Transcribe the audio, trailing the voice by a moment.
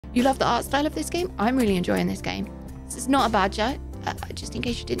You love the art style of this game? I'm really enjoying this game. This is not a badger. Just in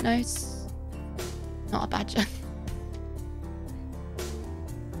case you didn't know, it's not a badger.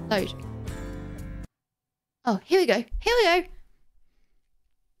 Load. Oh, here we go. Here we go.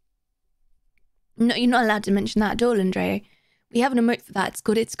 No, you're not allowed to mention that at all, Andrea. We have an emote for that. It's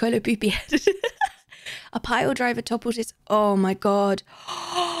called HelloItsKolo Poopy Head. A pile driver toppled his... Oh my god.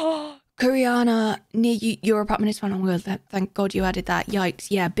 Koreana, near you, your apartment is found on wheels. Thank god you added that. Yikes.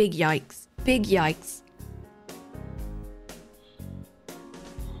 Yeah, big yikes. Big yikes.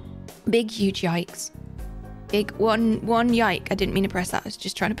 Big huge yikes. Big one yike. I didn't mean to press that. I was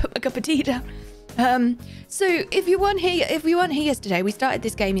just trying to put my cup of tea down. So if you weren't here yesterday, we started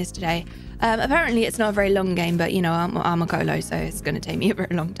this game yesterday. Apparently it's not a very long game, but you know, I'm a Kolo, so it's going to take me a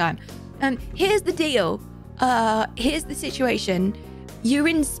very long time. Here's the deal. Here's the situation. You're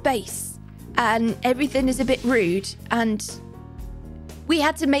in space and everything is a bit rude, and we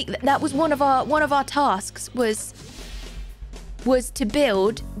had to make that was one of our tasks was to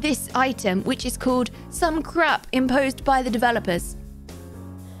build this item, which is called some crap imposed by the developers.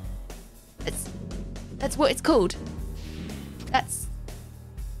 That's what it's called. That's...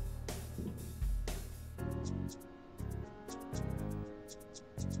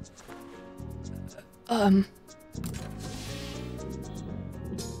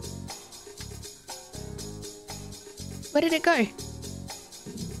 Where did it go?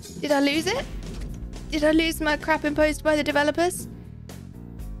 Did I lose it? Did I lose my crap imposed by the developers?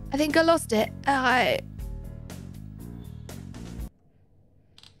 I think I lost it. Yeah,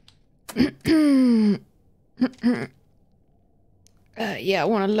 I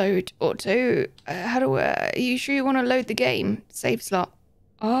want to load auto. How do are you sure you want to load the game? Save slot.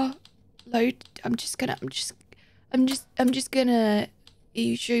 Load. I'm just gonna. Are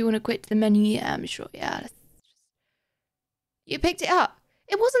you sure you want to quit the menu? Yeah, I'm sure. Yeah. You picked it up.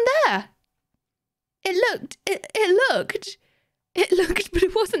 It wasn't there. It looked, but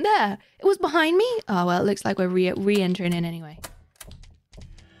it wasn't there. It was behind me. Oh, well, it looks like we're re-entering in anyway.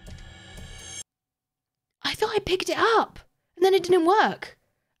 I thought I picked it up and then it didn't work.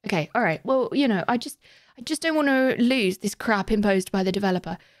 Okay, all right. Well, you know, I just don't want to lose this crap imposed by the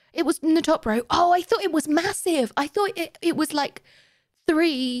developer. It was in the top row. Oh, I thought it was massive. I thought it was like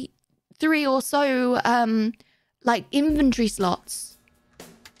three or so, like inventory slots.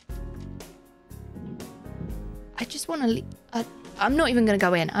 I just want to leave. I'm not even going to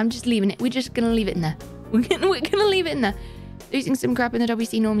go in. I'm just leaving it. We're just going to leave it in there. We're gonna leave it in there. Losing some crap in the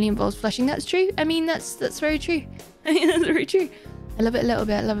WC normally involves flushing. That's true. I mean, that's very true. I mean, that's very true. I love it a little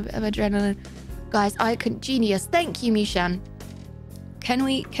bit. I love a bit of adrenaline. Guys, genius. Thank you, Mushan. Can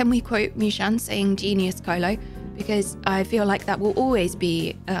we quote Mushan saying genius, Kolo? Because I feel like that will always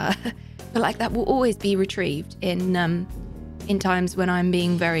be retrieved in times when I'm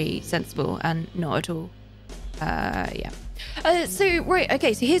being very sensible and not at all. Yeah. So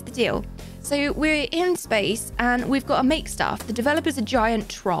here's the deal. So we're in space and we've got to make stuff. The developers are giant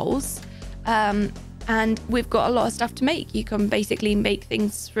trolls, and we've got a lot of stuff to make. You can basically make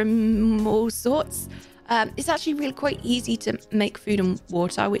things from all sorts. It's actually really quite easy to make food and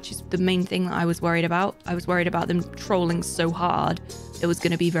water, which is the main thing that I was worried about. I was worried about them trolling so hard. It was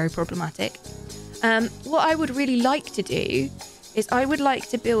going to be very problematic. What I would really like to do is I would like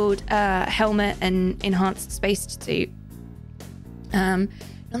to build a helmet and enhanced spacesuit.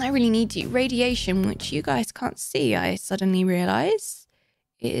 And I really need to. Radiation, which you guys can't see, I suddenly realise,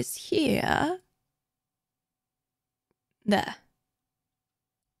 is here. There.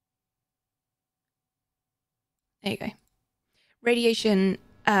 There you go. Radiation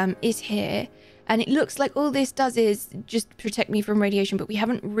is here. And it looks like all this does is just protect me from radiation, but we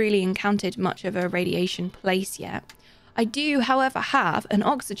haven't really encountered much of a radiation place yet. I do, however, have an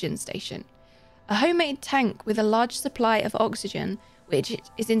oxygen station. A homemade tank with a large supply of oxygen, which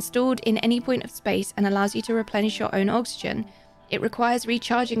is installed in any point of space and allows you to replenish your own oxygen. It requires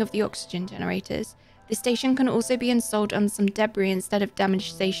recharging of the oxygen generators. The station can also be installed on some debris instead of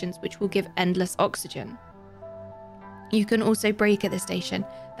damaged stations, which will give endless oxygen. You can also brake at the station.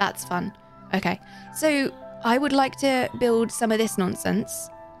 That's fun. Okay, so I would like to build some of this nonsense.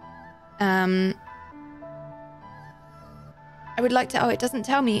 I would like to... Oh, it doesn't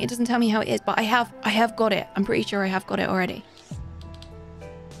tell me how it is, but I have got it. I'm pretty sure I have got it already.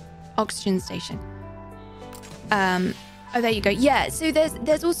 Oxygen station. Oh, there you go. Yeah, so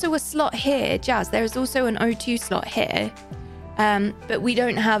there's also a slot here, Jazz. There is also an O2 slot here. But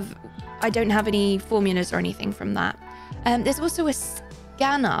I don't have any formulas or anything from that. There's also a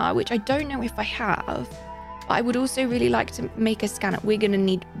scanner, which I don't know if I have, but I would also really like to make a scanner. We're gonna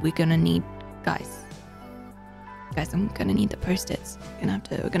need, guys. Guys, I'm gonna need the post-its. We're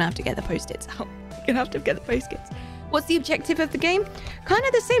gonna have to get the post-its out. We're gonna have to get the post-its. What's the objective of the game? Kind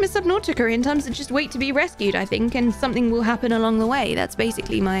of the same as Subnautica in terms of just wait to be rescued, I think, and something will happen along the way. That's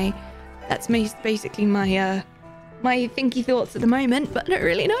basically my my thinky thoughts at the moment, but I don't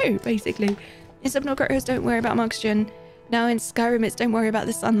really know, basically. In Subnautica, it's don't worry about oxygen. Now in Skyrim, it's don't worry about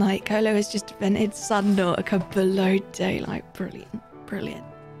the sunlight. Kolo has just invented Subnautica below daylight. Brilliant, brilliant,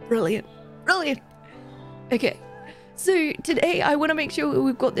 brilliant, brilliant. Okay, so today I want to make sure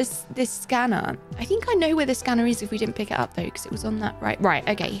we've got this scanner. I think I know where the scanner is if we didn't pick it up though, because it was on that right.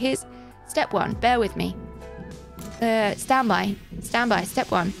 Okay, here's step one. Bear with me. Stand by. Step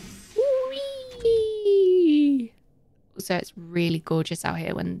one. Whee! Also, it's really gorgeous out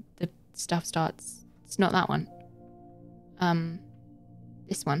here when the stuff starts. It's not that one.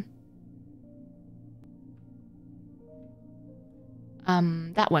 This one.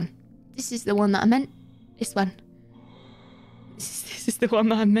 That one. This is the one that I meant. This one. This is the one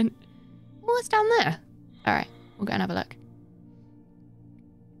that I meant. What's down there? Alright, we'll go and have a look.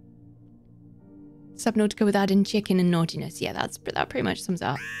 Subnautica with added chicken and naughtiness. Yeah, that pretty much sums it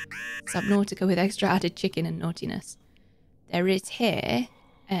up. Subnautica with extra added chicken and naughtiness. There is here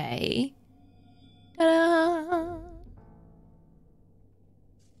a... Ta-da!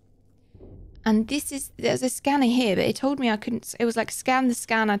 And there's a scanner here, but it told me I couldn't... It was like scan the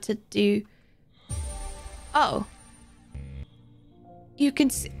scanner to do... Oh. You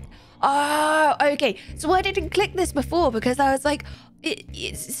can see... Oh, okay. So I didn't click this before because I was like...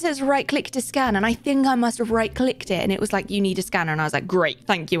 It says right click to scan, and I think I must have right clicked it, and it was like, you need a scanner, and I was like, great,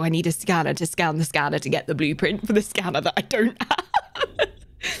 thank you, I need a scanner to scan the scanner to get the blueprint for the scanner that I don't have.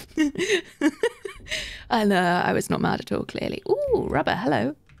 And I was not mad at all, clearly. Ooh, rubber,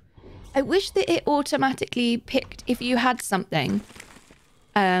 hello. I wish that it automatically picked if you had something,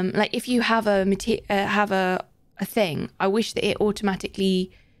 like if you have a thing, I wish that it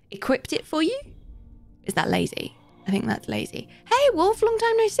automatically equipped it for you. Is that lazy? I think that's lazy. Hey, Wolf, long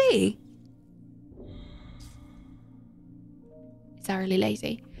time no see. Is that really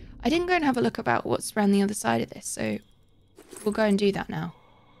lazy? I didn't go and have a look about what's around the other side of this, so we'll go and do that now.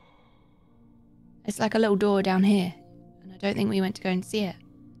 It's like a little door down here, and I don't think we went to go and see it.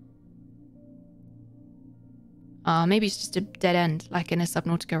 Maybe it's just a dead end, like in a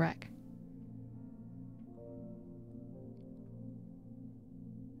Subnautica wreck.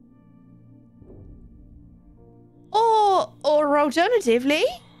 Or alternatively,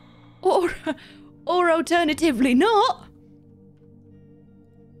 or alternatively not.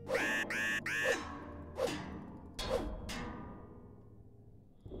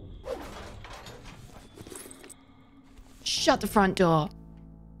 Shut the front door.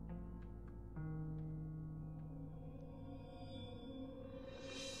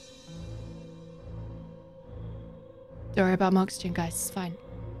 Don't worry about my oxygen, guys. It's fine.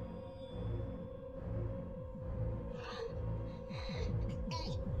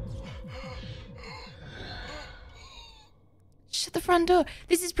 Shut the front door.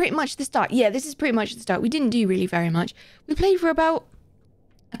 This is pretty much the start. Yeah, this is pretty much the start. We didn't do really very much. We played for about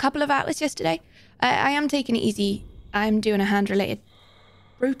a couple of hours yesterday. I am taking it easy. I'm doing a hand-related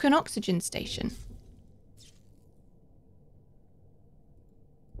broken oxygen station.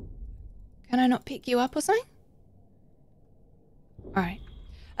 Can I not pick you up or something? All right.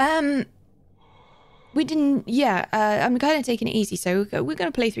 We didn't... Yeah, I'm kind of taking it easy, so we're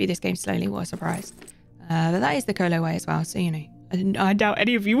going to play through this game slowly. What a surprise. But that is the Kolo way as well, so, you know. I doubt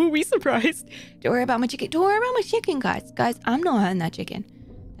any of you will be surprised. Don't worry about my chicken. Don't worry about my chicken, guys. Guys, I'm not hurting that chicken.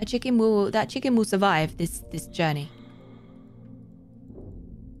 That chicken will survive this journey.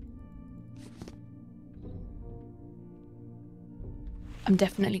 I'm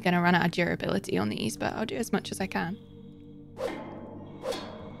definitely going to run out of durability on these, but I'll do as much as I can.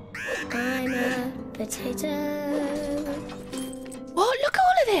 I'm a potato. What? Look at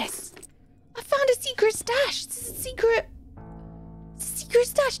all of this. I found a secret stash. Secret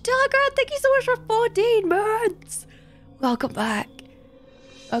stash. Tiger, thank you so much for 14 months. Welcome back.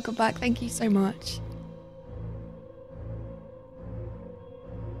 Welcome back. Thank you so much.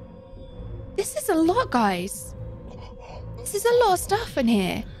 This is a lot, guys. This is a lot of stuff in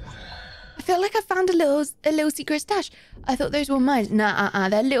here. I feel like I found a little secret stash. I thought those were mine. Nah,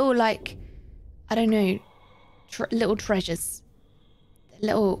 they're little, like, I don't know, little treasures. They're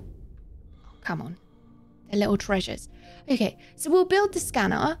little, oh, come on. They're little treasures. Okay, so we'll build the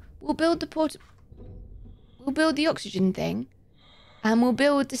scanner. We'll build the we'll build the oxygen thing. And we'll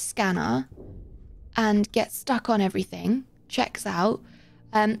build the scanner and get stuck on everything. Checks out.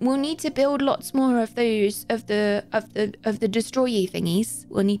 We'll need to build lots more of those of the destroyee thingies.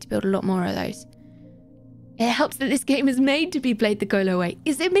 We'll need to build a lot more of those It helps that this game is made to be played the Kolo way.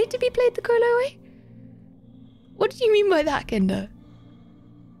 Is it made to be played the Kolo way? What do you mean by that, Kinder?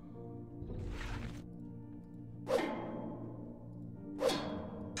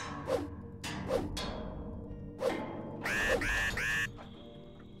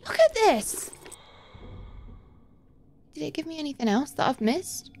 Look at this. Did it give me anything else that I've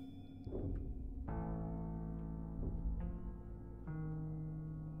missed?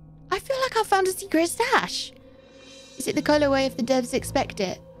 I feel like I found a secret stash. Is it the Kolo way if the devs expect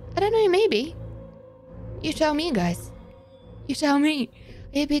it? I don't know, maybe. You tell me, guys. You tell me.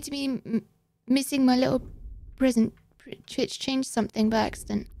 I appear to be missing my little present. Twitch changed something by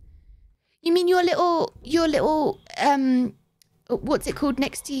accident. You mean your little, what's it called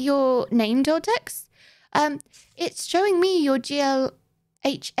next to your name, Tortex? It's showing me your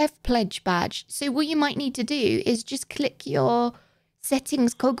GLHF pledge badge. So what you might need to do is just click your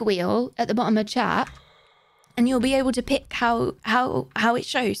settings cogwheel at the bottom of chat, and you'll be able to pick how it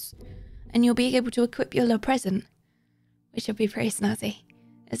shows, and you'll be able to equip your little present, which will be pretty snazzy.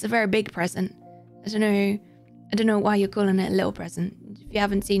 It's a very big present. I don't know why you're calling it a little present. If you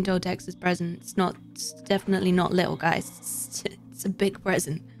haven't seen Tortex's present, it's definitely not little, guys. It's a big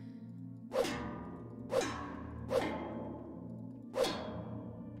present.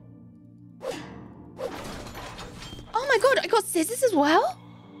 Oh my god, I got scissors as well?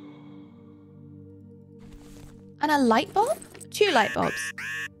 And a light bulb? 2 light bulbs.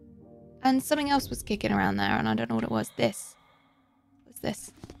 And something else was kicking around there, and I don't know what it was. This. What's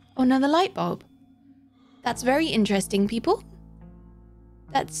this? Oh, another light bulb. That's very interesting, people.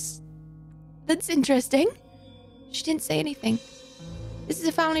 That's interesting. She didn't say anything. This is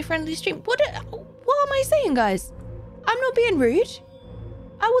a family-friendly stream. What am I saying, guys? I'm not being rude.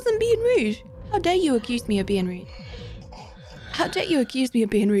 I wasn't being rude. How dare you accuse me of being rude? How dare you accuse me of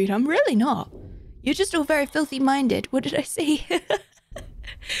being rude? I'm really not. You're just all very filthy-minded. What did I say?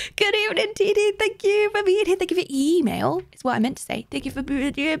 Good evening, TD. Thank you for being here. Thank you for your email. Is what I meant to say. Thank you for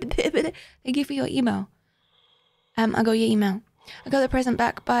your email. I got your email. I got the present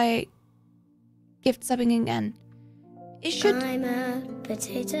back by gift subbing again. It should. I'm a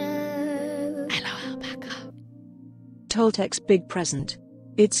potato. Hello, alpaca. Toltek's big present.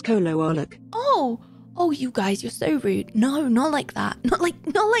 It's Kolo Olek. Oh, you guys, you're so rude. No, not like that. Not like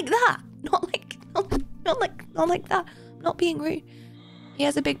that. Not like that. I'm not being rude. He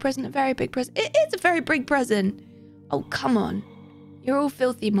has a big present, a very big present. It is a very big present. Oh, come on. You're all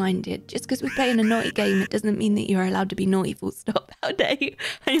filthy-minded. Just because we're playing a naughty game, it doesn't mean that you're allowed to be naughty, full stop. How dare you?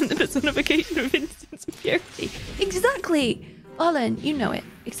 I am the personification of innocence and purity. Exactly. Alan, you know it.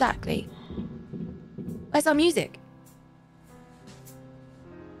 Exactly. Where's our music?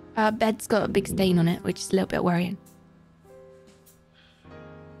 Our bed's got a big stain on it, which is a little bit worrying.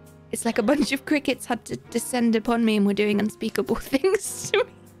 It's like a bunch of crickets had to descend upon me and were doing unspeakable things to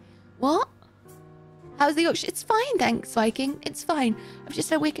me. What? How's the auction? It's fine, thanks, Viking. It's fine. I've just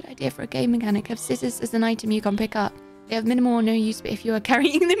had a wicked idea for a game mechanic. Have scissors as an item you can pick up. They have minimal or no use, but if you are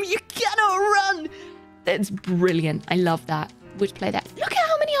carrying them, you cannot run. That's brilliant. I love that. Would play that. Look at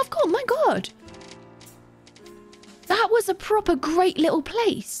how many I've got. My God. That was a proper great little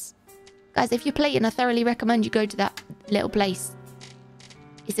place. Guys, if you're playing, I thoroughly recommend you go to that little place.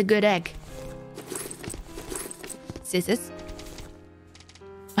 It's a good egg. Scissors.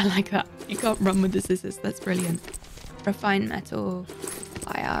 I like that. You can't run with the scissors. That's brilliant. Refined metal.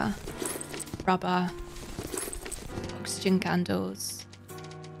 Fire. Rubber. Oxygen candles.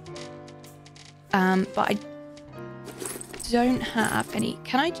 But I don't have any.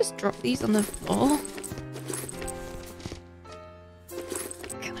 Can I just drop these on the floor?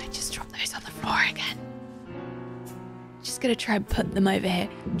 Can I just drop those on the floor again? Just gonna try and put them over here.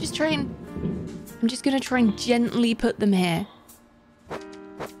 I'm just gonna try and gently put them here.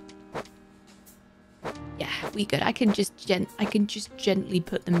 Yeah, we good. I can just gently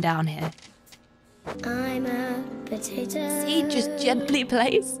put them down here. I'm a potato. See, just gently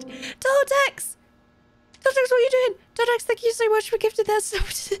placed. Tortex! Tortex, what are you doing? Tortex, thank you so much for gifting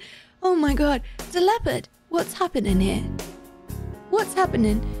that. Oh my God. It's a leopard. What's happening here? What's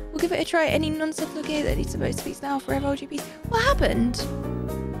happening? We'll give it a try. Any non-stuff located that needs supposed to be now forever OGPs. What happened?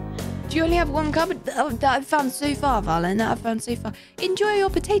 Do you only have one cupboard that I've found so far, Valen? That I've found so far. Enjoy your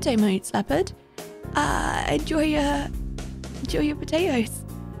potato motes, leopard. Enjoy your potatoes.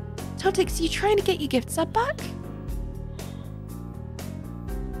 Tortex, are you trying to get your gift sub back?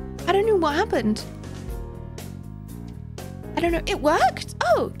 I don't know what happened. I don't know. It worked?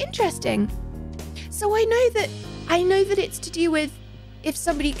 Oh, interesting. So I know that it's to do with if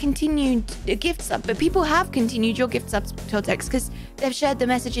somebody continued a gift sub, but people have continued your gift subs, Tortex, because they've shared the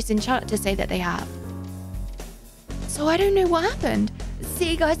messages in chat to say that they have. So I don't know what happened.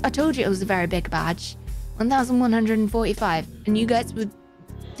 See, guys, I told you it was a very big badge. 1,145. And you guys were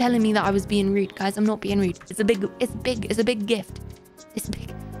telling me that I was being rude. Guys, I'm not being rude. It's a big gift. It's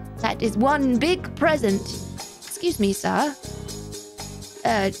big. That is one big present. Excuse me, sir.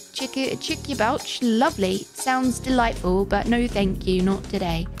 Chicky Belch. Lovely. Sounds delightful, but no thank you, not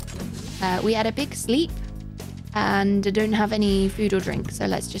today. We had a big sleep and I don't have any food or drink, so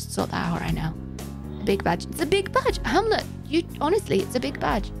let's just sort that out right now. A big badge. It's a big badge. Hamlet, honestly, it's a big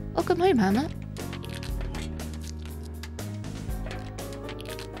badge. Welcome home, Hamlet.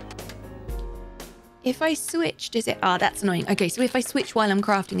 If I switch, does it... Oh, that's annoying. Okay, so if I switch while I'm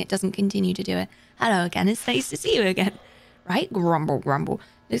crafting, it doesn't continue to do it. Hello again. It's nice to see you again. Right? Grumble, grumble.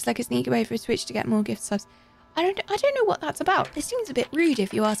 Looks like a sneaky way for a switch to get more gift subs. I don't know what that's about. This seems a bit rude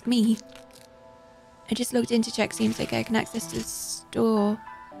if you ask me. I just logged in to check. Seems like I can access to the store.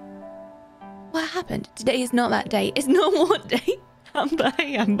 What happened? Today is not that day. It's not what day? Amber,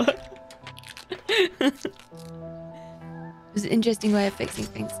 hey Amber. It was an interesting way of fixing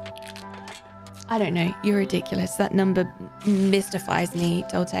things. I don't know. You're ridiculous. That number mystifies me.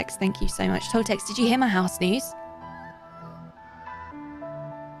 Toltex, thank you so much. Toltex, did you hear my house news?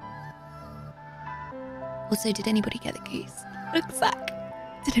 Also, did anybody get the goose? Look, Zach.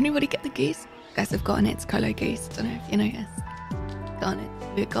 Did anybody get the goose? Guys, I've got an HelloItsKolo goose. Don't know if you noticed.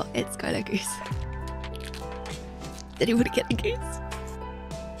 We've got HelloItsKolo goose. Did anybody get the goose?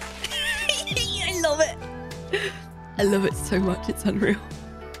 I love it. I love it so much. It's unreal.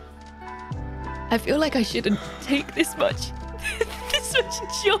 I feel like I shouldn't take this much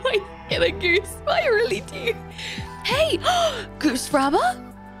joy in a goose. I really do. Hey, Goose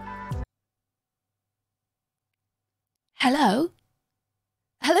Frabber. Hello?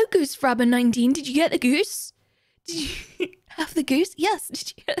 Hello, Goose Frabber 19. Did you get the goose? Did you have the goose? Yes.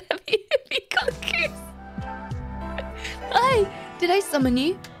 Did you have you got a goose? Hi. Did I summon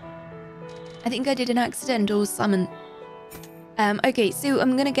you? I think I did an accidental summon. Okay, so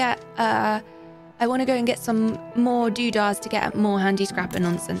I'm gonna get I want to go and get some more doodahs to get more handy scrap and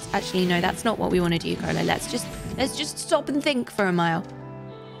nonsense. Actually, no, that's not what we want to do, Kolo. Let's just stop and think for a mile.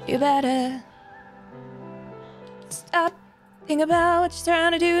 You better stop, think about what you're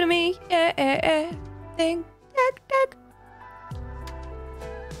trying to do to me. Yeah. Think, tick.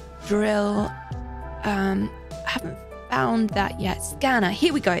 Drill. Haven't found that yet. Scanner.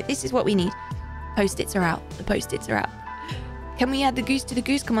 Here we go. This is what we need. Post-its are out. The post-its are out. Can we add the goose to the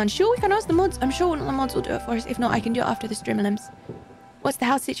goose command? Sure, we can ask the mods. I'm sure one of the mods will do it for us. If not, I can do it after the streamlims. What's the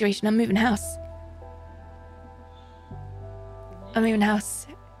house situation? I'm moving house. I'm moving house.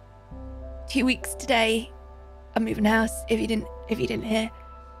 2 weeks today. I'm moving house. If you didn't hear.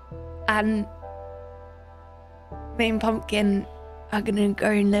 And me and Pumpkin are gonna go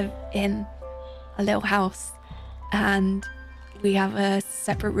and live in a little house. And we have a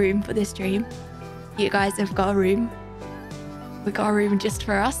separate room for this stream. You guys have got a room. We got a room just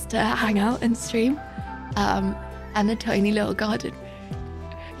for us to hang out and stream. And a tiny little garden.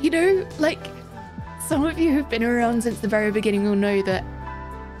 You know, like, some of you who've been around since the very beginning will know that,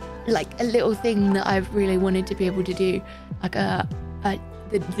 like, a little thing that I've really wanted to be able to do, like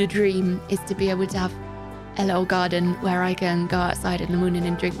the dream is to be able to have a little garden where I can go outside in the morning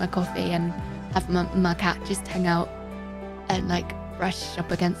and drink my coffee and have my cat just hang out and, like, brush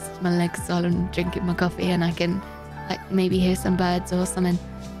up against my legs while I'm drinking my coffee, and I can, like, maybe hear some birds or something.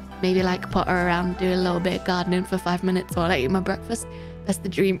 Maybe, like, potter around, do a little bit of gardening for 5 minutes while I eat my breakfast. That's the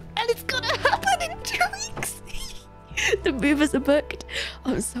dream. And it's gonna happen in 2 weeks. The movers are booked.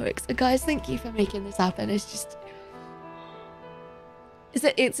 I'm so excited. Guys, thank you for making this happen. It's just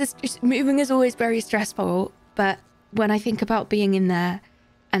moving is always very stressful, but when I think about being in there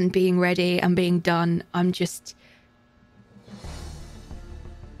and being ready and being done, I'm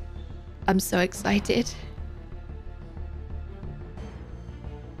so excited.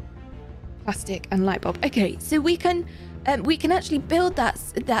 Plastic and light bulb. Okay, so we can actually build that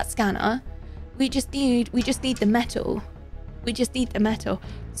scanner. We just need the metal. We just need the metal.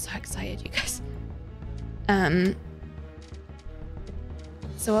 So excited, you guys.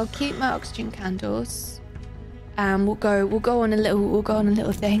 So I'll keep my oxygen candles. We'll go on a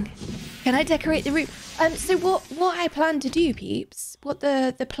little thing. Can I decorate the room? So what I plan to do, peeps, what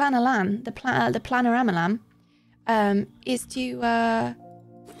the planalam, the planaramalam, is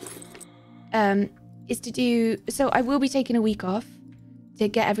to do. So I will be taking a week off to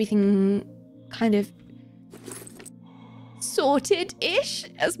get everything kind of sorted-ish,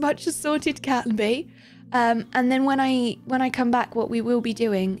 as much as sorted can be. And then when I come back, what we will be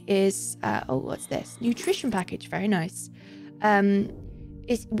doing is, oh, what's this? Nutrition package, very nice.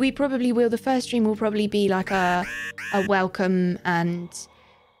 we probably will. The first stream will probably be like a welcome and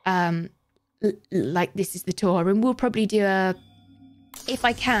like this is the tour, and we'll probably do if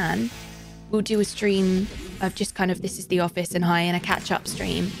I can, we'll do a stream of just kind of this is the office and hi, and a catch up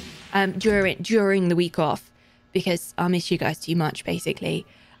stream during the week off, because I miss you guys too much, basically.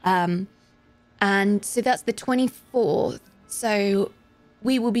 And so that's the 24th. So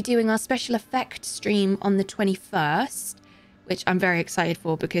we will be doing our special effect stream on the 21st, which I'm very excited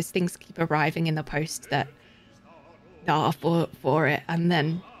for because things keep arriving in the post that are for it. And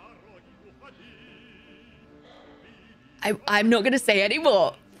then I'm not going to say any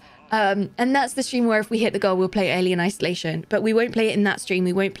more. And that's the stream where if we hit the goal, we'll play Alien Isolation. But we won't play it in that stream.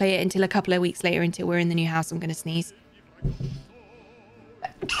 We won't play it until a couple of weeks later, until we're in the new house. I'm going to sneeze.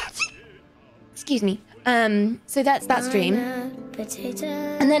 Excuse me. So that's that stream.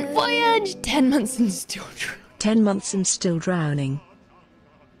 And then Voyage! 10 months and still drowning. 10 months and still drowning.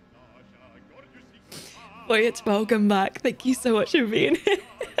 Voyage, welcome back. Thank you so much for being here.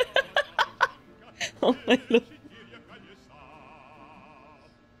 Oh my lord.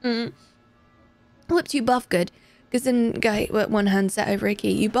 Whoops, you buff good. Because then guy with one hand set over a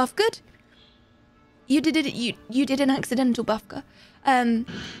key. You buff good? You did it. You did an accidental buffka.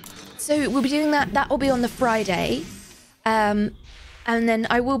 So we'll be doing that. That will be on the Friday. And then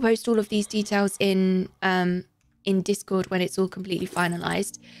I will post all of these details in Discord when it's all completely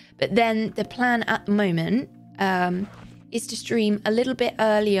finalized. But then the plan at the moment is to stream a little bit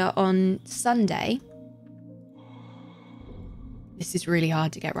earlier on Sunday. This is really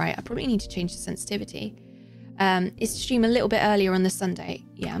hard to get right. I probably need to change the sensitivity. Is to stream a little bit earlier on the Sunday.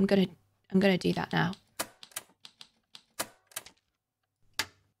 Yeah, I'm gonna do that now.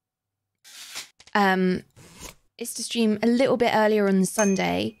 Is to stream a little bit earlier on the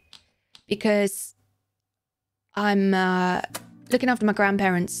Sunday because I'm looking after my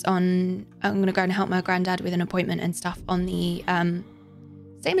grandparents I'm gonna go and help my granddad with an appointment and stuff on the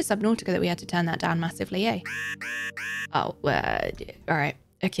same as Subnautica that we had to turn that down massively, eh? Oh, all right.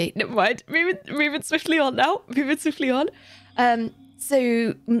 Okay, never mind. Moving swiftly on now. Moving swiftly on.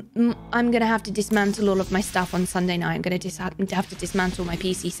 So I'm going to have to dismantle all of my stuff on Sunday night. I'm going to have to dismantle my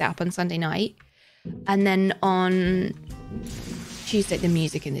PC setup on Sunday night. And then on Tuesday, the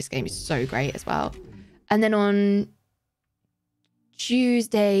music in this game is so great as well. And then on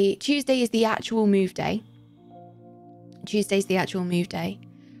Tuesday is the actual move day. Tuesday's the actual move day.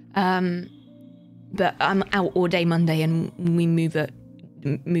 But I'm out all day Monday, and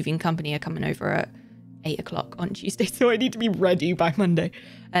moving company are coming over at 8 o'clock on Tuesday, so I need to be ready by Monday.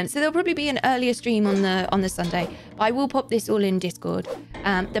 So there'll probably be an earlier stream on the Sunday, but I will pop this all in Discord.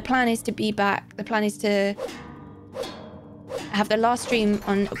 The plan is to be back. The plan is to have the last stream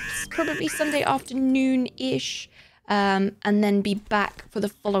on probably Sunday afternoon-ish, and then be back for the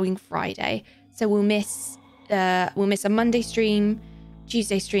following Friday. So we'll miss a Monday stream,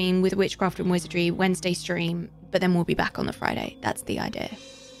 Tuesday stream with Witchcraft and Wizardry, Wednesday stream, but then we'll be back on the Friday. That's the idea.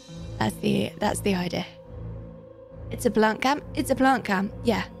 That's the idea. It's a plant camp. It's a plant camp.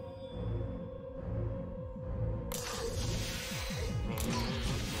 Yeah.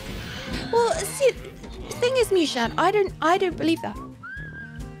 Well, see, the thing is, Mushan, I don't believe that.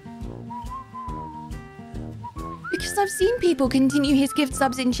 Because I've seen people continue his gift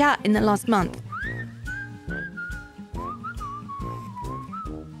subs in chat in the last month.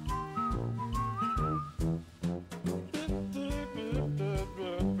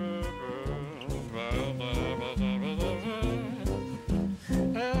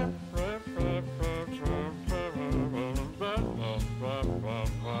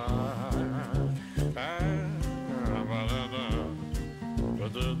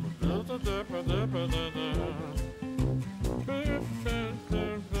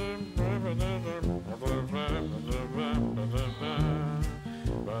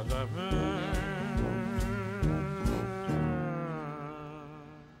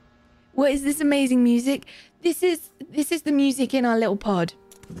 What is this amazing music? This is the music in our little pod.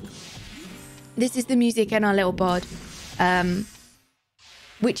 This is the music in our little pod.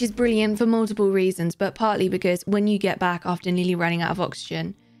 Which is brilliant for multiple reasons, but partly because when you get back after nearly running out of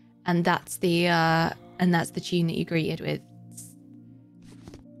oxygen, and that's the tune that you greeted with,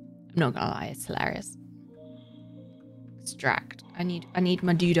 I'm not gonna lie, it's hilarious. Extract. I need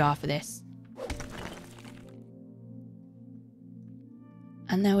my doodah for this.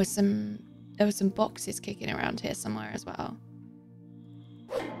 And there were some boxes kicking around here somewhere as well.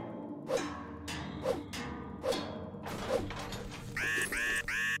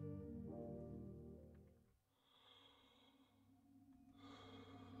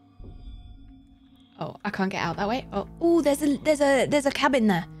 Oh, I can't get out that way. Oh, there's a cabin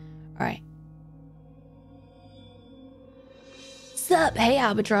there. All right. Sup? Hey,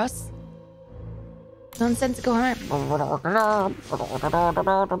 Albatross. Nonsensical, huh?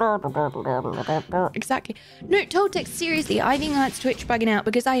 Exactly. No, Toltex, seriously, I think that's Twitch bugging out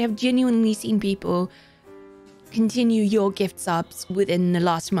because I have genuinely seen people continue your gift subs within the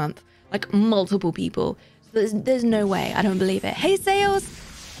last month. Like, multiple people. So there's no way. I don't believe it. Hey, Sales!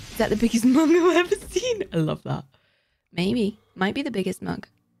 Is that the biggest mug I've ever seen? I love that. Maybe. Might be the biggest mug.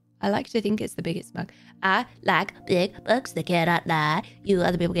 I like to think it's the biggest mug. I like big bugs that cannot lie. You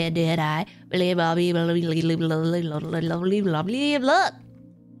other people can't deny. Don't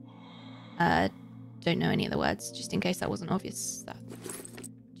know any of the words, just in case that wasn't obvious.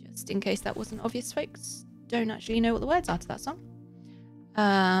 Just in case that wasn't obvious, folks. Don't actually know what the words are to that song.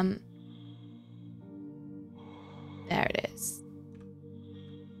 There it is.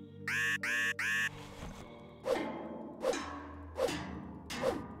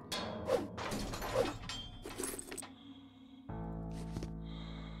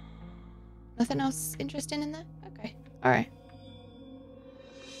 Nothing else interesting in there? Okay. Alright.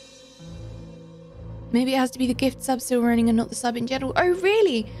 Maybe it has to be the gift sub still running and not the sub in general. Oh,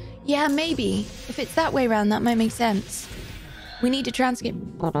 really? Yeah, maybe. If it's that way around, that might make sense. We need to transcript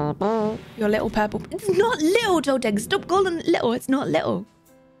your little purple. It's not little, Toltex. Stop calling it little. It's not little.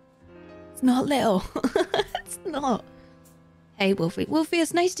 It's not little. It's not. Hey, Wolfie. Wolfie,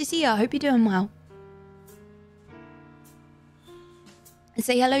 it's nice to see you. I hope you're doing well. And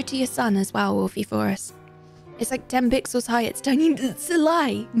say hello to your son as well, Wolfie, for us. It's like 10 pixels high. It's tiny. It's a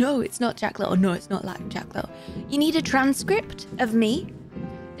lie. No, it's not Jack Little. No, it's not like Jack Little. You need a transcript of me.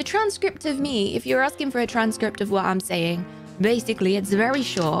 The transcript of me, if you're asking for a transcript of what I'm saying, basically, it's very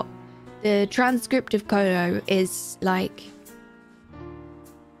short. The transcript of Kolo is like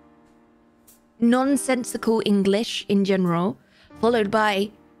nonsensical English in general, followed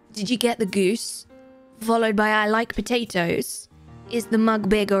by, did you get the goose? Followed by, I like potatoes. Is the mug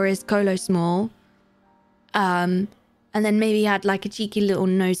big or is Kolo small? And then maybe add like a cheeky little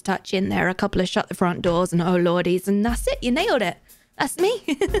nose touch in there, a couple of shut the front doors and oh lordies, and that's it. You nailed it. That's me.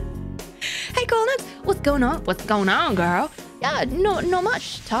 Hey, Colin, what's going on? What's going on, girl? Yeah, not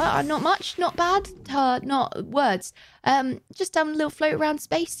much. Not much. Not bad. Not words. Just having a little float around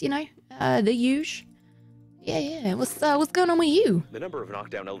space, you know, the usual. Yeah. What's going on with you? The number of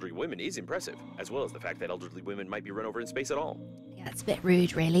knockdown elderly women is impressive, as well as the fact that elderly women might be run over in space at all. Yeah, it's a bit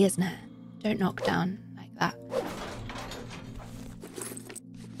rude, really, isn't it? Don't knock down like that.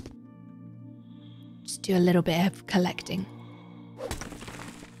 Just do a little bit of collecting.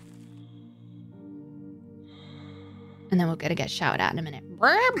 And then we're gonna get shouted at in a minute.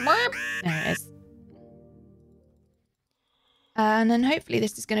 There it is. And then hopefully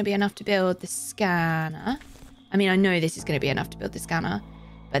this is gonna be enough to build the scanner. I mean, I know this is gonna be enough to build the scanner.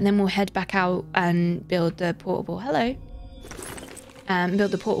 But then we'll head back out and build the portable... Hello.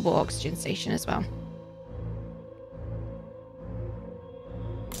 Build the portable oxygen station as well.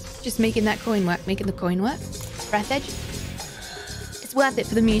 Just making that coin work. Making the coin work. Breathedge. It's worth it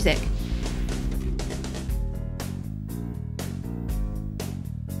for the music.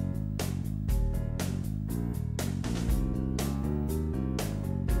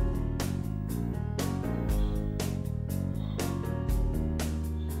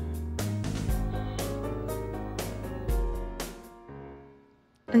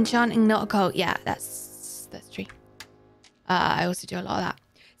 Enchanting, not a cult. Yeah, that's true. I also do a lot of that.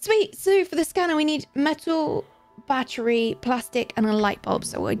 Sweet. So for the scanner, we need metal, battery, plastic, and a light bulb.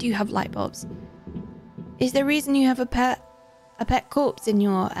 So I do have light bulbs. Is there a reason you have a pet corpse in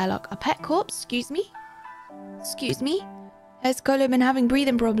your airlock? A pet corpse? Excuse me? Excuse me? Has Kolo been having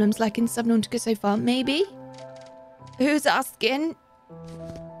breathing problems like in Subnautica so far? Maybe? Who's asking?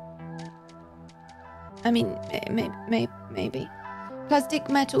 I mean, maybe. Plastic,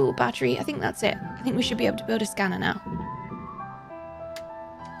 metal, battery. I think that's it. I think we should be able to build a scanner now.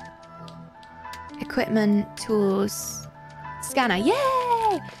 Equipment, tools, scanner.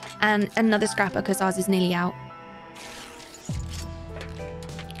 Yay! And another scrapper because ours is nearly out.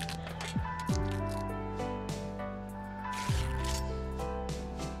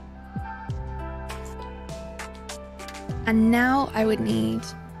 And now I would need...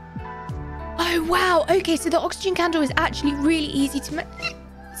 Oh, wow. Okay, so the oxygen candle is actually really easy to make.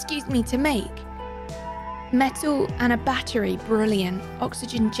 Excuse me, to make. Metal and a battery. Brilliant.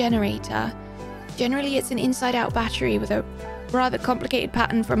 Oxygen generator. Generally, it's an inside-out battery with a rather complicated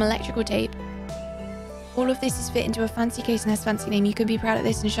pattern from electrical tape. All of this is fit into a fancy case and has a fancy name. You can be proud of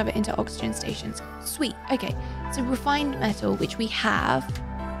this and shove it into oxygen stations. Sweet. Okay, so refined metal, which we have.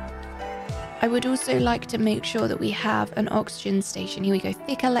 I would also like to make sure that we have an oxygen station. Here we go.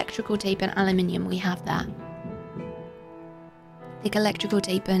 Thick electrical tape and aluminium. We have that. Thick electrical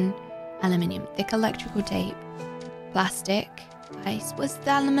tape and aluminium. Thick electrical tape. Plastic. Nice. What's the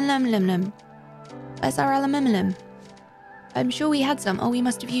aluminium? Where's our aluminium? I'm sure we had some. Oh, we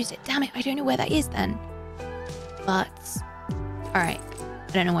must have used it. Damn it. I don't know where that is then. But, all right.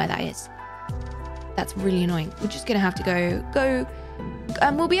 I don't know where that is. That's really annoying. We're just going to have to go.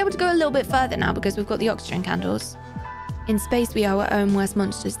 We'll be able to go a little bit further now because we've got the oxygen candles. In space, we are our own worst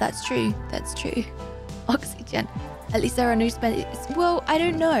monsters. That's true. That's true. Oxygen. At least there are no space. Well, I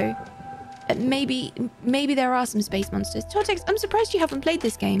don't know. Maybe there are some space monsters. Tortex, I'm surprised you haven't played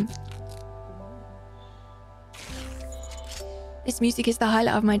this game. This music is the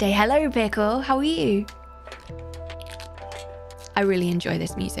highlight of my day. Hello, Pickle. How are you? I really enjoy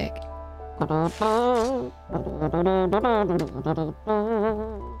this music. The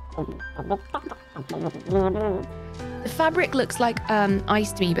fabric looks like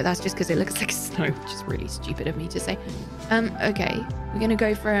ice to me, but that's just because it looks like snow, which is really stupid of me to say. Okay, we're gonna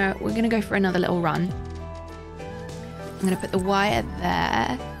go for another little run. I'm gonna put the wire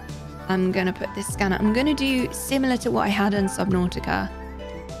there. I'm gonna put this scanner. I'm gonna do similar to what I had in Subnautica.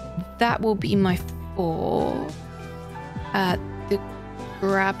 That will be my 4. The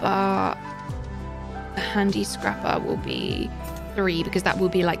grabber, the handy scrapper will be 3 because that will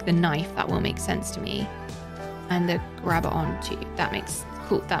be like the knife. That will make sense to me. And the grabber on 2. That makes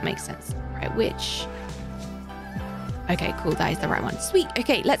sense. Right, which? Okay, cool. That is the right one. Sweet.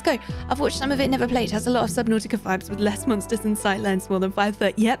 Okay, let's go. I've watched some of it, never played. It has a lot of Subnautica vibes with less monsters and sight lines, more than 5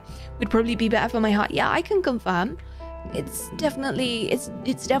 foot. Yep, would probably be better for my heart. Yeah, I can confirm. It's definitely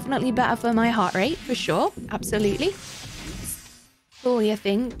better for my heart rate for sure. Absolutely. Fully a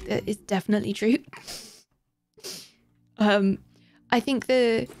thing that is definitely true. I think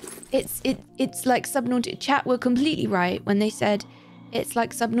it's like Subnautica. Chat were completely right when they said it's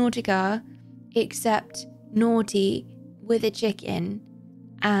like Subnautica, except naughty with a chicken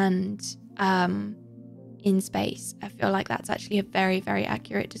and in space. I feel like that's actually a very, very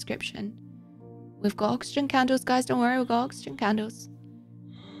accurate description. We've got oxygen candles, guys. Don't worry, we've got oxygen candles.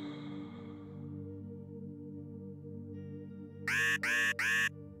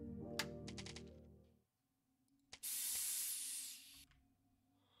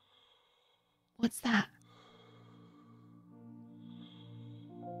 What's that?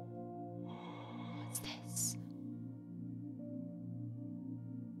 What's this?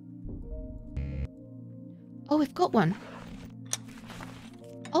 Oh, we've got one.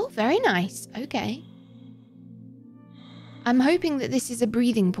 Oh, very nice. Okay. I'm hoping that this is a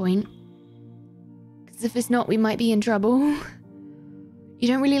breathing point. Because if it's not, we might be in trouble. You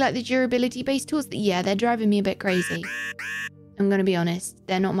don't really like the durability-based tools? Yeah, they're driving me a bit crazy. I'm going to be honest.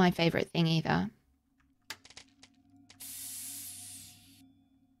 They're not my favorite thing either.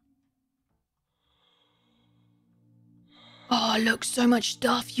 Oh, look, so much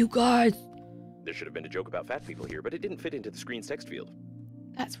stuff, you guys. There should have been a joke about fat people here, but it didn't fit into the screen's text field.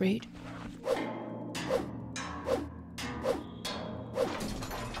 That's rude.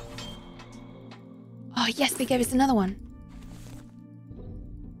 Oh, yes, they gave us another one.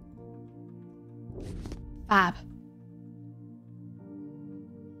 Fab.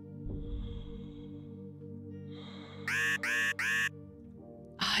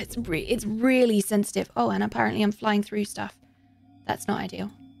 Oh, it's really sensitive. Oh, and apparently I'm flying through stuff. That's not ideal.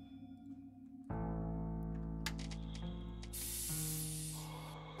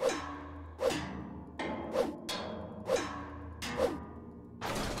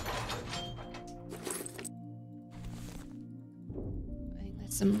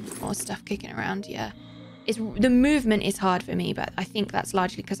 Some more stuff kicking around, yeah. The movement is hard for me, but I think that's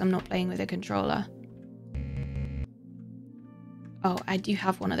largely because I'm not playing with a controller. Oh, I do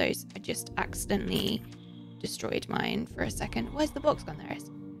have one of those. I just accidentally destroyed mine for a second. Where's the box gone? There it is.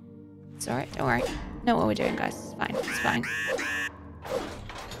 It's alright, don't worry. Know what we're doing, guys. It's fine, it's fine.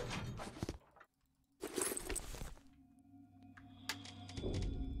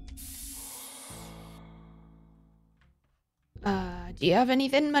 Do you have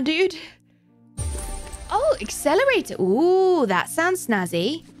anything, my dude? Oh, accelerator. Ooh, that sounds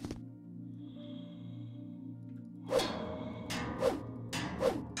snazzy.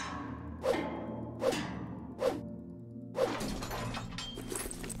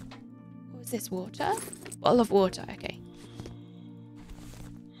 What was this, water? Bottle of water, okay.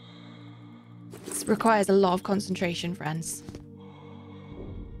 This requires a lot of concentration, friends.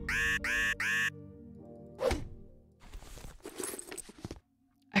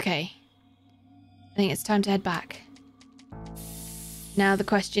 Okay, I think it's time to head back. Now the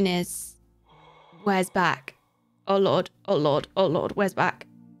question is, Where's back? Oh Lord, oh Lord, oh Lord, where's back?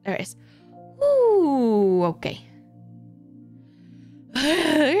 There it is. Ooh, okay.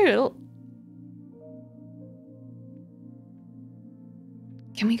 Can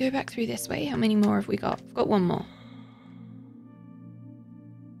we go back through this way? How many more have we got? I've got one more.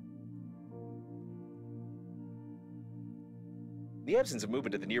 The absence of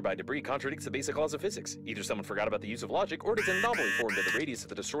movement of the nearby debris contradicts the basic laws of physics. Either someone forgot about the use of logic, or it is an anomaly formed in the radius of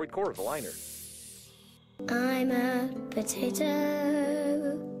the destroyed core of the liner. I'm a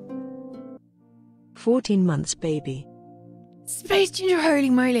potato. 14 months, baby. Space Ginger, holy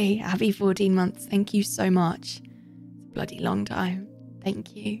moly. Happy 14 months. Thank you so much. It's a bloody long time.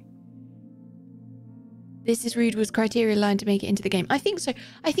 Thank you. This is rude was criteria line to make it into the game. I think so.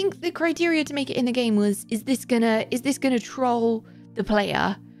 I think the criteria to make it in the game was, is this gonna troll the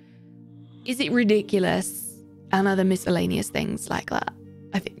player? Is it ridiculous? And other miscellaneous things like that.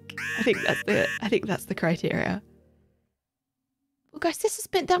 I think that's the criteria. Well guys,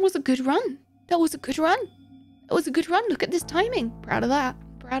 that was a good run. That was a good run. That was a good run. Look at this timing. Proud of that.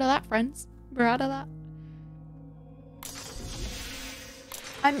 Proud of that, friends. Proud of that.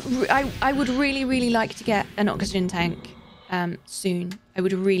 I would really, really like to get an oxygen tank soon. I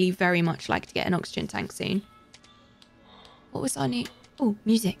would really very much like to get an oxygen tank soon. What was our new... Oh,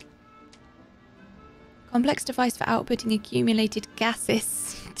 music. Complex device for outputting accumulated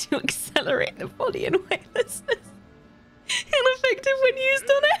gases to accelerate the body in weightlessness. Ineffective when used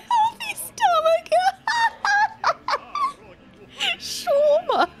on a healthy stomach.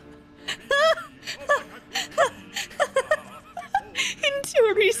 Shawarma.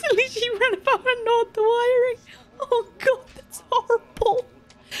 Until recently she ran about and gnawed the wiring. Oh god, that's horrible.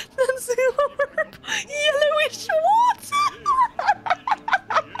 That's horrible. Yellowish water.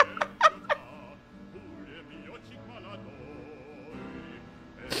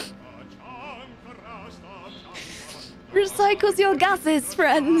 Recycles your gases,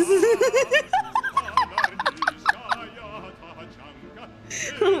 friends.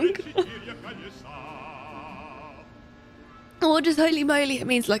 Oh god. Or just holy moly, it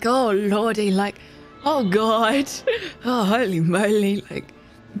means like, oh lordy, like, oh god, oh holy moly, like,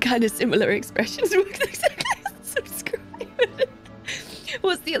 kind of similar expressions. Subscribe.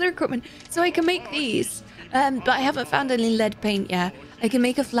 What's the other equipment? So I can make these, but I haven't found any lead paint yet. I can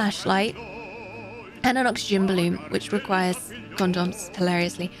make a flashlight and an oxygen balloon, which requires condoms,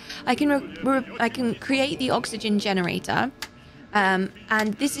 hilariously. I can create the oxygen generator. And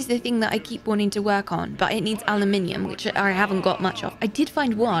this is the thing that I keep wanting to work on, but it needs aluminium, which I haven't got much of. I did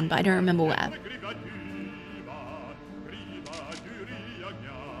find one, but I don't remember where.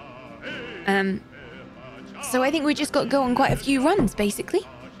 So I think we just got to go on quite a few runs, basically.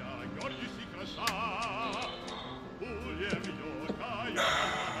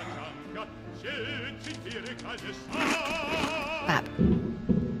 Fab.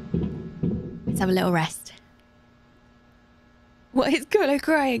 Let's have a little rest. What is Kolo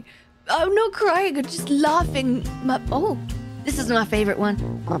crying? I'm not crying, I'm just laughing. Oh, this is my favorite one.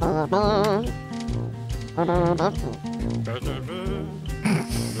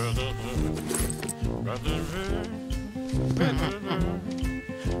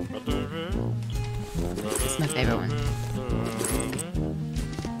 This is my favorite one.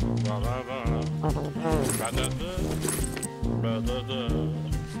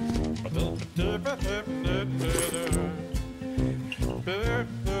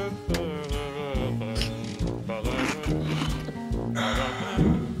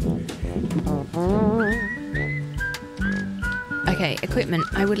 Okay, equipment.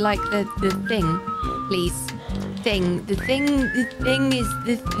 I would like the thing, please. The thing is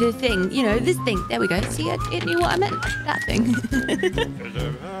the thing. You know, this thing. There we go. See, it knew what I meant. That thing.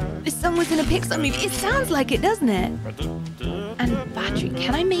 This song was in a Pixar movie. It sounds like it, doesn't it? And battery.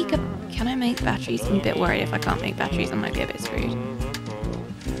 Can I make batteries? I'm a bit worried if I can't make batteries, I might be a bit screwed.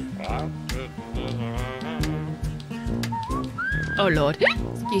 Oh lord.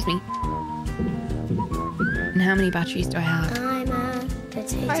 Excuse me. And how many batteries do I have? I'm a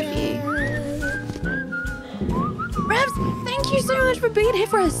potato. 5 of you. Revs, thank you so much for being here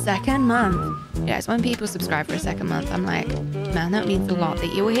for a second month. Yes, when people subscribe for a second month, I'm like, man, that means a lot.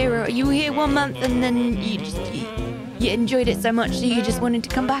 That you were here 1 month and then you enjoyed it so much, so you just wanted to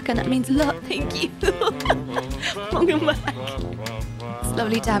come back, and that means a lot. Thank you. Welcome back. It's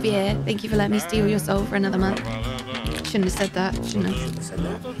lovely to have you here. Thank you for letting me steal your soul for another month. Shouldn't have said that. Shouldn't have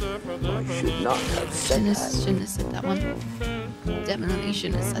said that one. Definitely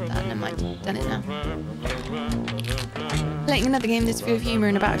shouldn't have said that. Never mind. Done it now. Playing another game that's full of humour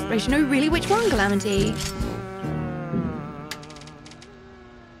and about exploration. Oh, really? Which one, Calamity?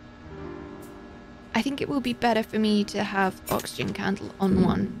 I think it will be better for me to have oxygen candle on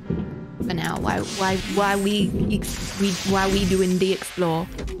one for now. While we doing the explore.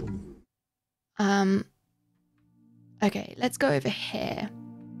 Okay, let's go over here.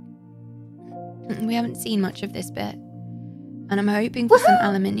 We haven't seen much of this bit, and I'm hoping for some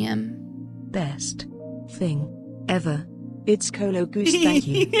aluminium. Best thing ever. It's Kolo Goose, thank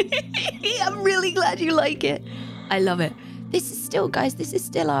you. I'm really glad you like it. I love it. This is still, guys, this is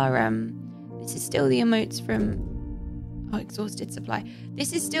still our, this is still the emotes from, oh, exhausted supply.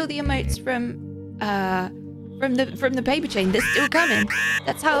 This is still the emotes from the paper chain. They're still coming.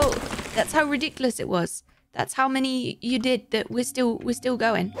 That's how ridiculous it was. That's how many you did that we're still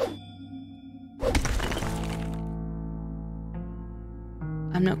going.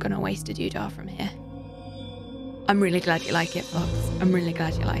 I'm not gonna waste a doodah from here. I'm really glad you like it, Fox. I'm really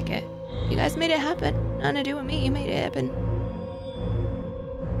glad you like it. You guys made it happen. Nothing to do with me. You made it happen.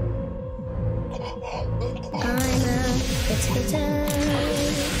 I'm a potato.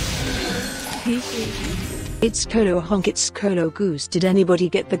 It's Kolo honk, it's Kolo Goose. Did anybody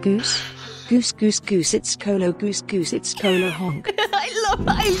get the goose? Goose, goose, goose, it's Kolo Goose, goose, it's Kolo honk.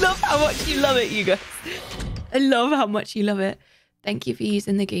 I love how much you love it, you guys. I love how much you love it. Thank you for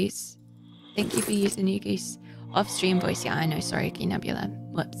using the goose. Thank you for using your goose. Off-stream voice, yeah, I know. Sorry, Key Nebula.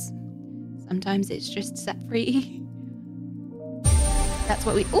 Whoops. Sometimes it's just set free. That's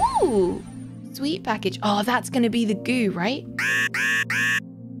what we... Ooh! Sweet package. Oh, that's going to be the goo, right?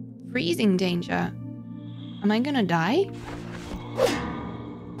 Freezing danger. Am I going to die?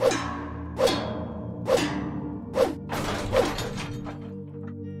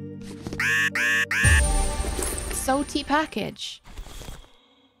 Salty package.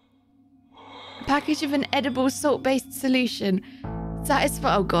 Package of an edible salt-based solution.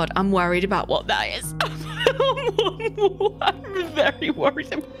 Satisfy. Oh god, I'm worried about what that is. I'm very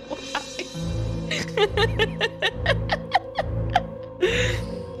worried about what that is.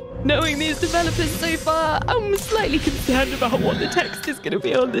 Knowing these developers so far, I'm slightly concerned about what the text is going to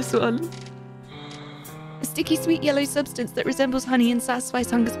be on this one. A sticky sweet yellow substance that resembles honey and satisfies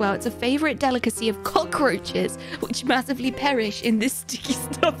hunger as well. It's a favourite delicacy of cockroaches, which massively perish in this sticky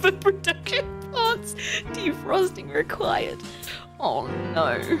stuff for production plants. Defrosting required. Oh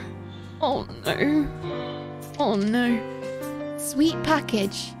no. Oh no. Oh no. Sweet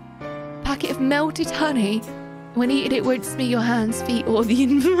package. Packet of melted honey. When eaten, it won't smear your hands, feet, or the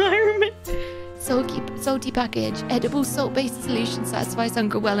environment. Salty package. Edible salt-based solution satisfies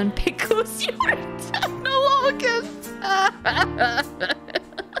hunger well and pickles your internal organs.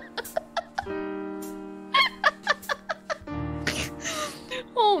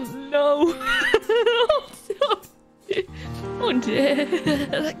 Oh no. Oh dear.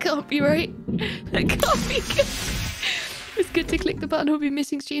 That can't be right. That can't be good. It's good to click the button. I'll be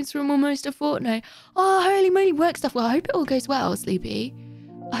missing streams from almost a fortnight. Oh, holy moly, work stuff. Well, I hope it all goes well, Sleepy.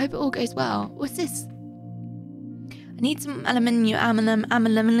 I hope it all goes well. What's this? I need some aluminium. Hello,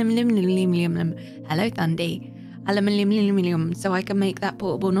 Thundy. Aluminium, so I can make that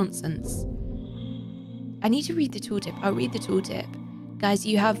portable nonsense. I need to read the tooltip. I'll read the tooltip. Guys,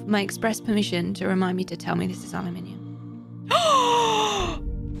 you have my express permission to remind me to tell me this is aluminium.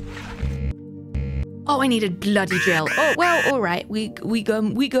 Oh, I need a bloody drill. Oh, well, all right. We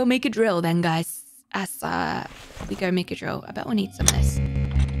go make a drill then, guys. We go make a drill. I bet we'll need some of this.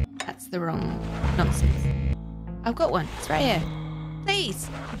 That's the wrong nonsense. I've got one. It's right here. Please.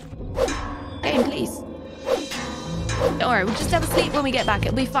 Get in, please. Don't worry. We'll just have a sleep when we get back.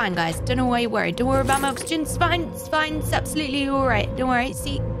 It'll be fine, guys. Don't know why you're worried. Don't worry about my oxygen. It's fine. It's fine. It's absolutely all right. Don't worry.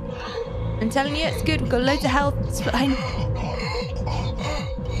 See, I'm telling you, it's good. We've got loads of health. It's fine.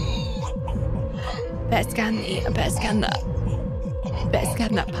 Better scan that. Better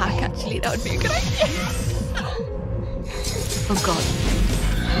scan that pack, actually. That would be a good idea. Oh, God.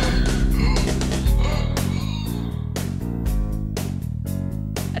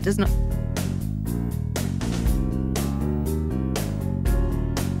 That does not...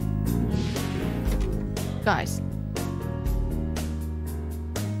 Guys.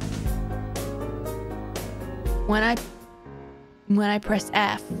 When I press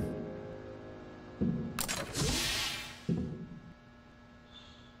F...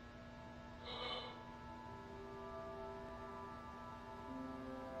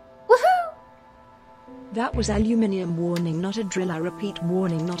 That was aluminium warning, not a drill. I repeat,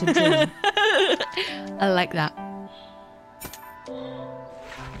 warning, not a drill. I like that.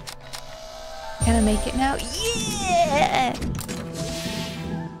 Can I make it now? Yeah!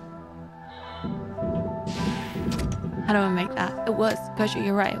 How do I make that? It was. Gosh,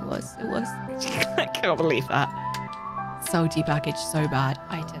 you're right. It was. It was. I can't believe that. Salty package, so bad.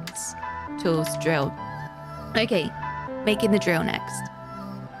 Items. Tools, drill. Okay, making the drill next.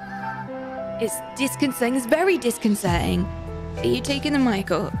 It's disconcerting. It's very disconcerting. Are you taking the mic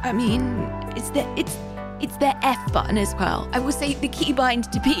off? I mean, it's the F button as well. I will say the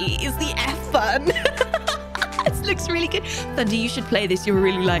keybind to P is the F button. This looks really good. Thunder, you should play this. You'll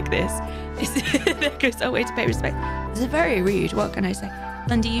really like this. There goes our way to pay respect. It's very rude. What can I say?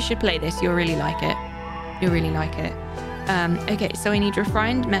 Thunder, you should play this. You'll really like it. You'll really like it. Okay, so I need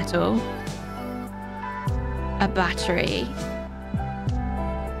refined metal, a battery,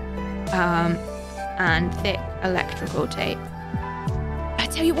 and thick electrical tape. I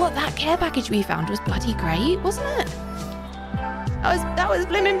tell you what, that care package we found was bloody great, wasn't it? That was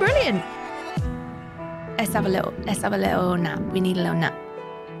blooming brilliant. Let's have a little nap. We need a little nap.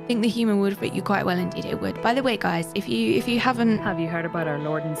 I think the human would fit you quite well indeed. It would. By the way, guys, if you haven't, Have you heard about our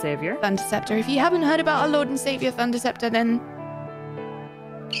Lord and Savior? Thunderceptor, if you haven't heard about our Lord and Savior Thunderceptor, then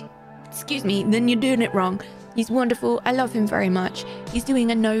excuse me, then you're doing it wrong. He's wonderful. I love him very much. He's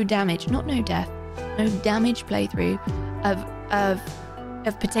doing a no damage, not no death, no damage playthrough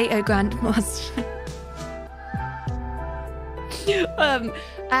of Potato Grandmaster.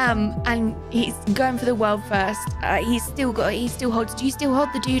 And he's going for the world first. He still holds. Do you still hold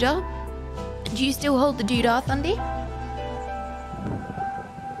the doodah? Do you still hold the doodah, Thundy?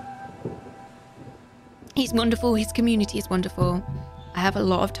 He's wonderful. His community is wonderful. I have a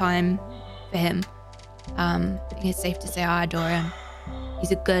lot of time for him. I think it's safe to say I adore him.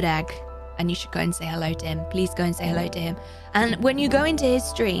 He's a good egg, and you should go and say hello to him. Please go and say hello to him. And when you go into his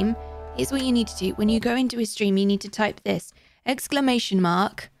stream, here's what you need to do. When you go into his stream, you need to type this. !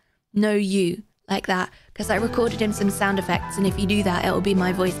 No you, like that, because I recorded him some sound effects, and if you do that, it'll be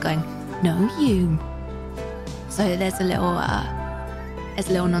my voice going, no you. So there's a little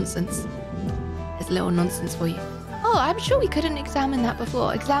nonsense. There's a little nonsense for you. Oh, I'm sure we couldn't examine that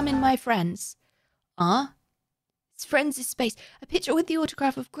before. Examine my friends. His friends is space. A picture with the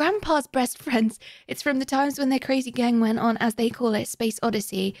autograph of Grandpa's best friends. It's from the times when their crazy gang went on, as they call it, Space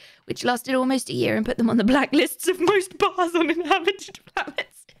Odyssey, which lasted almost a year and put them on the blacklists of most bars on inhabited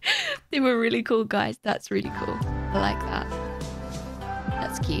planets. They were really cool, guys. That's really cool. I like that.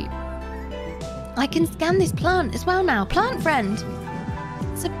 That's cute. I can scan this plant as well now. Plant friend.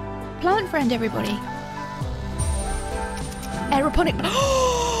 It's a plant friend, everybody. Aeroponic.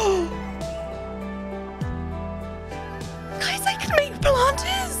 Guys, I can make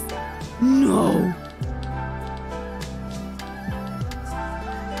planters. No.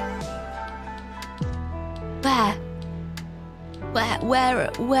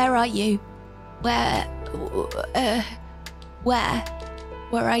 Where are you? Where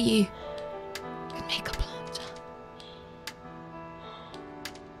are you? I can make a planter.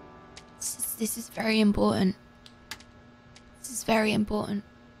 This is very important. This is very important.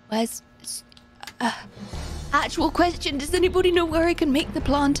 Where's... actual question, does anybody know where I can make the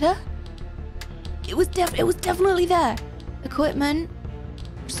planter? It was definitely there. Equipment,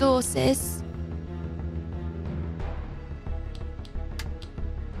 resources.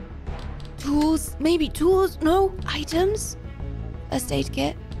 Tools, maybe tools, no, items. First aid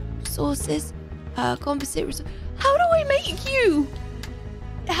kit, resources, composite resources. How do I make you?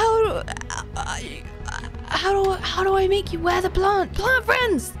 How do I make you wear the plant? Plant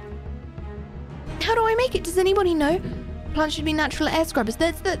friends! How do I make it? Does anybody know? Plants should be natural air scrubbers.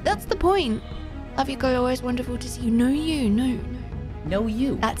 That's the point. Love you, Go. Always wonderful to see you. No, you. No. No,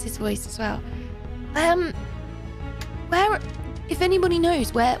 you. That's his voice as well. Where... If anybody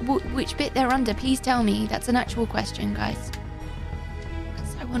knows which bit they're under, please tell me. That's an actual question, guys.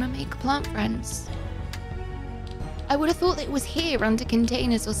 Because I want to make plant friends. I would have thought that it was here under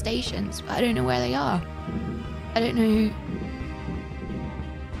containers or stations, but I don't know where they are. I don't know.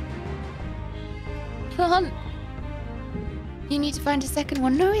 Plant. You need to find a second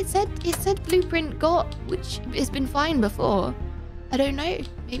one. No, it said blueprint got, which has been fine before. I don't know.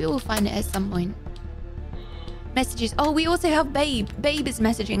 Maybe we'll find it at some point. Messages. Oh, we also have Babe. Babe is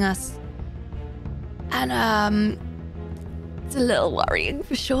messaging us. And it's a little worrying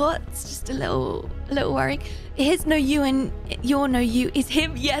for sure. It's just a little worrying. His no you and your no you is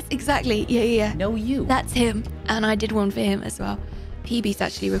him. Yes, exactly. Yeah. No, you. That's him. And I did one for him as well. PB's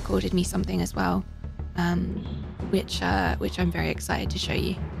actually recorded me something as well. Which I'm very excited to show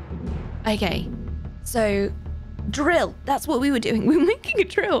you. Okay. So drill. That's what we were doing. We were making a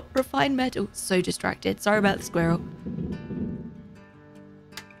drill. Refined metal. So distracted. Sorry about the squirrel.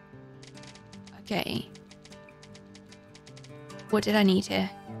 Okay. What did I need here?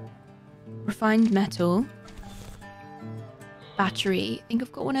 Refined metal. Battery. I think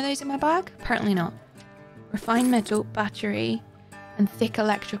I've got one of those in my bag. Apparently not. Refined metal, battery, and thick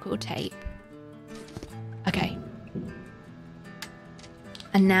electrical tape.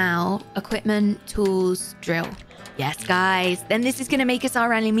 And now, equipment, tools, drill. Yes, guys. Then this is going to make us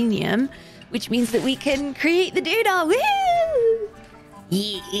our aluminium, which means that we can create the doodah. Woo!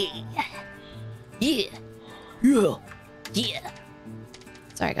 Yeah. Yeah. Yeah. Yeah.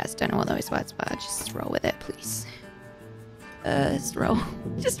 Sorry, guys. Don't know what those words were. Just roll with it, please. Just roll.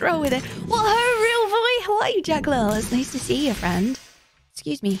 Just roll with it. Well, real boy. How are you, Jackal? It's nice to see you, friend.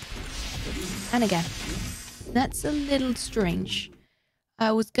 Excuse me. And again. That's a little strange.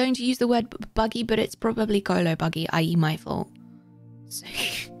 I was going to use the word buggy, but it's probably Kolo buggy, i.e. my fault. So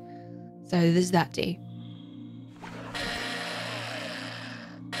there's that too.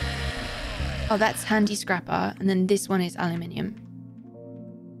 Oh, that's handy scrapper. And then this one is aluminium.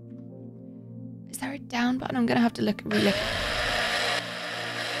 Is there a down button? I'm going to have to relook.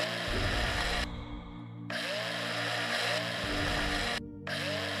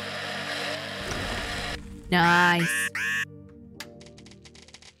 Nice.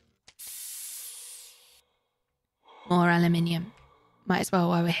 More aluminium. Might as well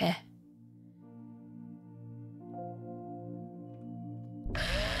while we're here.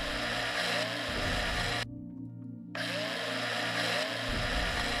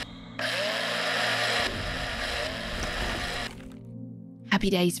 Happy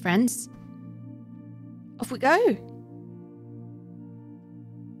days, friends. Off we go.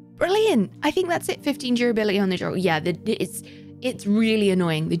 Brilliant. I think that's it. 15 durability on the drill. Yeah, it's really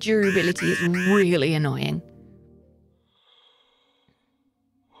annoying. The durability is really annoying.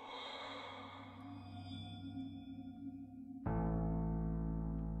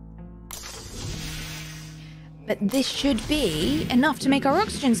 But this should be enough to make our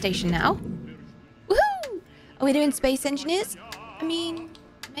oxygen station now. Woohoo! Are we doing space engineers? I mean,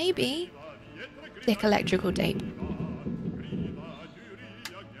 maybe. Thick electrical tape.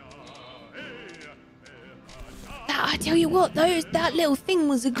 I tell you what, that little thing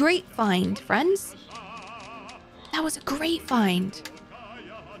was a great find, friends. That was a great find.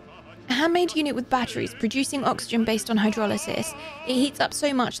 A handmade unit with batteries producing oxygen based on hydrolysis. It heats up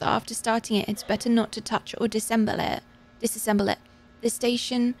so much that after starting it, it's better not to touch or disassemble it. The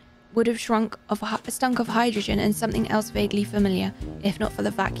station would have stunk of hydrogen and something else vaguely familiar, if not for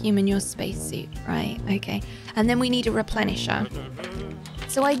the vacuum in your spacesuit. Right, okay. And then we need a replenisher.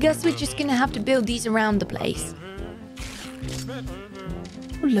 So I guess we're just gonna have to build these around the place.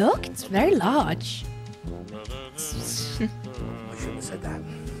 Oh, look, it's very large. I shouldn't have said that.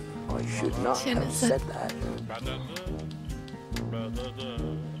 I should not have said that.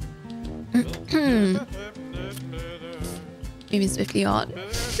 Moving swiftly on.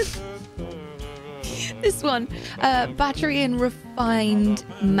 This one, battery and refined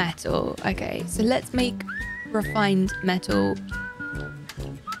metal. Okay, so let's make refined metal.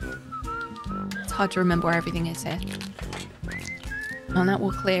 It's hard to remember where everything is here. And that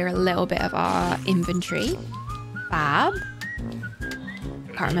will clear a little bit of our inventory. Fab.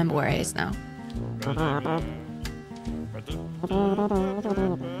 Can't remember where it is now.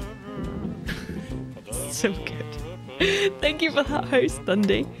 So good. Thank you for that host,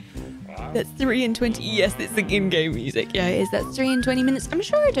 Thundy. That's 3 and 20. Yes, it's the in-game music. Yeah, it is. That's 3 and 20 minutes. I'm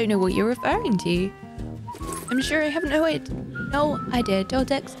sure I don't know what you're referring to. I'm sure I have no idea. No idea,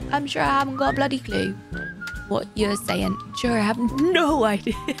 Dortex. I'm sure I haven't got a bloody clue what you're saying. Sure, I have no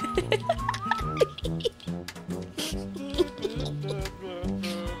idea.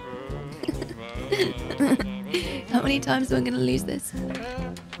 How many times am I going to lose this?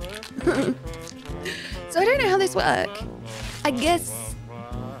 So I don't know how this works. I guess...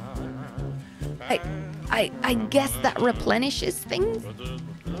 I guess that replenishes things?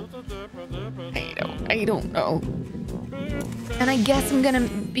 I don't know. And I guess I'm gonna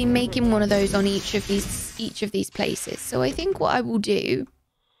be making one of those on each of these places. So I think what I will do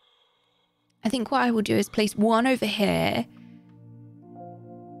is place one over here.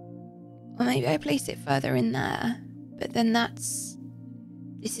 Or maybe I place it further in there. But then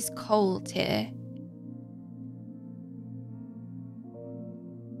this is coal tier.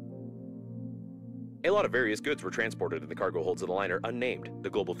 A lot of various goods were transported in the cargo holds of the liner unnamed. The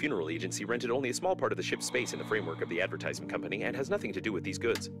Global Funeral Agency rented only a small part of the ship's space in the framework of the advertisement company and has nothing to do with these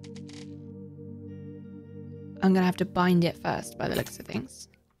goods. I'm gonna have to bind it first by the looks of things.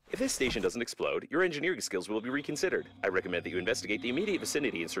 If this station doesn't explode, your engineering skills will be reconsidered. I recommend that you investigate the immediate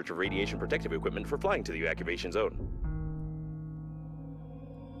vicinity in search of radiation protective equipment for flying to the evacuation zone.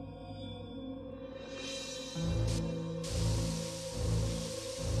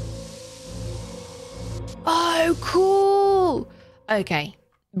 Oh, cool. Okay.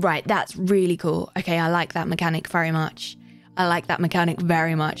 Right, that's really cool. Okay, I like that mechanic very much. The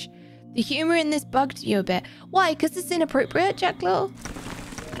humor in this bugged you a bit. Why? Because it's inappropriate, Jack Law?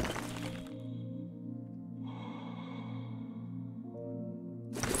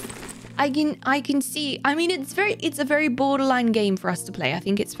 I can see. I mean, it's a very borderline game for us to play. I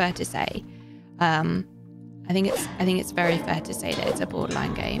think it's fair to say. I think it's very fair to say that it's a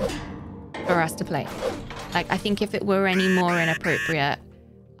borderline game for us to play. Like, I think if it were any more inappropriate,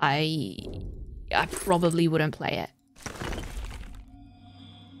 I probably wouldn't play it.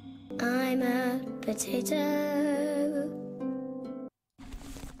 I'm a potato.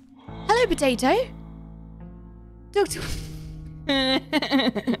 Hello, potato. Doctor.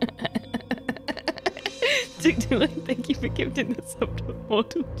 Doctor Wood, thank you for gifting the sub to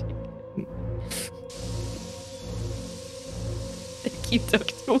Mortal Chicken. Thank you,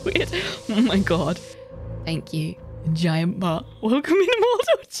 Doctor Weird. Oh my god. Thank you, Giant Mutt. Welcome in,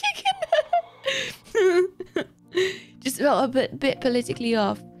 Mortal Chicken. Just felt a bit politically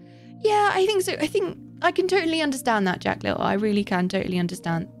off. Yeah, I think so. I think I can totally understand that, Jack Little. I really can totally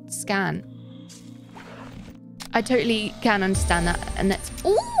understand. Scan. I totally can understand that. And that's...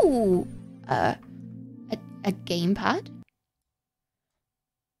 Ooh! A gamepad?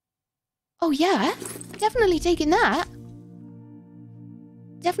 Oh, yeah. Definitely taking that.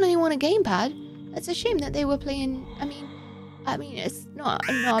 Definitely want a gamepad. It's a shame that they were playing... I mean, it's not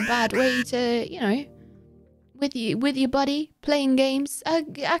a bad way to, you know... With your buddy, playing games.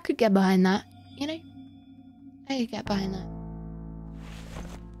 I could get behind that, you know? I could get behind that.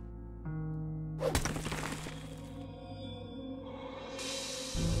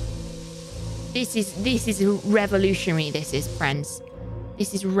 This is revolutionary, this is, friends.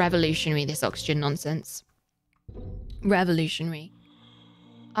 This is revolutionary, this oxygen nonsense. Revolutionary.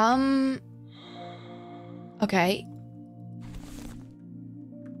 Okay.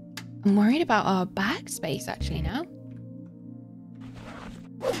 I'm worried about our bag space actually now.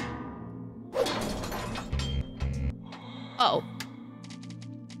 Oh.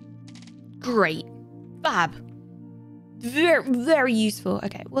 Great. Fab. Very, very useful.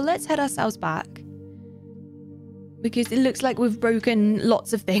 Okay, well, let's head ourselves back. Because it looks like we've broken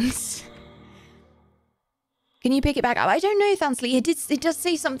lots of things. Can you pick it back up? I don't know, Thansley. It does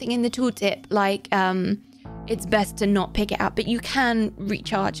say something in the tooltip, like, it's best to not pick it up, but you can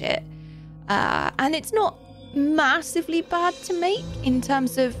recharge it. And it's not massively bad to make in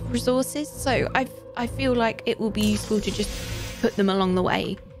terms of resources, so I feel like it will be useful to just put them along the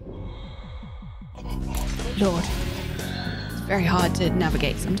way. Lord. It's very hard to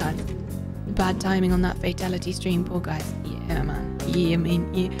navigate sometimes. Bad timing on that fatality stream, poor guys. Yeah, man. Yeah, I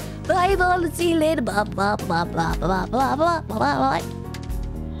mean, yeah. Bye, bye, see you later. Blah, blah, blah, blah, blah, blah, blah, blah, blah.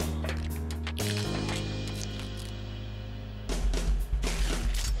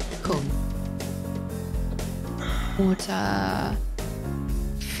 Cool. Water.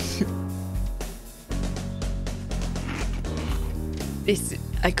 This,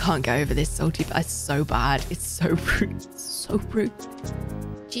 I can't get over this salty, but it's so bad. It's so brute. It's so brute.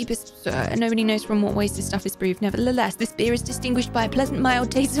 Cheapest, nobody knows from what ways this stuff is brewed. Nevertheless, this beer is distinguished by a pleasant,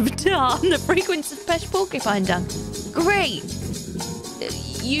 mild taste of tar and the fragrance of fresh porcupine dung. Great!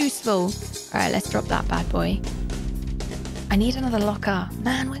 Useful. Alright, let's drop that bad boy. I need another locker.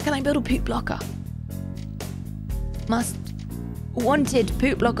 Man, where can I build a poop locker? Must. Wanted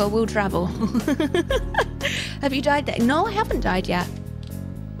poop locker will travel. Have you died there? No, I haven't died yet.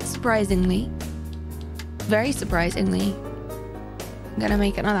 Surprisingly. Very surprisingly. I'm gonna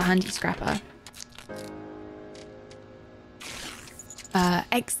make another handy scrapper.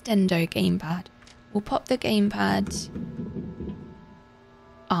 Extendo gamepad. We'll pop the gamepad.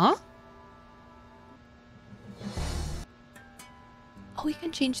 Oh, we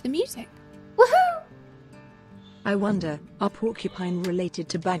can change the music. Woohoo! I wonder, are porcupine related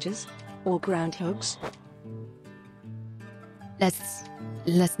to badgers? Or groundhogs?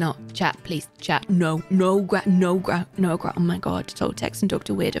 Let's not chat, please. Chat. No. Oh my god, Toltex and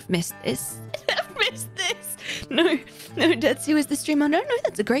Dr. Weird have missed this. I've missed this. No, Dead Sea was the streamer. No,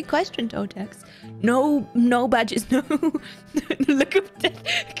 that's a great question, Toltex. No badges, no. Look up Dead.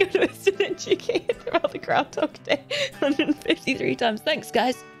 Go to Western educated throughout the Groundhog Day 153 times. Thanks,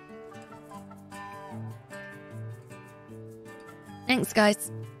 guys. Thanks,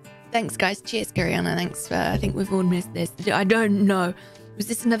 guys. Cheers, Gariana. Thanks for... I think we've all missed this. I don't know. Was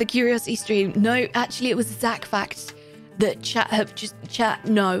this another curiosity stream? No, actually, it was a Zach fact that chat have just... Chat,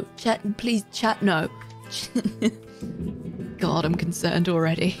 no. Chat, please, chat, no. God, I'm concerned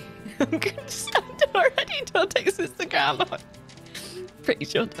already. I'm concerned already. Toltex missed the groundhog. Pretty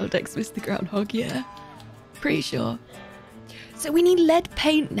sure Toltex missed the groundhog, yeah. Pretty sure. So we need lead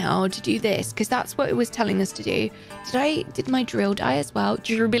paint now to do this, because that's what it was telling us to do. Did my drill die as well?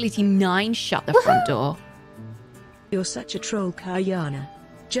 Durability 9, shut the front door. You're such a troll, Kayana.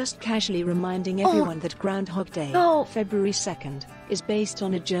 Just casually reminding everyone that Groundhog Day, February 2nd, is based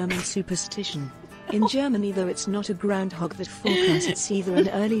on a German superstition. In Germany, though it's not a groundhog that forecasts it's either an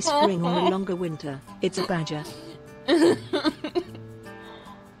early spring or a longer winter, it's a badger.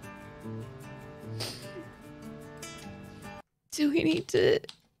 Do we need to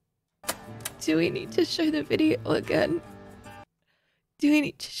show the video again? Do we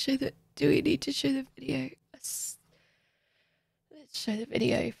need to show the video? Let's show the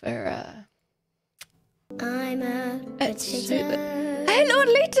video for I'm a potato. Hey Lord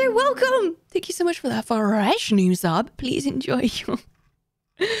Lito, welcome! Thank you so much for that fresh new sub. Please enjoy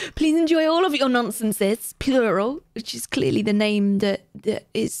all of your nonsenses, plural, which is clearly the name that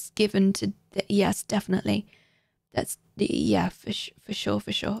is given to yes, definitely. That's yeah, for sure.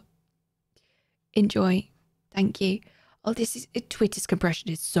 Enjoy. Thank you. Oh, this is Twitter's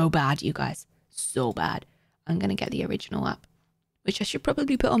compression is so bad, you guys. So bad. I'm gonna get the original up, which I should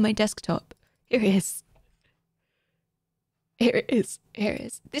probably put on my desktop. Here it is. Here it is.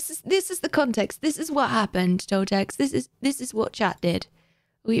 This is the context. This is what happened, Toltex. This is what chat did.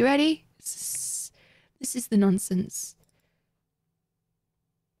 Are you ready? This is the nonsense.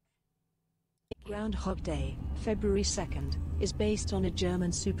 Groundhog Day, February 2nd, is based on a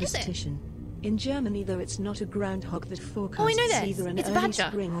German superstition. In Germany, though it's not a groundhog that forecasts it's either an early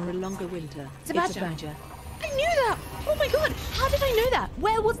spring or a longer winter, it's a badger. I knew that! Oh my god, how did I know that?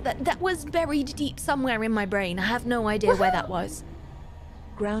 Where was that? That was buried deep somewhere in my brain. I have no idea where that was.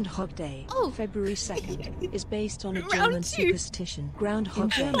 Groundhog Day, February 2nd, is based on a German superstition.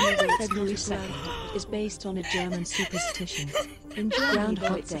 Groundhog Day, February 2nd, is based on a German superstition. In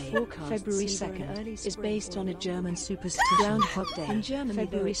Groundhog Day, February 2nd, is based on a German superstition. Groundhog Day, in Germany,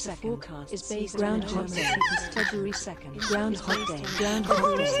 February 2nd, is based on Groundhog Day, February 2nd. Groundhog Day,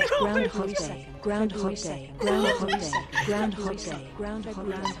 Groundhog Day, Groundhog Day, Groundhog Day, Groundhog Day,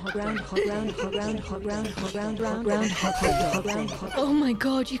 Groundhog Day, Groundhog. Oh my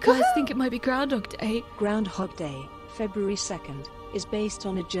god, you guys think it might be Groundhog Day? Groundhog Day, February 2nd, is based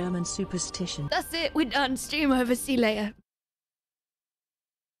on a German superstition. That's it, we're done. Stream over, see you later.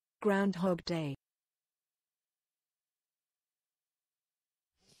 Groundhog Day.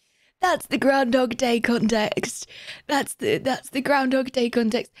 That's the Groundhog Day context. That's the Groundhog Day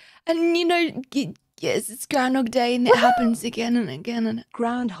context. And you know, yes, it's Groundhog Day and it happens again and again and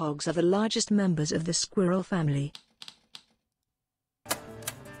Groundhogs are the largest members of the squirrel family.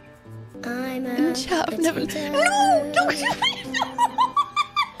 I'm a I've never... potato. No! Don't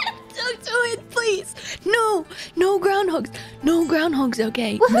do it, please! No groundhogs! No groundhogs,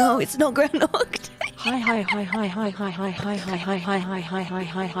 okay? No, it's not Groundhog Day. Hi.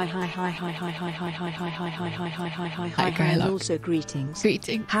 And also greetings.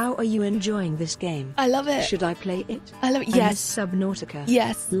 Greetings. How are you enjoying this game? I love it. Should I play it? I love it. I Yes. miss Subnautica.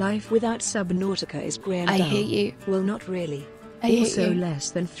 Yes. Life without Subnautica is grey and I dull. hear you. Well, not really. I hear Also you.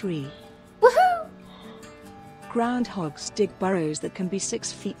 less than 3. Woohoo! Groundhogs dig burrows that can be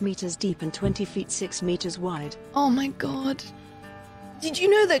 6 meters deep and 20 feet 6 meters wide. Oh my god. Did you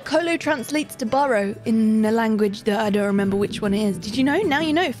know that Kolo translates to burrow in a language that I don't remember which one it is? Did you know? Now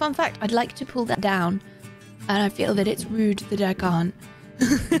you know. Fun fact, I'd like to pull that down. And I feel that it's rude that I can't.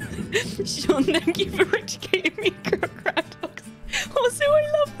 Sean, thank you for educating me, groundhogs. Also, I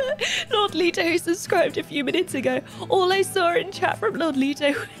love that Lord Lito, who subscribed a few minutes ago, all I saw in chat from Lord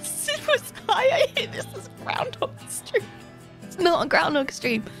Lito was hi, I hear this is Groundhog stream. It's not a Groundhog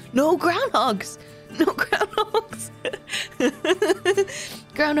stream. No groundhogs. No groundhogs.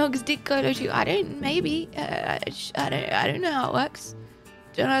 Groundhogs did Kolo too. I don't. Maybe. I don't know how it works.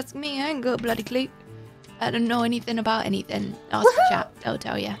 Don't ask me. I ain't got a bloody clue. I don't know anything about anything. Ask the chat. They'll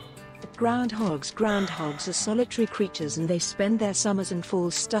tell you. Groundhogs are solitary creatures and they spend their summers and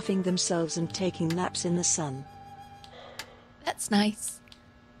falls stuffing themselves and taking naps in the sun. That's nice.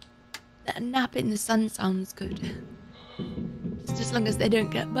 That nap in the sun sounds good. Just as long as they don't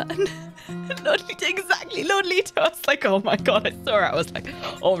get burned. Lord Lito, exactly. Lord Lito. I was like, oh my god, I saw it. I was like,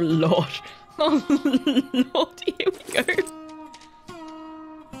 oh lord. Oh lord, here we go.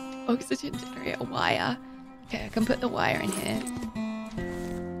 Oxygen generator wire. Okay, I can put the wire in here.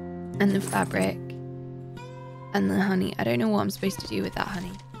 And the fabric. And the honey. I don't know what I'm supposed to do with that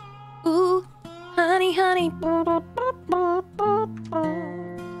honey. Ooh, honey, honey.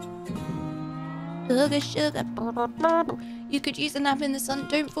 Sugar, sugar. You could use a nap in the sun.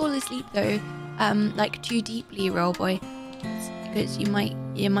 Don't fall asleep though. Like too deeply, roll boy, because you might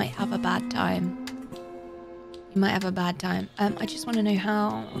have a bad time. You might have a bad time. I just want to know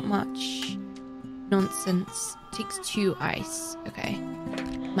how much nonsense takes 2 ice. Okay,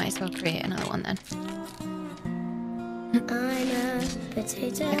 might as well create another one then. I'm a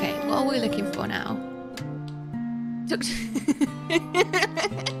potato. Okay, what are we looking for now?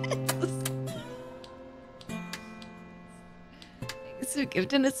 So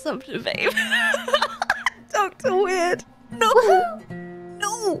giving us something, babe. Dr. Weird. No!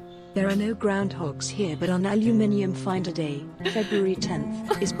 No! There are no groundhogs here, but on Aluminium Finder Day, February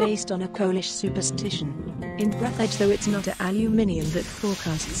 10th, is based on a Polish superstition. In Breathedge, though it's not aluminium that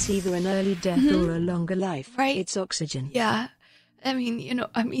forecasts either an early death or a longer life, Right. it's oxygen. Yeah. I mean, you're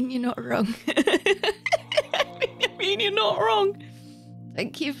not wrong. I mean, you're not wrong.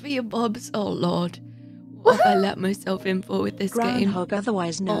 Thank you for your bobs. Oh, Lord. What have I let myself in for with this game? Groundhog,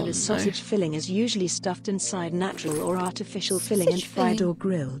 otherwise known as no. sausage filling, is usually stuffed inside natural or artificial filling and Sausage fried filling? or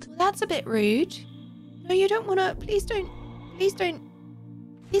grilled. Well, that's a bit rude. No, you don't want to. Please don't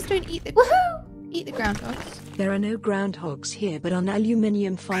eat the groundhogs. There are no groundhogs here, but on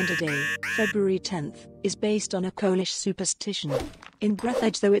Aluminium Finder Day, February 10th, is based on a Polish superstition. In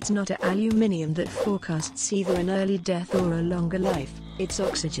Breathedge, though it's not aluminium that forecasts either an early death or a longer life, it's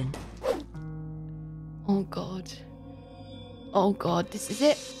oxygen. Oh God. Oh God, this is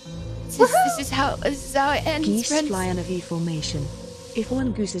it. This is how it ends, Geese friends. fly in a V formation. If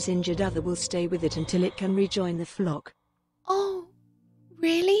one goose is injured, other will stay with it until it can rejoin the flock. Oh,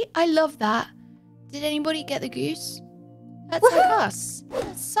 really? I love that. Did anybody get the goose? That's like us.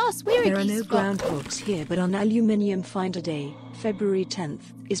 That's us. We're There a are geese no flock. groundhogs here, but on Aluminium Finder Day, February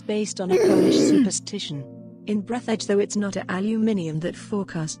 10th, is based on a Polish superstition. In Breathedge, though it's not aluminium that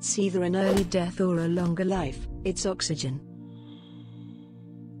forecasts either an early death or a longer life, it's oxygen.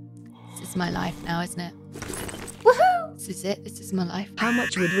 This is my life now, isn't it? Woohoo! This is it. This is my life. How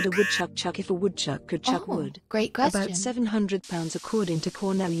much wood would a woodchuck chuck if a woodchuck could chuck wood? Great question. About 700 pounds according to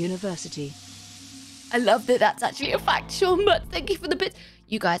Cornell University. I love that that's actually a fact, Sean, but thank you for the bits.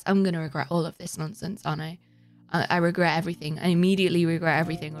 You guys, I'm going to regret all of this nonsense, aren't I? I regret everything. I immediately regret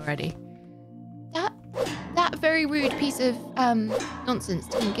everything already. That very rude piece of nonsense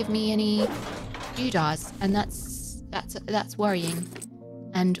didn't give me any doodahs, and that's worrying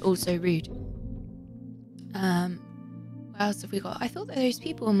and also rude. What else have we got? I thought that those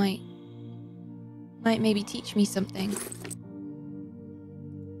people might maybe teach me something.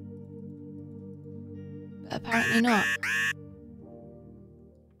 But apparently not.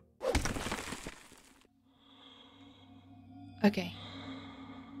 Okay.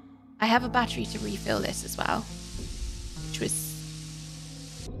 I have a battery to refill this as well,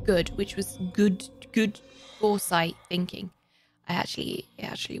 which was good foresight thinking. It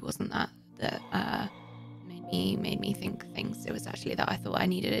actually wasn't that made me think things. It was actually that I thought I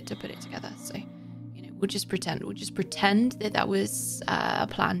needed it to put it together. So, we'll just pretend that was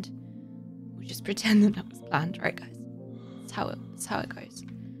planned. We'll just pretend that was planned, right, guys? That's how it goes.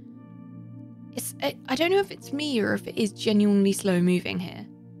 I don't know if it's me or if it is genuinely slow moving here.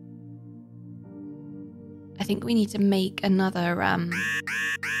 I think we need to make another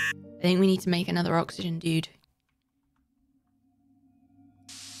oxygen dude.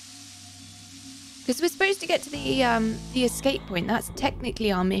 Because we're supposed to get to the escape point. That's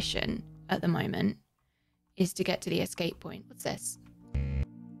technically our mission at the moment, is to get to the escape point. What's this?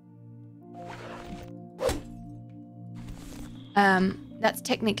 That's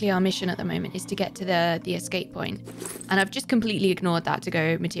technically our mission at the moment, is to get to the escape point. And I've just completely ignored that to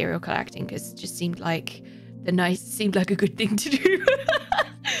go material collecting because it just seemed like a good thing to do.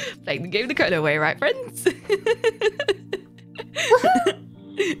 Playing the game the Kolo way, right, friends?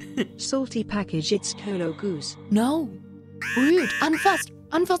 Salty package, it's Kolo goose. No. Rude. Unfussed.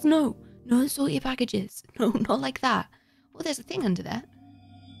 Unfussed, no. No salty packages. No, not like that. Well, there's a thing under there.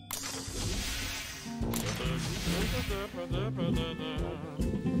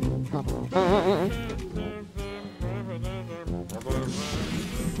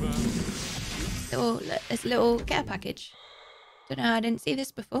 This little care package. Don't know how I didn't see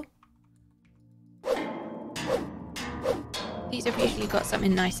this before. These have usually got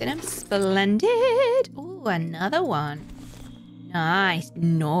something nice in them. Splendid. Ooh, another one. Nice.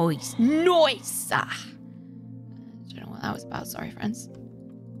 Nice. Nice. Ah. I don't know what that was about. Sorry, friends.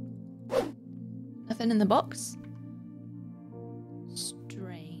 Nothing in the box.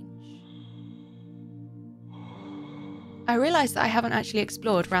 Strange. I realised that I haven't actually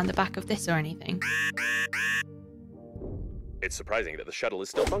explored around the back of this or anything. It's surprising that the shuttle is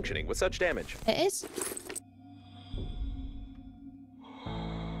still functioning with such damage. It is.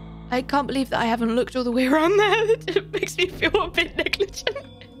 I can't believe that I haven't looked all the way around there. It makes me feel a bit negligent.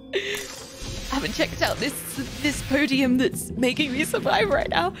 haven't checked out this podium that's making me survive right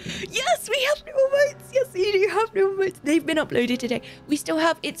now. Yes, we have new emotes. Yes, we do have new emotes. They've been uploaded today. We still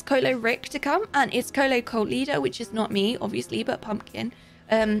have HelloItsKolo Rick to come and HelloItsKolo cult leader, which is not me, obviously, but Pumpkin.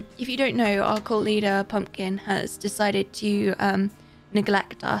 If you don't know, our cult leader, Pumpkin, has decided to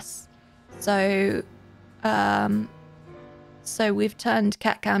neglect us. So we've turned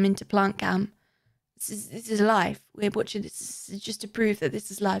cat cam into plant cam. This is live. We're watching this just to prove that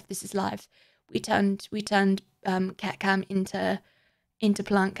this is live. This is live. We turned cat cam into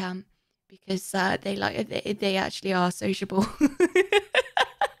plant cam because they actually are sociable.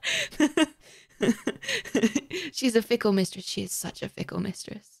 She's a fickle mistress. She is such a fickle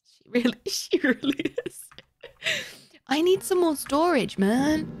mistress. She really is. I need some more storage,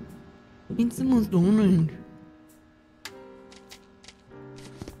 man. I need some more storage.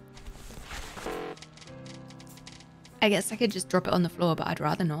 I guess I could just drop it on the floor, but I'd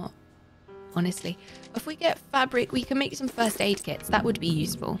rather not. Honestly. If we get fabric, we can make some first aid kits. That would be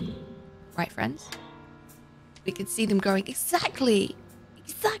useful. Right, friends? We could see them growing. Exactly.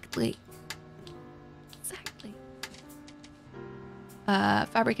 Exactly. Exactly.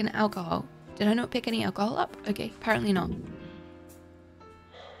 Fabric and alcohol. Did I not pick any alcohol up? Okay, apparently not.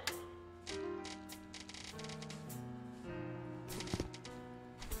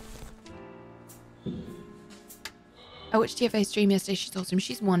 I watched TFA's stream yesterday. She's awesome.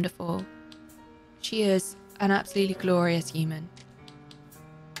 She's wonderful. She is an absolutely glorious human.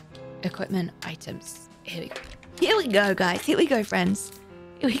 Equipment, items. Here we go. Here we go, guys. Here we go, friends.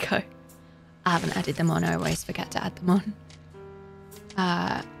 Here we go. I haven't added them on. I always forget to add them on.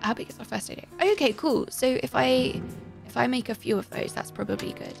 How big is our first aid? Okay, cool. So if I make a few of those, that's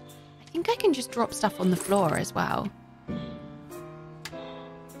probably good. I think I can just drop stuff on the floor as well.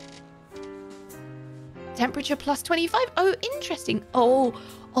 Temperature plus 25. Oh, interesting. Oh,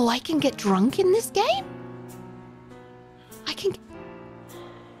 I can get drunk in this game? I can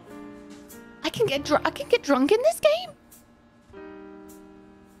get drunk in this game?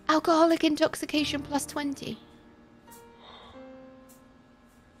 Alcoholic intoxication plus 20.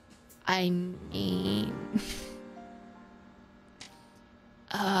 I mean...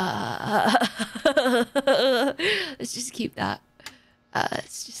 let's just keep that.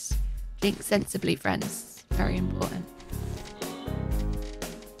 Let's just drink sensibly, friends. Very important.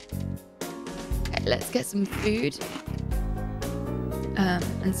 Okay, let's get some food.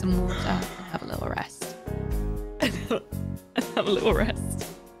 And some water. And have a little rest. Have a little rest.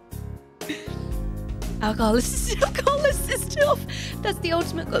 Alcohol assist off. That's the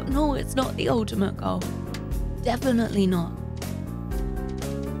ultimate goal. No, it's not the ultimate goal. Definitely not.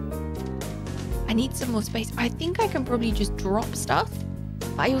 I need some more space. I think I can probably just drop stuff.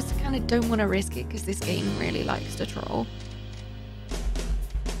 But I also kind of don't want to risk it because this game really likes to troll.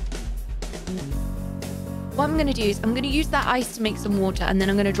 What I'm going to do is I'm going to use that ice to make some water, and then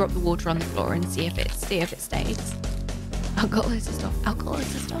I'm going to drop the water on the floor and see if it stays. Alcohol assist off. Alcohol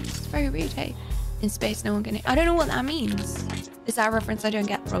assist off. It's very rude, hey? In space, no one can... I don't know what that means. Is that a reference I don't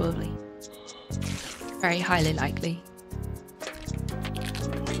get? Probably. Very highly likely.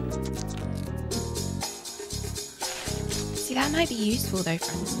 See, that might be useful though,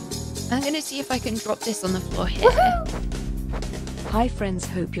 friends. I'm going to see if I can drop this on the floor here. Hi friends,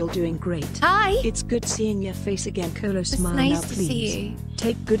 hope you're doing great. Hi! It's good seeing your face again, Kolo. Smile nice now, to please. see you.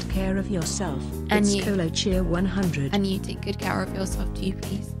 Take good care of yourself. And it's you. Kolo cheer 100. And you take good care of yourself too,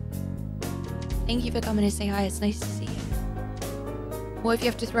 please. Thank you for coming to say hi. It's nice to see you. What if you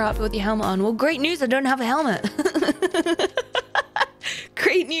have to throw up with your helmet on? Well, great news, I don't have a helmet.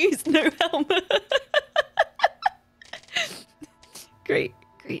 Great news, no helmet. Great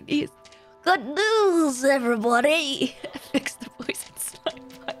news. Good news, everybody. Fix the voice and slide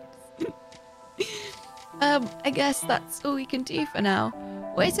pipes. I guess that's all we can do for now.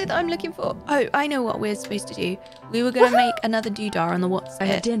 What is it that I'm looking for? Oh, I know what we're supposed to do. We were going to make another doodah on the what's I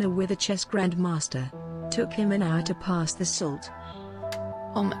had it. dinner with a chess grandmaster. Took him an hour to pass the salt.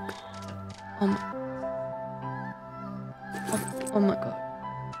 Oh my god. Oh my god.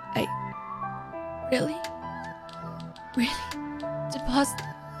 Hey. Really? Really? To pass...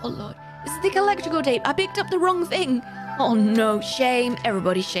 Oh lord. This is the electrical tape. I picked up the wrong thing. Oh no. Shame.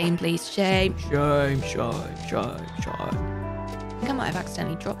 Everybody shame, please. Shame. Shame. I think I might have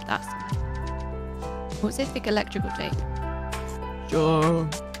accidentally dropped that. What's this thick electrical tape? Shame.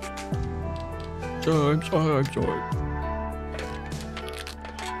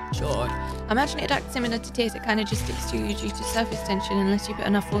 I imagine it acts similar to tears. It kind of just sticks to you due to surface tension unless you put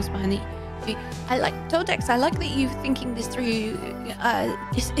enough force behind it. I like Todex. I like that you're thinking this through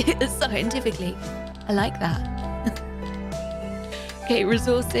scientifically. I like that. Okay,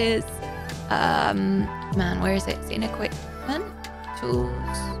 resources. Man, where is it? Is it in equipment? Tools.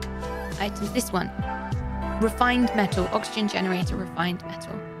 Items. This one. Refined metal. Oxygen generator, refined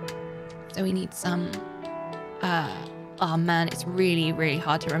metal. So we need some... oh man, it's really, really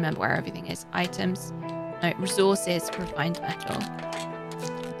hard to remember where everything is. Items. No, resources, refined metal.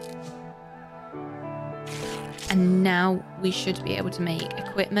 And now we should be able to make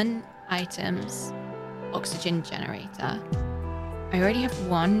equipment, items, oxygen generator. I already have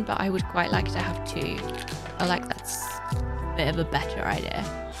one, but I would quite like to have two. I like that's a bit of a better idea.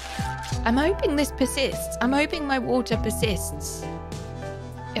 I'm hoping this persists. I'm hoping my water persists.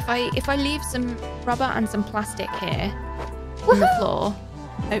 If I leave some rubber and some plastic here on the floor,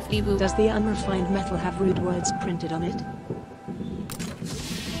 hopefully we'll... Does the unrefined metal have rude words printed on it?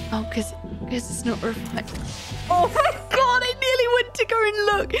 Oh, because it's not refined. Oh my god, I nearly went to go and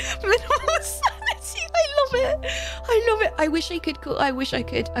look. Minimal sanity. I love it. I love it. I wish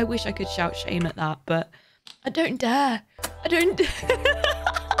I could shout shame at that, but I don't dare. I don't dare.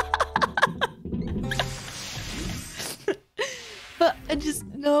 But I just,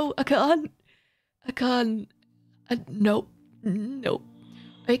 no, I can't. Nope.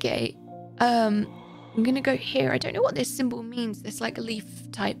 Okay. I'm gonna go here. I don't know what this symbol means. This like a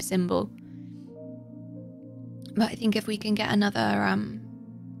leaf type symbol. But I think if we can get another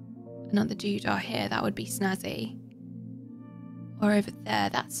doodah here, that would be snazzy. Or over there.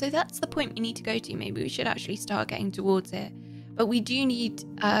 That's the point we need to go to. Maybe we should actually start getting towards it. But we do need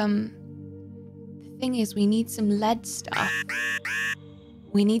the thing is we need some lead stuff.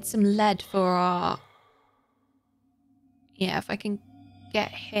 We need some lead for our... Yeah, if I can get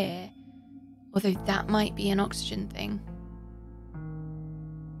here. Although that might be an oxygen thing.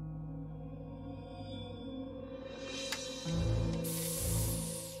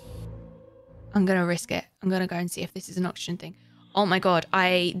 I'm gonna risk it. I'm gonna go and see if this is an oxygen thing. Oh my god,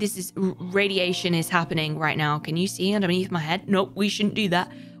 radiation is happening right now. Can you see underneath my head? Nope, we shouldn't do that.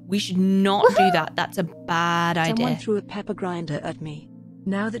 We should not do that. That's a bad idea. Someone threw a pepper grinder at me.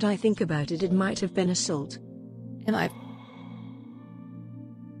 Now that I think about it, it might have been assault. Am I?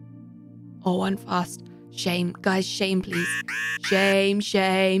 Oh, I'm fast. Shame. Guys, shame, please. Shame,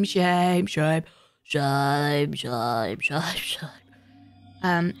 shame, shame, shame. Shame, shame, shame,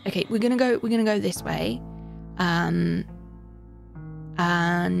 shame. Okay, we're gonna go this way.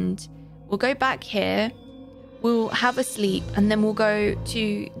 And we'll go back here. We'll have a sleep, and then we'll go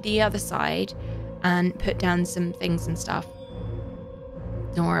to the other side and put down some things and stuff.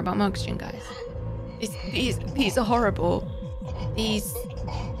 Don't worry about my oxygen, guys. These are horrible.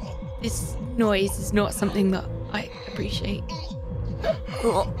 This noise is not something that I appreciate.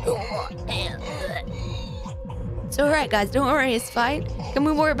 It's alright, guys. Don't worry. It's fine. Can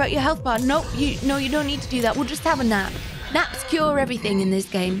we worry about your health bar? Nope. You don't need to do that. We'll just have a nap. Naps cure everything in this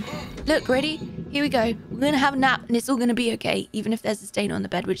game. Look, ready? Here we go. We're going to have a nap, and it's all going to be okay, even if there's a stain on the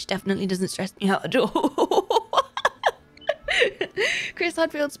bed, which definitely doesn't stress me out at all. Chris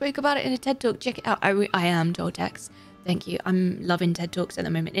Hadfield spoke about it in a TED Talk. Check it out. I am Tortex. Thank you. I'm loving TED Talks at the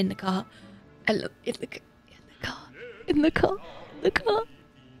moment in the car. I love in the car.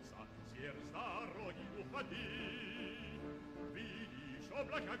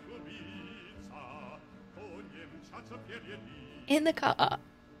 In the car.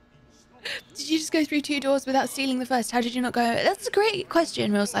 Did you just go through 2 doors without stealing the first? How did you not go? That's a great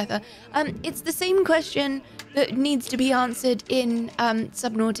question, Real Scyther. It's the same question that needs to be answered in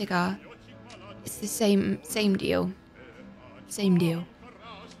Subnautica. It's the same deal. Same deal.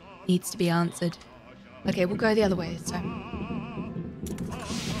 Needs to be answered. Okay, we'll go the other way this time.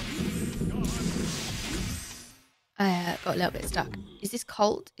 I got a little bit stuck. Is this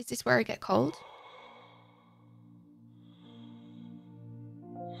cold? Is this where I get cold?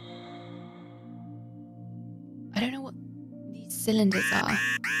 I don't know what these cylinders are.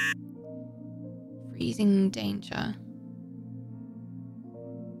 Freezing danger.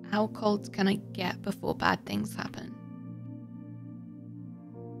 How cold can I get before bad things happen?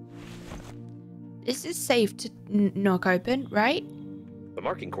 This is safe to knock open, right? The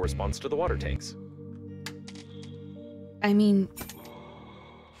marking corresponds to the water tanks. I mean...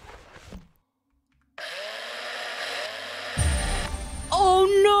 Oh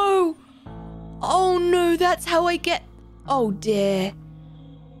no! Oh no, that's how I get... Oh dear.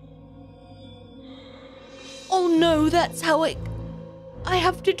 Oh no, that's how I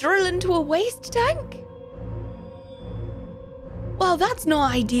have to drill into a waste tank? Well, that's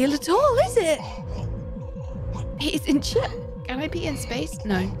not ideal at all, is it? It's in shit. Can I be in space?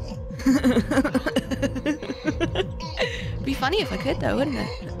 No. Be funny if I could though, wouldn't it?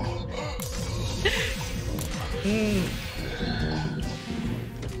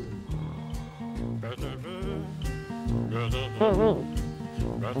 Are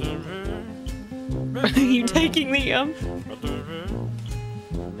you taking the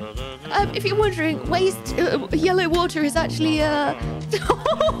if you're wondering, waste yellow water is actually it's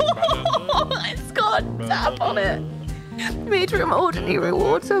got a tap on it. Made from ordinary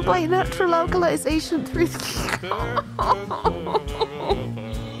water by natural alkalization through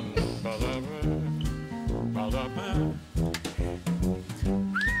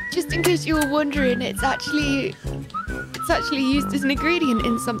Just in case you were wondering, it's actually used as an ingredient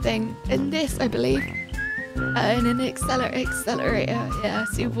in something. In this, I believe. In an accelerator. Yeah,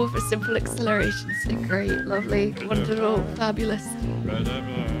 suitable for simple accelerations. So great, lovely, wonderful, fabulous.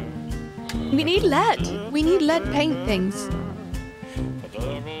 We need lead. We need lead paint things.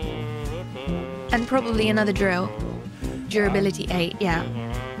 And probably another drill. Durability 8, yeah.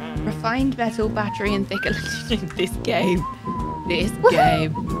 Refined metal, battery, and thicker. This game. Game.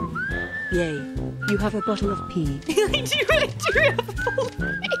 Yay. You have a bottle of pee. I do have a bottle of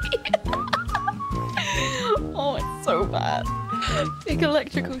pee. Oh, it's so bad. Thick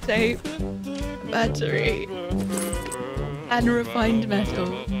electrical tape. Battery. And refined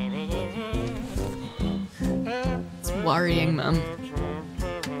metal. It's worrying, man.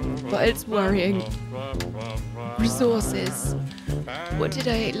 But it's worrying. Resources. What did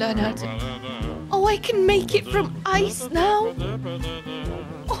I learn how to... Oh, I can make it from ice now?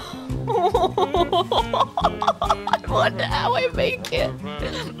 I wonder how I make it.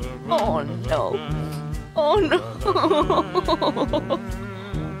 Oh, no. Oh, no.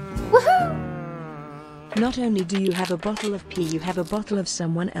 Woohoo! Not only do you have a bottle of pee, you have a bottle of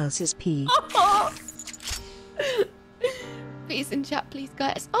someone else's pee. Peace in chat, please,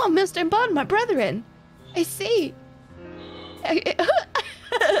 guys. Oh, Millstone Bond, my brethren. I see.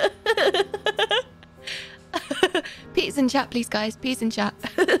 Peace in chat, please, guys. Peace in chat.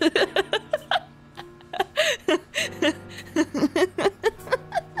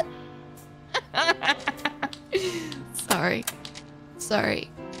 Sorry.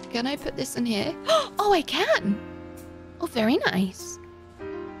 Can I put this in here? Oh, I can. Oh, very nice.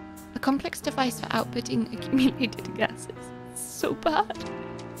 A complex device for outputting accumulated gases. So bad.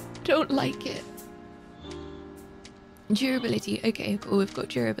 Don't like it. Durability. Okay, cool. We've got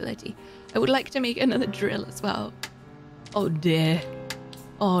durability. I would like to make another drill as well. Oh dear.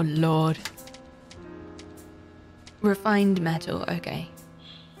 Oh lord. Refined metal. Okay.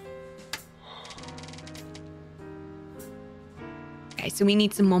 Okay, so we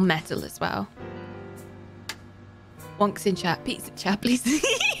need some more metal as well. Wonks in chat. Peace in chat, please.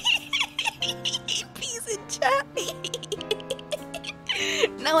 Peace in chat.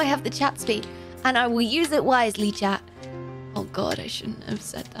 Now I have the chat speed, and I will use it wisely, chat. Oh god, I shouldn't have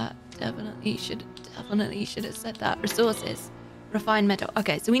said that. Definitely should have said that. Resources. Refined metal.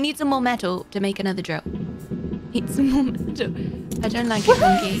 Okay, so we need some more metal to make another drill. Need some more metal. I don't like it,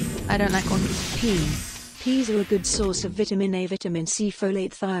 wonky. I don't like wonky. Peas. Peas are a good source of vitamin A, vitamin C,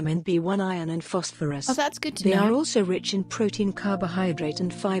 folate, thiamine, B1, iron, and phosphorus. Oh, that's good to know. They are also also rich in protein, carbohydrate,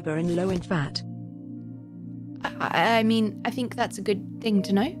 and fiber, and low in fat. I mean, I think that's a good thing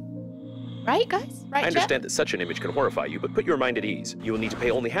to know. Right, guys? Right, I understand that such an image can horrify you, but put your mind at ease. You will need to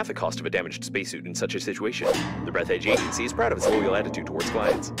pay only half the cost of a damaged spacesuit in such a situation. The Breathedge agency is proud of its loyal attitude towards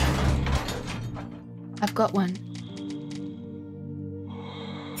clients. I've got one.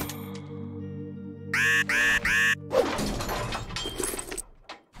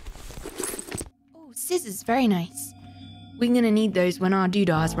 Oh, scissors, very nice. We're gonna need those when our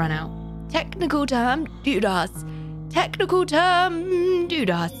doodahs run out. Technical term, doodahs. Technical term,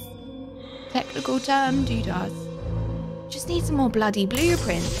 doodahs. Technical term, doodahs. Just need some more bloody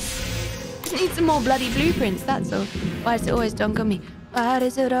blueprints. Just need some more bloody blueprints, that's all. Why does it always dunk on me? Why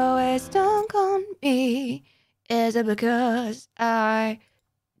does it always dunk on me? Is it because I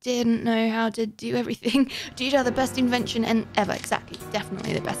didn't know how to do everything? Doodah, the best invention ever. Exactly,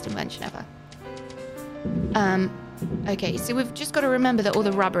 definitely the best invention ever. Okay, so we've just got to remember that all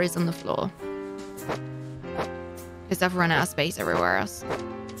the rubber is on the floor. Because I've run out of space everywhere else.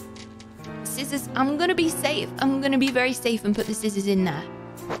 Scissors, I'm gonna be safe. I'm gonna be very safe and put the scissors in there.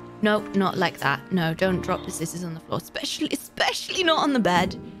 Nope, not like that. No, don't drop the scissors on the floor. Especially not on the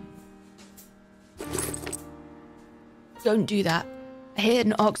bed. Don't do that. I hear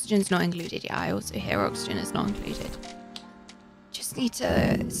oxygen's not included. Yeah, I also hear oxygen is not included. Just need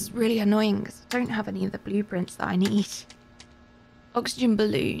to... It's really annoying because I don't have any of the blueprints that I need. Oxygen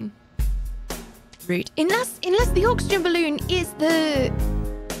balloon. Root. Unless the oxygen balloon is the...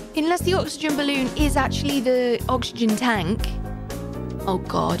 Unless the oxygen balloon is actually the oxygen tank. Oh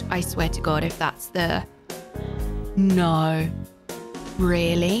god, I swear to god if that's the... No.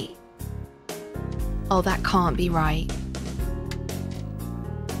 Really? Oh, that can't be right.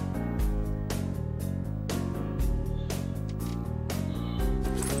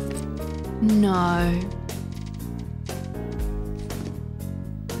 No.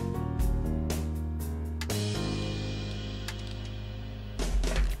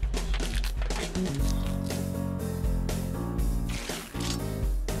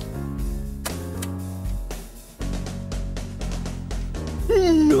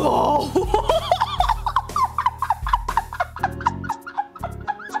 No!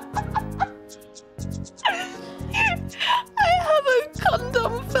 I have a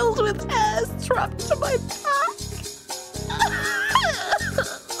condom filled with air strapped to my back.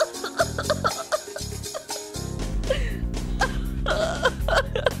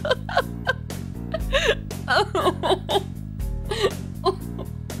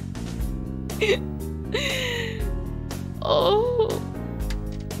 Oh.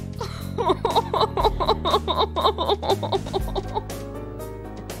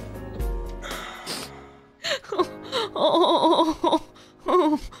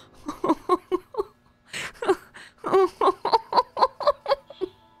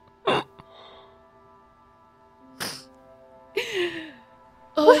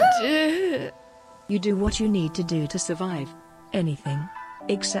 Oh dear. You do what you need to do to survive. Anything.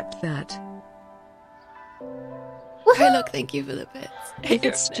 Except that. Hey, look, thank you for the bits. If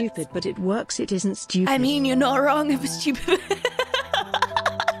it's stupid but it works, it isn't stupid. I mean, you're not wrong if it's stupid.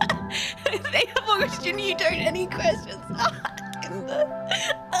 They have oxygen, you don't any questions.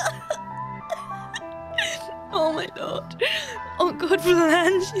 Oh my lord. Oh god,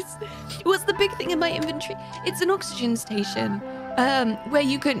 Blanche. What's the big thing in my inventory? It's an oxygen station. Where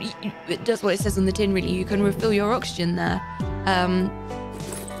you can, it does what it says on the tin really, you can refill your oxygen there.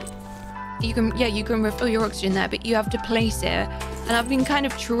 You can refill your oxygen there, but you have to place it. And I've been kind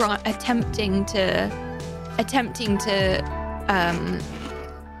of attempting to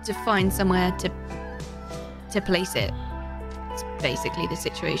find somewhere to place it. It's basically the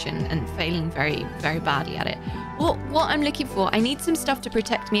situation, and failing very, very badly at it. What I'm looking for, I need some stuff to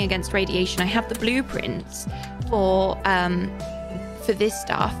protect me against radiation. I have the blueprints for this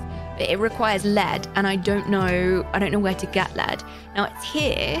stuff, but it requires lead, and I don't know where to get lead. Now it's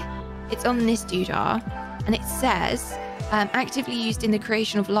here. It's on this doodah, and it says, actively used in the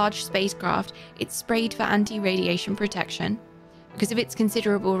creation of large spacecraft. It's sprayed for anti-radiation protection. Because of its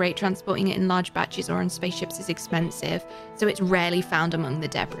considerable rate, transporting it in large batches or on spaceships is expensive, so it's rarely found among the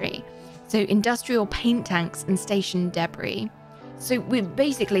debris. So industrial paint tanks and station debris. So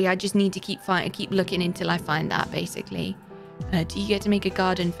I just need to keep looking until I find that, basically. Do you get to make a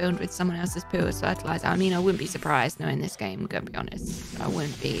garden filled with someone else's poo as fertilizer? I mean, I wouldn't be surprised knowing this game, I'm gonna be honest. That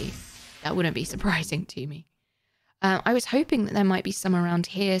wouldn't be surprising to me. I was hoping that there might be some around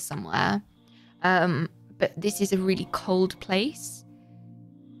here somewhere. But this is a really cold place.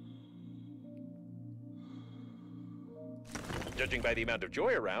 Judging by the amount of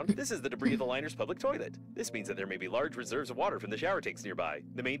joy around, this is the debris of the liner's public toilet. This means that there may be large reserves of water from the shower tanks nearby.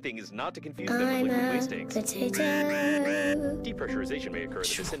 The main thing is not to confuse them with liquid waste tanks. Depressurization may occur in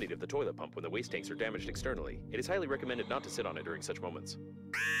the vicinity of the toilet pump when the waste tanks are damaged externally. It is highly recommended not to sit on it during such moments.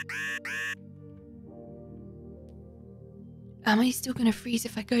 Am I still gonna freeze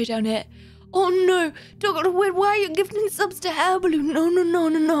if I go down here? Oh no! Why are you gifting subs to Air Balloon?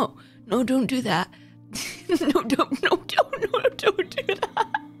 No, don't do that. No, don't do that.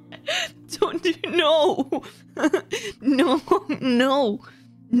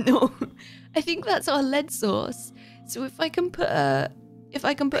 No. I think that's our lead source. So if I can put a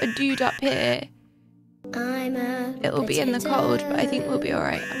dude up here, it'll be in the cold, but I think we'll be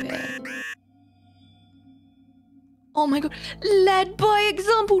alright up here. Oh my god, lead by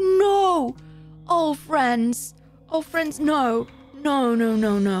example, no! Oh friends, no.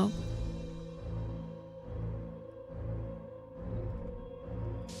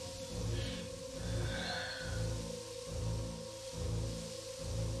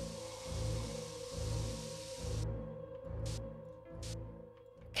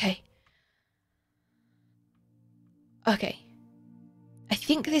 Okay. I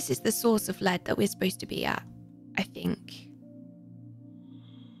think this is the source of lead that we're supposed to be at. I think.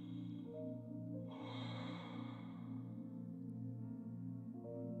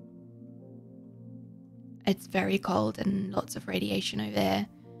 It's very cold and lots of radiation over there.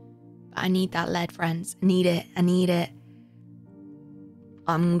 But I need that lead, friends. I need it.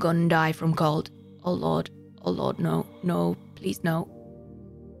 I'm gonna die from cold. Oh lord, no, please no.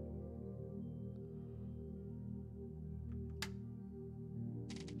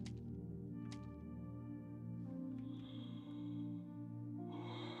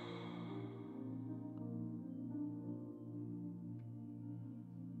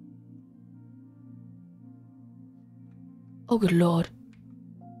 Oh, good lord.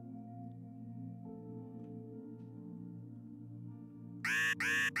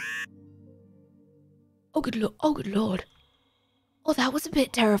 Oh, good lord. Oh, good lord. Oh, that was a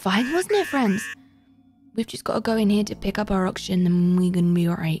bit terrifying, wasn't it, friends? We've just got to go in here to pick up our oxygen and we're going to be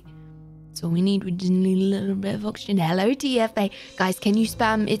alright. So we just need a little bit of oxygen. Hello, TFA. Guys, can you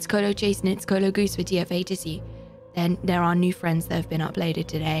spam HelloItsKolo Chase and HelloItsKolo Goose for TFA to see? Then there are new friends that have been uploaded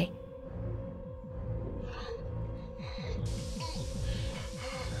today.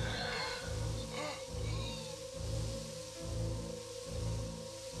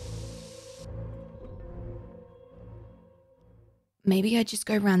 Maybe I just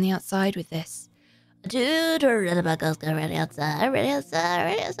go around the outside with this. Dude, ready outside.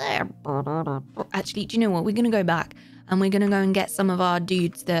 Actually, do you know what? We're gonna go back and we're gonna go and get some of our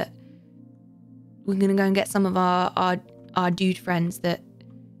dudes that. We're gonna go and get some of our dude friends that.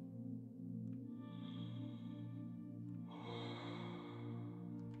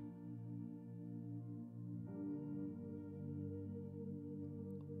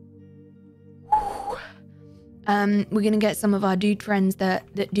 We're gonna get some of our dude friends that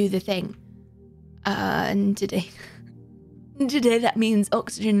do the thing. And today that means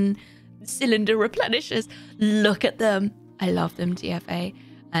oxygen cylinder replenishers. Look at them. I love them, TFA,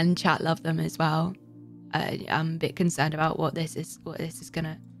 and chat love them as well. I'm a bit concerned about what this is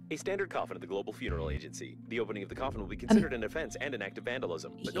gonna. A standard coffin at the Global Funeral Agency. The opening of the coffin will be considered an offense and an act of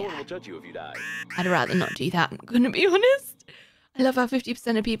vandalism, but no one will judge you if you die. I'd rather not do that, I'm gonna be honest. I love how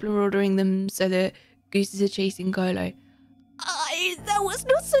 50% of people are ordering them so that gooses are chasing Kolo. That was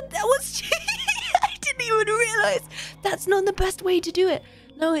I didn't even realise. That's not the best way to do it.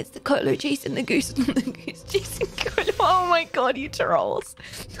 No, it's the Kolo chasing the goose, not the goose chasing Kolo. Oh my god, you trolls.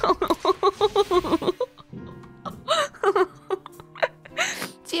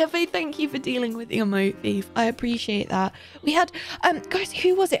 TFA, thank you for dealing with the emote thief. I appreciate that. We had, guys,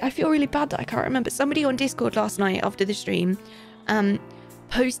 who was it? I feel really bad that I can't remember. Somebody on Discord last night after the stream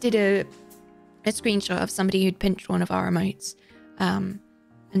posted a screenshot of somebody who'd pinched one of our emotes.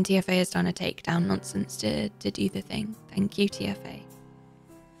 And TFA has done a takedown nonsense to do the thing. Thank you, TFA.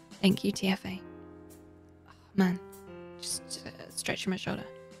 Thank you, TFA. Oh, man. Just stretching my shoulder.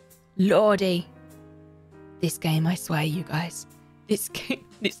 Lordy. This game, I swear, you guys. This game,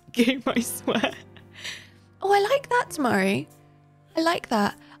 I swear. Oh, I like that tomorrow. I like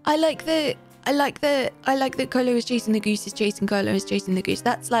that. I like that Kolo is chasing the goose, is chasing Kolo, is chasing the goose.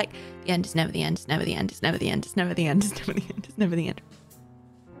 That's like, the end is never the end, it's never the end, it's never the end, it's never the end, it's never the end, it's never the end.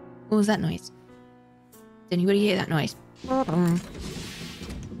 What was that noise? Did anybody hear that noise?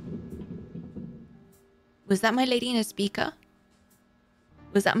 Was that my lady in a speaker?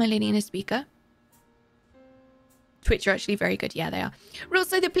 Was that my lady in a speaker? Twitch are actually very good. Yeah, they are. Rules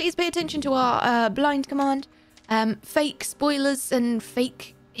say that please pay attention to our blind command. Fake spoilers and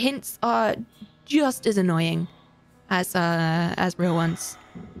fake hints are just as annoying as real ones.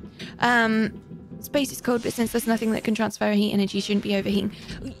 Space is cold, but since there's nothing that can transfer heat energy, shouldn't be overheating.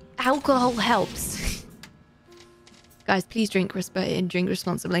 Alcohol helps. Guys, please drink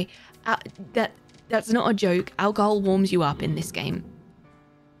responsibly. That's not a joke. Alcohol warms you up in this game.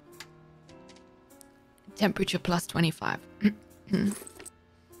 Temperature plus 25.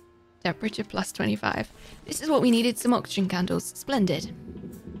 Temperature plus 25. This is what we needed, some oxygen candles. Splendid.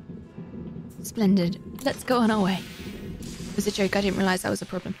 Splendid. Let's go on our way. It was a joke, I didn't realise that was a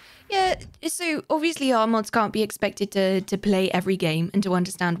problem. Yeah, so obviously our mods can't be expected to play every game and to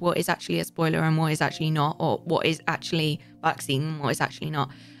understand what is actually a spoiler and what is actually not, or what is actually vaccine and what is actually not.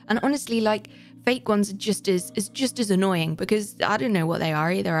 And honestly, like, fake ones are just as annoying because I don't know what they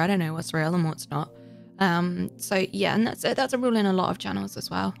are either. I don't know what's real and what's not. So yeah, and that's a rule in a lot of channels as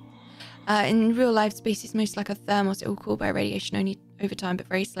well. In real life, space is most like a thermos. It will cool by radiation only over time, but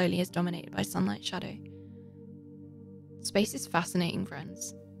very slowly is dominated by sunlight shadow. Space is fascinating,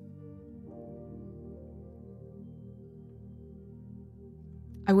 friends.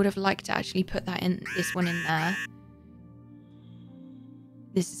 I would have liked to actually put this one in there.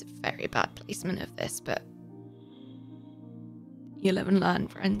 This is a very bad placement of this, but you live and learn,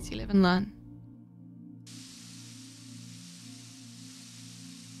 friends. You live and learn.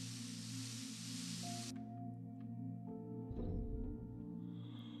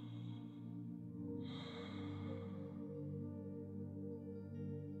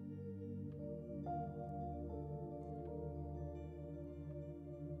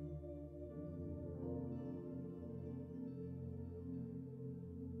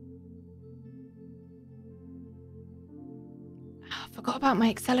 I forgot about my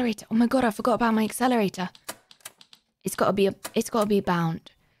accelerator. Oh my god, I forgot about my accelerator. It's gotta be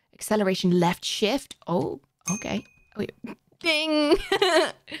bound. Acceleration left shift. Oh, okay. Wait. Ding!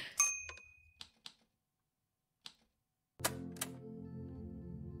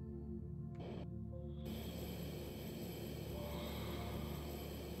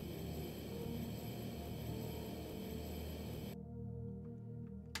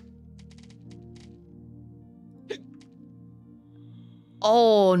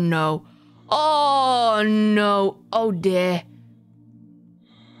 Oh no. Oh no. Oh dear.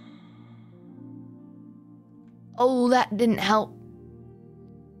 Oh, that didn't help.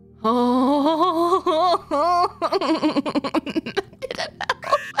 Oh, that didn't help.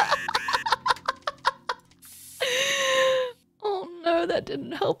 Oh no, that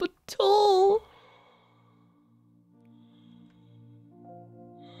didn't help at all.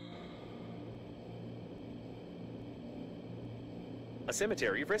 A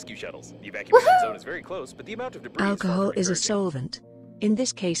cemetery of rescue shuttles. The evacuation zone is very close, but the amount of debris Alcohol is a encouraging. solvent. In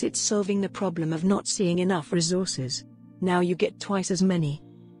this case, it's solving the problem of not seeing enough resources. Now you get twice as many.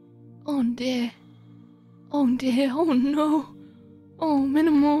 Oh dear. Oh dear. Oh no. Oh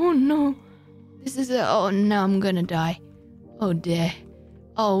minimal. Oh no. This is a. Oh no, I'm gonna die. Oh dear.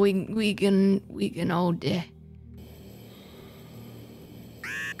 Oh, we can. Oh dear.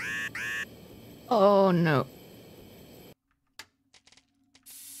 Oh no.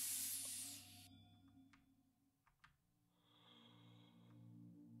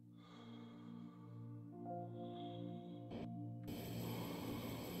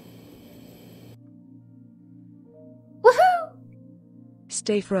 Woohoo!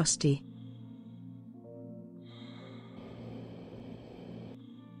 Stay frosty.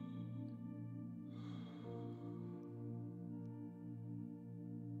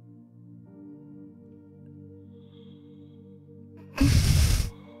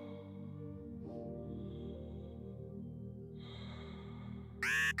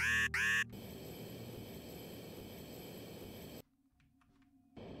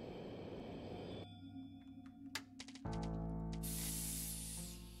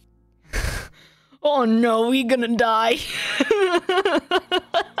 Oh no, we're gonna die.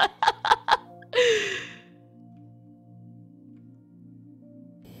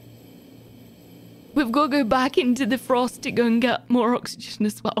 We've got to go back into the frost to go and get more oxygen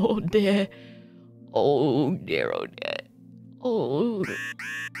as well. Oh dear. Oh dear, oh dear. Oh.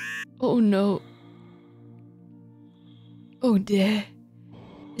 Oh no. Oh dear.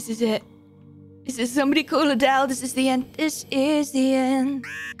 This is it. This is somebody call Adele. This is the end. This is the end.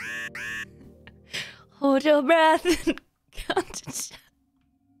 Hold your breath and count it.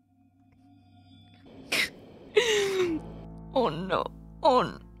 Oh no. Oh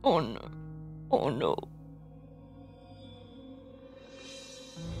no. Oh no. Oh no.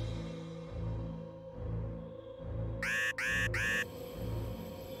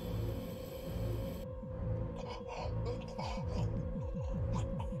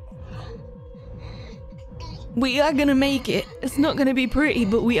 We are gonna make it. It's not gonna be pretty,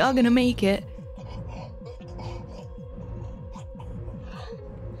 but we are gonna make it.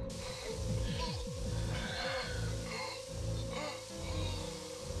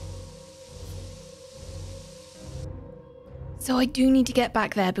 So I do need to get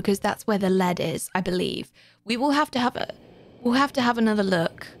back there because that's where the lead is, I believe. We will have to have another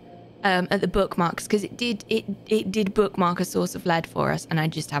look at the bookmarks because it did bookmark a source of lead for us and I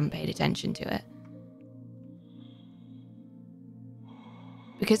just haven't paid attention to it.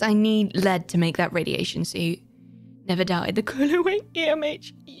 Because I need lead to make that radiation suit. Never doubted the Kolo way.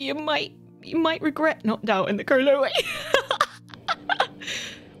 EMH, you might regret not doubting the Kolo way.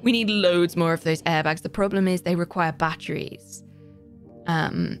 We need loads more of those airbags. The problem is they require batteries.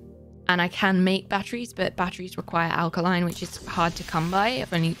 And I can make batteries, but batteries require alkaline, which is hard to come by.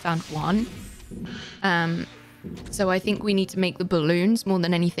 I've only found one. So I think we need to make the balloons more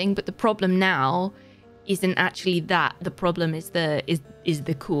than anything. But the problem now isn't actually that. The problem is the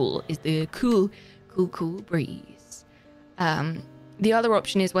cool breeze. The other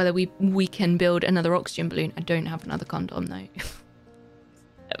option is whether we can build another oxygen balloon. I don't have another condom though.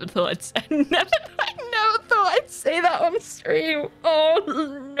 I never thought I'd say that on stream.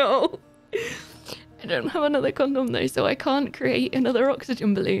 Oh no. I don't have another condom though, so I can't create another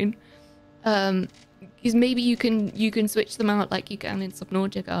oxygen balloon. Because maybe you can switch them out like you can in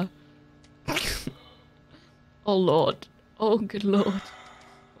Subnautica. Oh lord. Oh good lord.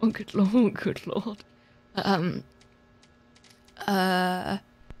 Oh good lord. Oh good lord.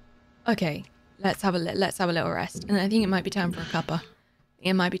 Okay. Let's have a little rest. And I think it might be time for a cuppa.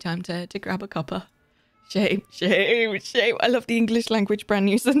 It might be time to grab a cuppa. Shame. I love the English language brand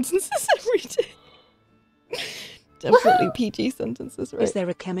new sentences every day. Definitely PG sentences, right? Is there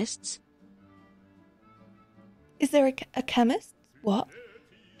a chemist's? Is there a chemist? What?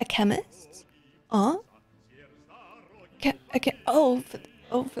 A chemist? Oh,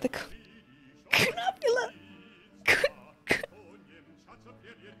 for the cunabula.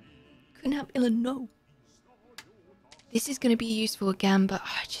 Cunabula, no. This is going to be useful again, but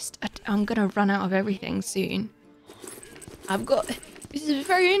I'm going to run out of everything soon. This is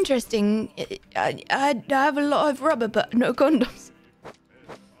very interesting. I have a lot of rubber, but no condoms.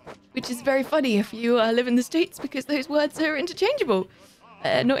 Which is very funny if you live in the States, because those words are interchangeable.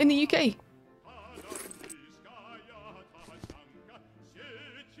 Not in the UK.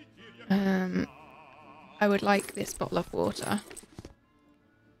 I would like this bottle of water.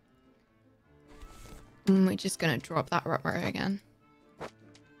 And we're just gonna drop that rubber again.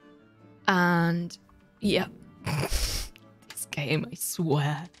 And yeah. This game, I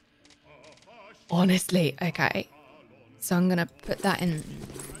swear. Honestly, okay. So I'm gonna put that in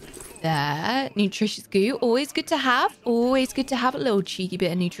there. Nutritious goo, always good to have. Always good to have a little cheeky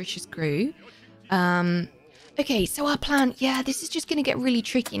bit of nutritious goo. Okay, so our plan, yeah, this is just gonna get really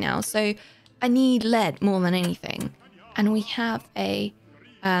tricky now. So I need lead more than anything. And we have a,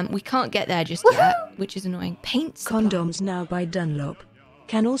 we can't get there just yet, which is annoying. Paint supply. Condoms now by Dunlop.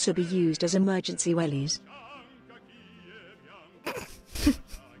 Can also be used as emergency wellies.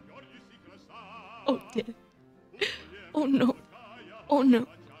 Oh dear. Oh no. Oh no.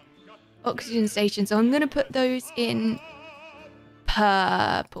 Oxygen station. So I'm going to put those in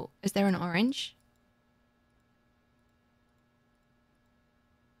purple. Is there an orange?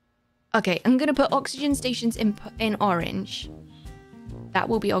 Okay, I'm going to put oxygen stations in orange. That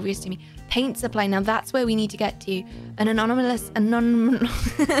will be obvious to me. Paint supply. Now that's where we need to get to. An anonymous...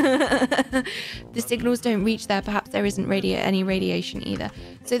 The signals don't reach there. Perhaps there isn't any radiation either.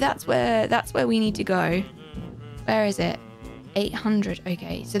 So that's where we need to go. Where is it? 800.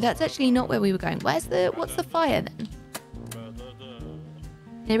 Okay, so that's actually not where we were going. What's the fire then?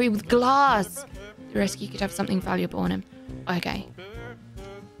 Maybe with glass. The rescue could have something valuable on him. Okay.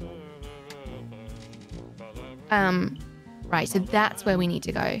 Right, so that's where we need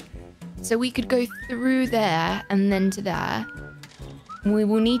to go. So we could go through there and then to there. We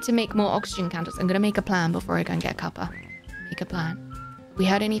will need to make more oxygen candles. I'm going to make a plan before I go and get a cuppa. Make a plan. We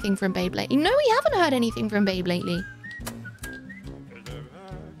heard anything from Babe lately? No, we haven't heard anything from Babe lately.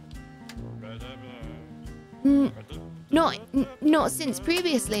 Not since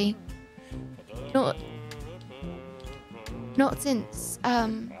previously. Not since,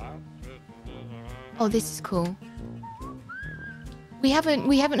 Oh, this is cool. We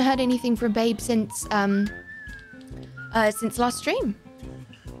haven't heard anything from Babe since last stream.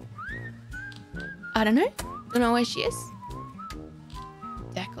 I don't know where she is.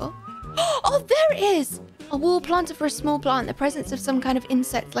 Decor. Oh, there it is! A wall planter for a small plant. The presence of some kind of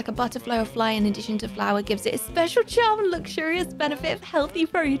insect like a butterfly or fly in addition to flower gives it a special charm and luxurious benefit of healthy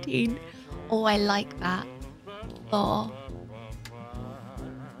protein. Oh, I like that. Oh.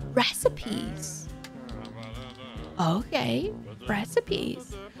 Recipes. Okay.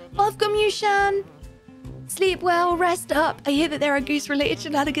 Recipes. Welcome, Yushan. Sleep well, rest up. I hear that there are goose-related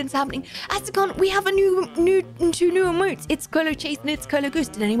shenanigans happening. Asticon, we have a two new emotes. It's Kolo Chase and it's Kolo Goose.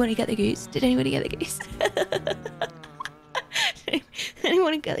 Did anybody get the goose? Did anybody get the goose?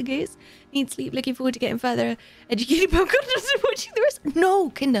 Anyone get the goose? Need sleep. Looking forward to getting further educated about condoms and watching the rest. No,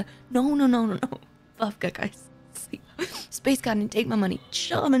 Kinder. No. Buffka, guys. Sleep. Space Garden, take my money.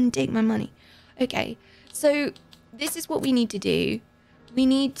 Shaman, take my money. Okay, so this is what we need to do. We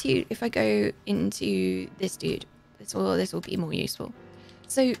need to, if I go into this dude, this will be more useful.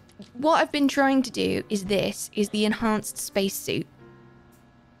 So what I've been trying to do is the enhanced spacesuit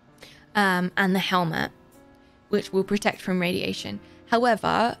and the helmet, which will protect from radiation.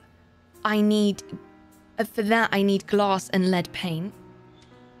 However, I need, for that I need glass and lead paint.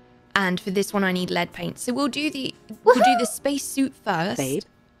 And for this one I need lead paint. So we'll do the spacesuit first. Babe,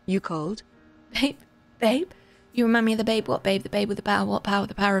 you cold? Babe? You remind me of the babe. What babe? The babe with the power. What power?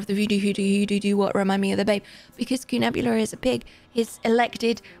 The power of the voodoo. Who do what? Remind me of the babe. Because Kunebula is a pig. His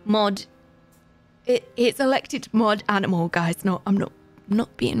elected mod. It's elected mod animal, guys. No, I'm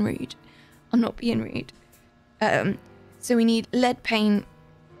not being rude. I'm not being rude. So we need lead paint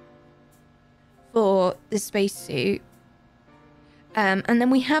for the spacesuit. And then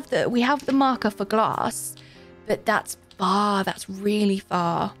we have the marker for glass, but that's far. That's really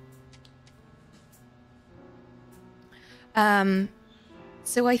far.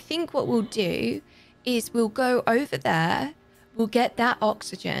 So I think what we'll do is we'll go over there, we'll get that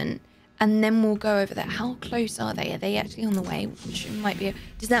oxygen, and then we'll go over there. How close are they? Are they actually on the way? Which might be.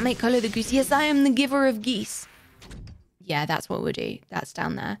 Does that make Kolo the goose? Yes, I am the giver of geese. Yeah, that's what we'll do. That's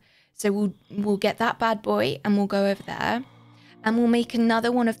down there. So we'll get that bad boy, and we'll go over there, and we'll make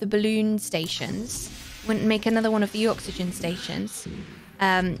another one of the balloon stations. We'll make another one of the oxygen stations,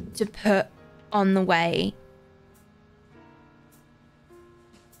 to put on the way.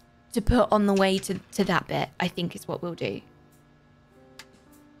 To put on the way to that bit, I think is what we'll do.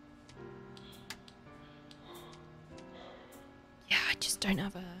 Yeah, don't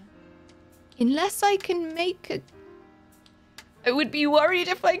have a... Unless I can make a... I would be worried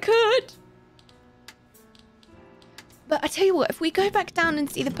if I could. But I tell you what, if we go back down and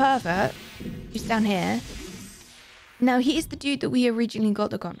see the pervert, who's down here. Now, he's the dude that we originally got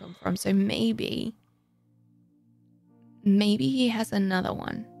the condom from, so maybe he has another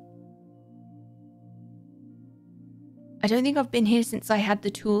one. I don't think I've been here since I had the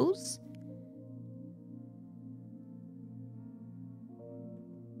tools.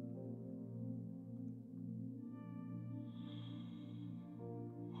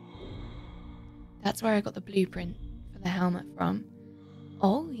 That's where I got the blueprint for the helmet from.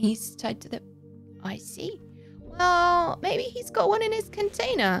 Oh, he's tied to the... I see. Well, maybe he's got one in his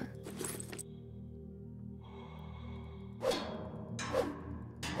container.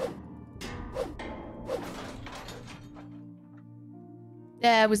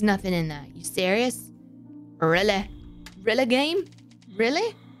 There was nothing in there. You serious? Really? Really, game?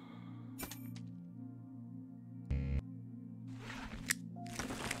 Really?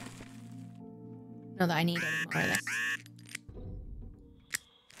 Not that I need any more of this.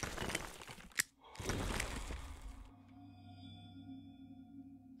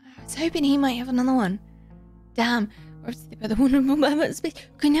 I was hoping he might have another one. Damn. By the wonderful space.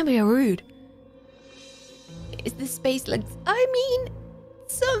 Could never be rude. Is this space like... I mean,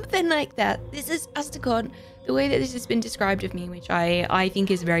 something like that. This is Astacon. The way that this has been described of me, which I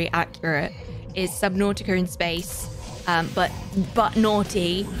think is very accurate, is Subnautica in space, but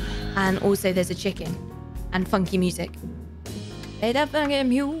naughty, and also there's a chicken and funky music. Play that funky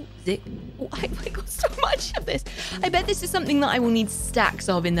music. Oh, I got so much of this. I bet this is something that I will need stacks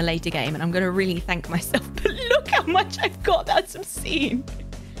of in the later game, and I'm going to really thank myself. But look how much I've got. That's obscene.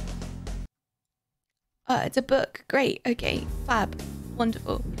 It's a book. Great. Okay. Fab.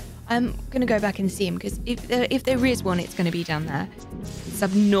 Wonderful. I'm going to go back and see him, because if there is one, it's going to be down there.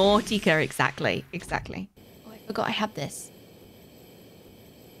 Subnautica. Exactly. Exactly. Oh, I forgot I had this.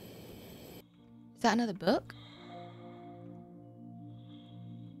 Is that another book?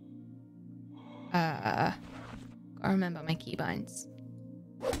 Gotta remember my keybinds.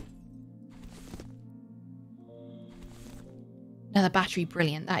 Another battery,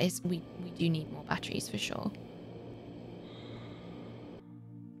 brilliant. That is, we do need more batteries for sure.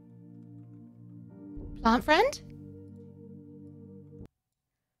 Plant friend?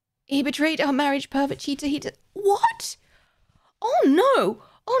 He betrayed our marriage, pervert, cheater, he did... What? Oh no!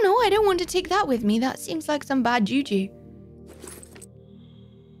 Oh no, I don't want to take that with me. That seems like some bad juju.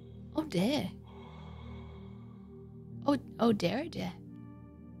 Oh dear. Oh dear, oh dear.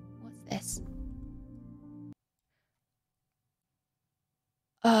 What's this?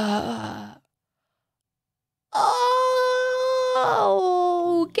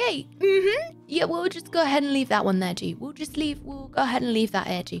 Okay. Yeah, we'll just go ahead and leave that one there too. We'll go ahead and leave that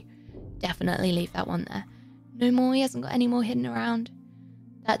here too. Definitely leave that one there. No more, he hasn't got any more hidden around.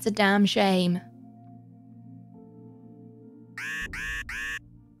 That's a damn shame.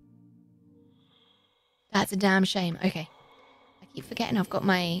 That's a damn shame. Okay. I keep forgetting I've got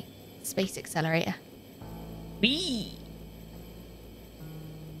my space accelerator. Whee!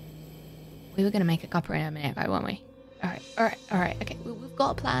 We were going to make a copper in a minute ago, weren't we? Alright. Okay, we've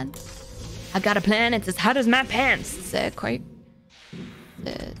got a plan. I got a plan. It's as hot as my pants. It's a quote.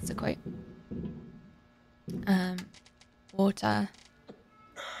 It's a quote. Water.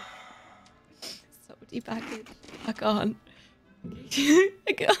 Salty package. I can't.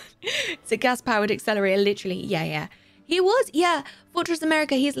 I can't. It's a gas-powered accelerator, literally. Yeah. He was, yeah. Fortress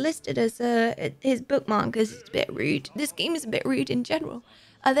America, he's listed as his bookmark because it's a bit rude. This game is a bit rude in general.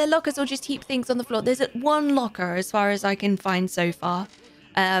 Their lockers will just heap things on the floor. There's one locker as far as I can find so far.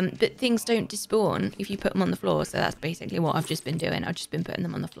 But things don't despawn if you put them on the floor. So that's basically what I've just been doing. I've just been putting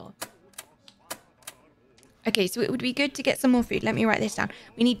them on the floor. Okay, so it would be good to get some more food. Let me write this down.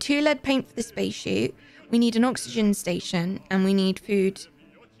 We need 2 lead paint for the spacesuit. We need an oxygen station. And we need food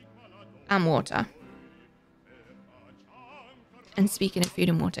and water. And speaking of food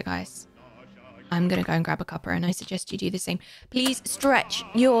and water, guys, I'm going to go and grab a cuppa, and I suggest you do the same. Please stretch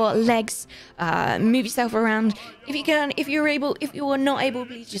your legs, move yourself around. If you can, if you're able, if you are not able,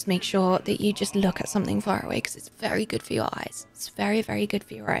 please just make sure that you just look at something far away, because it's very good for your eyes. It's very, very good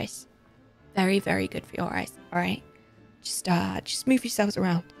for your eyes. Very, very good for your eyes. All right, just move yourselves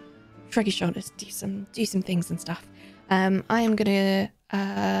around, shrug your shoulders, do some things and stuff. I am gonna,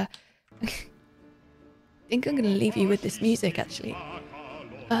 I think I'm gonna leave you with this music actually.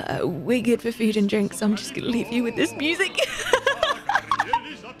 We're good for food and drink, so I'm just gonna leave you with this music.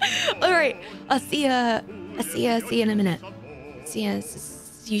 All right, I'll see you in a minute. See ya.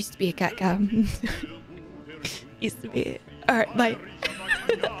 This used to be a cat cam. Used to be. All right, bye.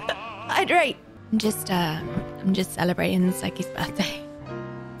 Hydrate. I'm just celebrating Psyche's birthday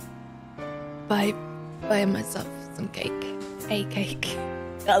by buying myself some cake. A cake.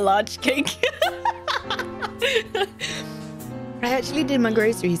 A large cake. I actually did my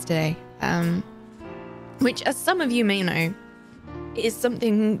groceries today, which, as some of you may know, is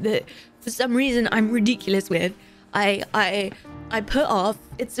something that for some reason I'm ridiculous with. I put off.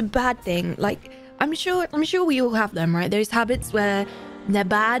 It's a bad thing. Like, I'm sure we all have them, right? Those habits where they're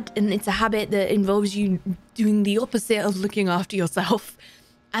bad, and it's a habit that involves you doing the opposite of looking after yourself,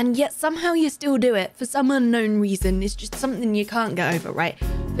 and yet somehow you still do it for some unknown reason. It's just something you can't get over, right?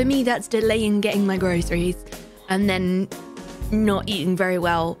 For me, that's delaying getting my groceries and then not eating very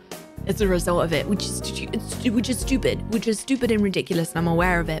well as a result of it, which is stupid and ridiculous, and I'm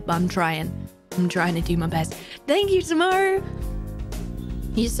aware of it, but I'm trying to do my best. Thank you, Tamaro.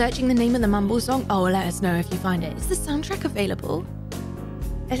 You're searching the name of the Mumble song? Oh, let us know if you find it. Is the soundtrack available?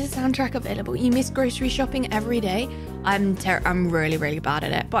 You miss grocery shopping every day? I'm really, really bad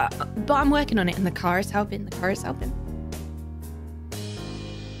at it, but I'm working on it, and the car is helping.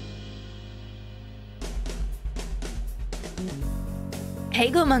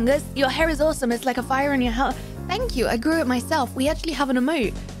 Hey, Gomungus, your hair is awesome. It's like a fire in your hair. Thank you. I grew it myself. We actually have an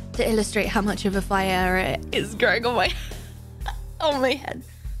emote to illustrate how much of a fire it is growing on my head.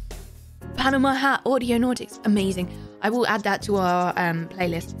 Panama hat, Audio Nautics, amazing. I will add that to our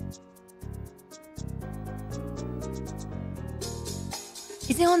playlist.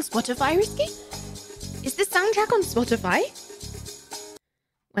 Is it on Spotify, Risky? Is the soundtrack on Spotify?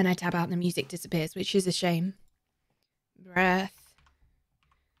 When I tab out, the music disappears, which is a shame. Breath.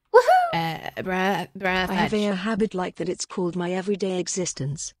 Woohoo! Breath. I have a habit like that. It's called my everyday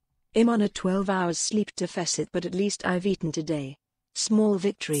existence. I'm on a 12 hours sleep deficit, but at least I've eaten today. Small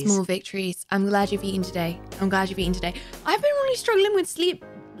victories. I'm glad you've eaten today. I've been really struggling with sleep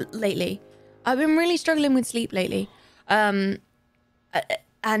lately. And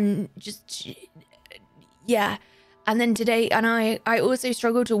just, yeah. And then today, and I also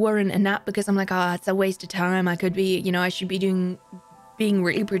struggle to warrant a nap because I'm like, it's a waste of time. I could be, I should be being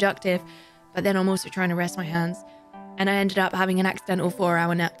really productive. But then I'm also trying to rest my hands. And I ended up having an accidental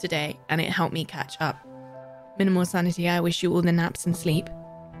 4-hour nap today, and it helped me catch up. Minimal sanity, I wish you all the naps and sleep.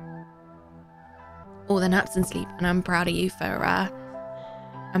 And I'm proud of you for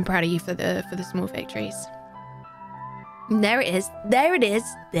the small victories. There it is. Is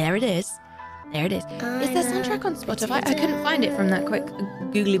the soundtrack on Spotify? I couldn't find it from that quick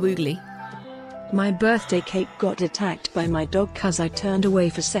googly boogly. My birthday cake got attacked by my dog cause I turned away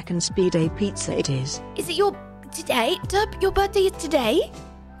for second speed a pizza. It is. Is it your today? Dub, your birthday is today?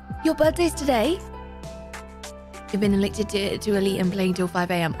 Your birthday's today? You've been elected to elite and playing till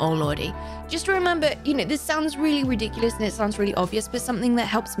 5 a.m. Oh lordy. Just remember, this sounds really ridiculous and it sounds really obvious, but something that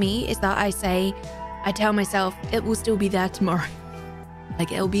helps me is that I tell myself it will still be there tomorrow.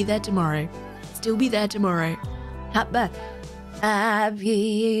 Like, it'll be there tomorrow. Still be there tomorrow. Happy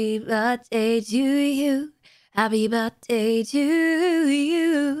birthday to you. Happy birthday to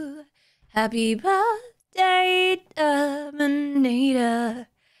you. Happy birthday, Terminator.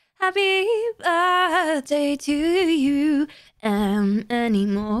 Happy birthday to you and many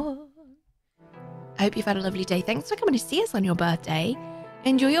more. I hope you've had a lovely day. Thanks for coming to see us on your birthday.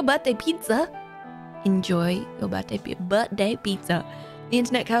 Enjoy your birthday pizza. The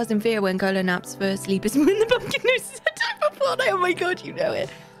internet cows in fear when Kolo naps for sleepers when the pumpkin nose is a type of plot. Oh my god, you know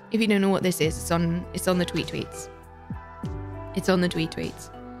it. If you don't know what this is, it's on the tweets.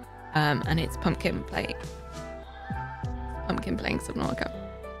 And it's pumpkin playing Subnautica.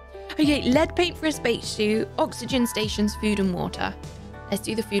 Okay, lead paint for a spacesuit, oxygen stations, food and water. Let's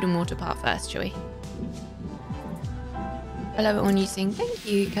do the food and water part first, shall we? I love it when you sing. Thank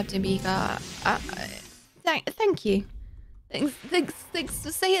you, Captain Beaker. Thank you. Thanks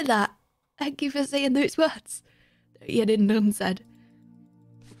for saying that. Thank you for saying those words that you hadn't unsaid.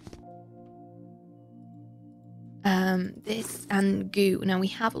 This and goo. Now we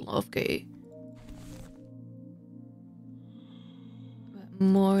have a lot of goo. But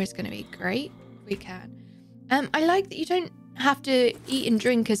more is going to be great if we can. I like that you don't have to eat and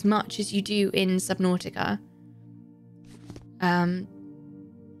drink as much as you do in Subnautica.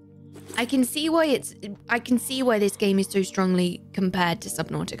 I can see why this game is so strongly compared to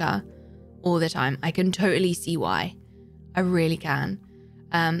Subnautica all the time. I can totally see why. I really can.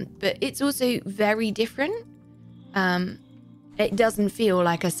 But it's also very different. It doesn't feel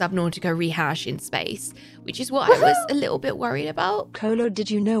like a Subnautica rehash in space, which is what I was a little bit worried about. Kolo,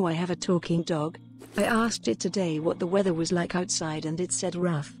 did you know I have a talking dog? I asked it today what the weather was like outside and it said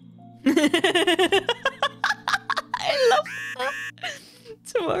rough. I love that.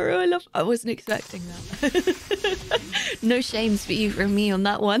 tomorrow. I wasn't expecting that. No shames for you from me on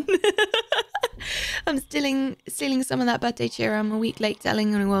that one. I'm stealing some of that birthday cheer. I'm a week late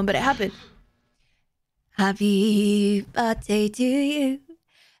telling anyone, but it happened. Happy birthday to you.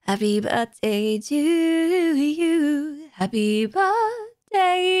 Happy birthday to you. Happy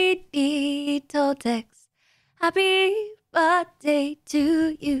birthday, Little Tex. Happy birthday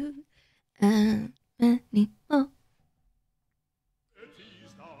to you. And many more.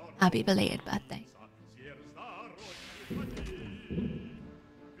 Happy belated birthday.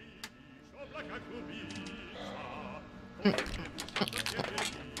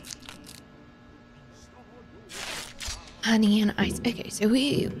 Honey and ice. Okay, so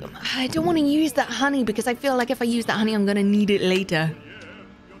I don't want to use that honey because I feel like if I use that honey, I'm going to need it later.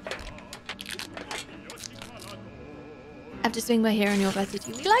 I have to swing by here on your birthday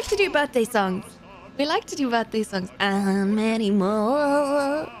too. We like to do birthday songs. We like to do birthday songs. And many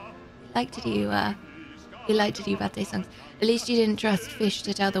more. We like to do birthday songs. At least you didn't trust fish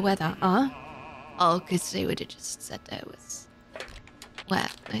to tell the weather, huh? Oh, because they would have just said there was... Well,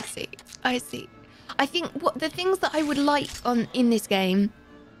 I see. I think what the things that I would like in this game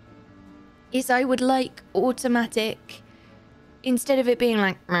is I would like automatic, instead of it being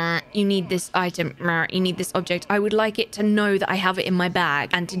like, you need this item, you need this object, I would like it to know that I have it in my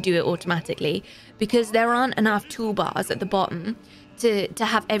bag and to do it automatically, because there aren't enough toolbars at the bottom to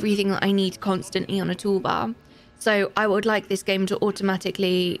have everything that I need constantly on a toolbar. So I would like this game to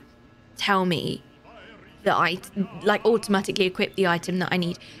automatically tell me that I automatically equip the item that I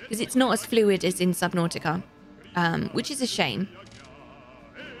need, because it's not as fluid as in Subnautica, which is a shame.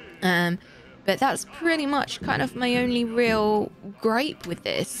 But that's pretty much kind of my only real gripe with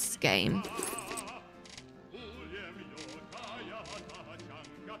this game.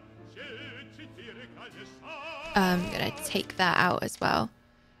 I'm gonna take that out as well.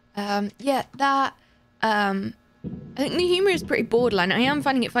 Yeah, that I think the humor is pretty borderline. I am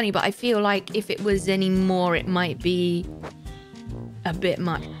finding it funny, but I feel like if it was any more, it might be a bit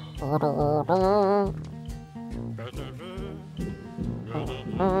much.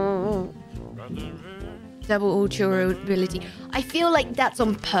 Double ultra ability. I feel like that's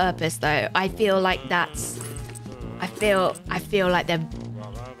on purpose, though. I feel like that's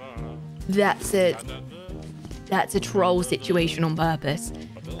a troll situation on purpose,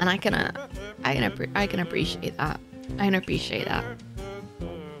 and I can appreciate that. I can appreciate that.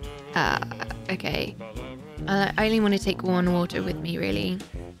 Okay. I only want to take one water with me, really.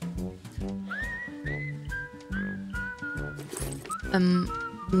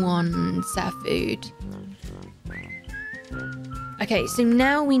 One set of food. Okay, so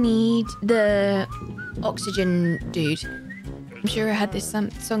now we need the oxygen dude. I'm sure I had this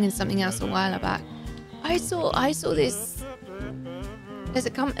song in something else a while back. I saw this. There's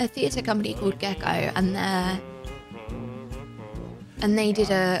a theatre company called Gecko, and they did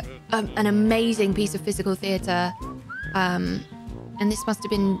an amazing piece of physical theatre. And this must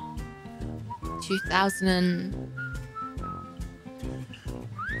have been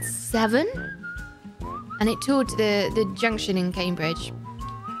 2007, and it toured the Junction in Cambridge,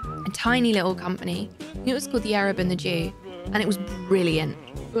 a tiny little company. It was called The Arab and the Jew, and it was brilliant.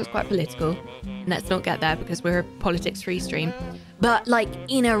 It was quite political. Let's not get there because we're a politics-free stream, but like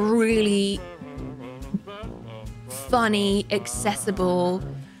in a really funny, accessible,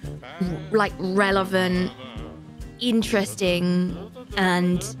 like relevant, interesting,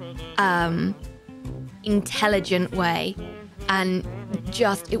 and intelligent way. And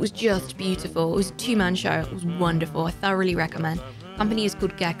it was just beautiful. It was a two-man show. It was wonderful. I thoroughly recommend. Company is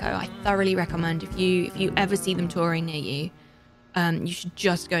called Gecko. I thoroughly recommend if you ever see them touring near you, you should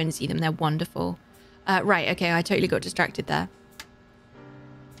just go and see them. They're wonderful. Right, okay, I totally got distracted there.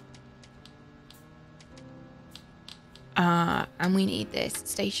 And we need this.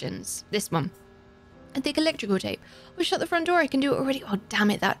 Stations. This one. I think electrical tape. Oh, shut the front door. I can do it already. Oh,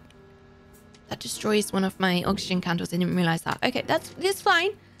 damn it. That destroys one of my oxygen candles. I didn't realize that. Okay, it's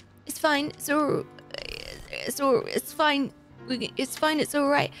fine. It's fine. It's fine. It's fine. It's all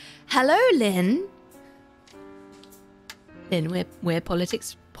right. Hello, Lynn. Lynn, we're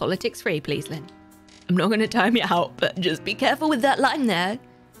politics free, please, Lynn. I'm not going to time you out, but just be careful with that line there.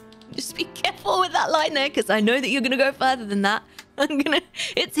 Just be careful with that line there, because I know that you're going to go further than that.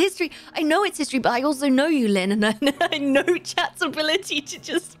 It's history. I know it's history, but I also know you, Lynn, and I know chat's ability to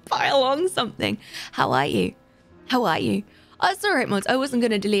just pile on something. How are you? Oh, it's all right, mods. I wasn't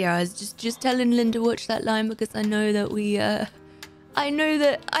going to delete her. I was just telling Lynn to watch that line because I know that I know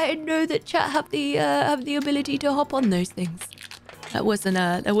that chat have the ability to hop on those things. That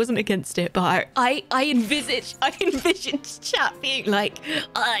wasn't against it, but I envisaged chat being like,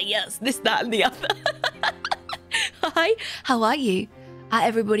 yes, this, that, and the other. Hi, how are you?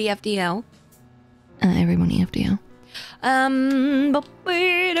 Everybody FDL. Everybody FDL.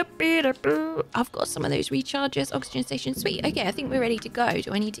 I've got some of those recharges, oxygen stations. Sweet. Okay, I think we're ready to go.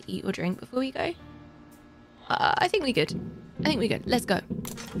 Do I need to eat or drink before we go? I think we're good. Let's go.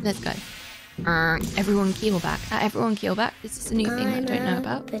 Everyone keel back. Everyone keel back. This is a new thing that I don't know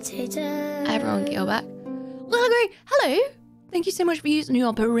about. Potato. Everyone keel back. Well, great. Hello. Thank you so much for using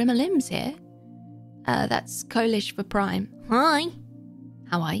your limbs here. That's Polish for Prime. Hi.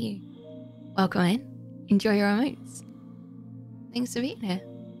 How are you? Welcome in. Enjoy your emotes. Thanks for being here.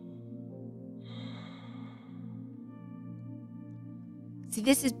 See,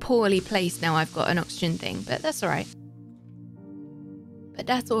 this is poorly placed now. I've got an oxygen thing, but that's all right.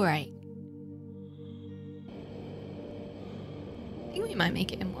 I think we might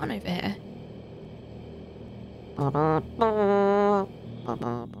make it in one over here. Gonna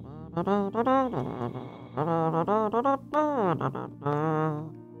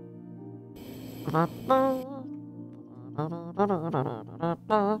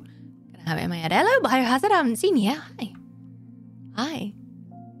have it in my head. Hello, Biohazard. I haven't seen you. Hi.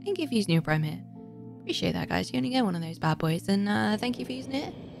 Thank you for using your Prime here. Appreciate that, guys. You only get one of those bad boys, and thank you for using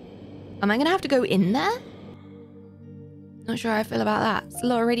it. Am I gonna have to go in there? Not sure how I feel about that. It's a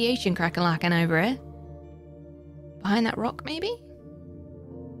lot of radiation crack-a-lacking over here. Behind that rock, maybe?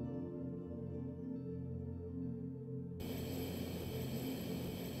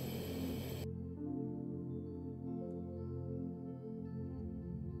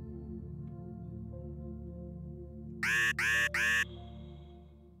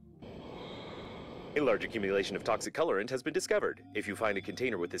 A large accumulation of toxic colorant has been discovered. If you find a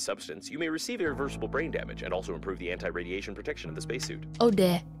container with this substance, you may receive irreversible brain damage and also improve the anti-radiation protection of the spacesuit. Oh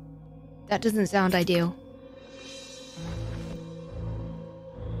dear. That doesn't sound ideal.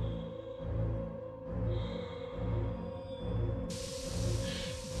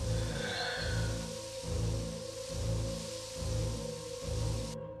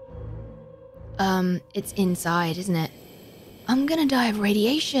 It's inside, isn't it? I'm gonna die of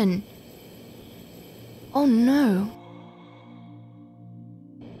radiation. Oh no.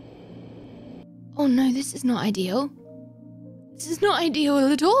 Oh no, this is not ideal. This is not ideal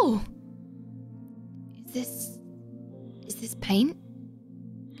at all. Is this paint?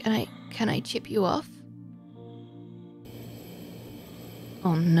 Can I chip you off?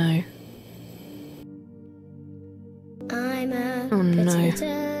 Oh no. I'm a potato.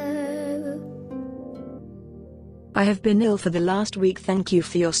 No. I have been ill for the last week. Thank you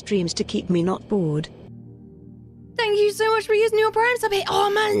for your streams to keep me not bored. Thank you so much for using your Prime sub here. Oh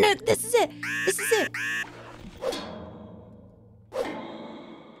man, no, this is it.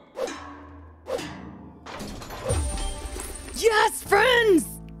 Yes, friends!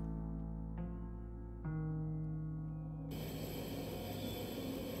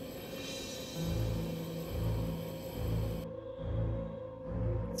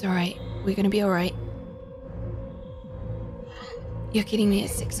 It's alright. We're gonna be alright. You're kidding me,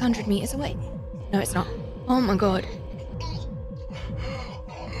 it's 600 meters away. No, it's not. Oh my god.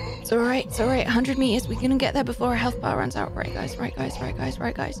 It's alright, 100 meters. We're gonna get there before our health bar runs out. Right, guys.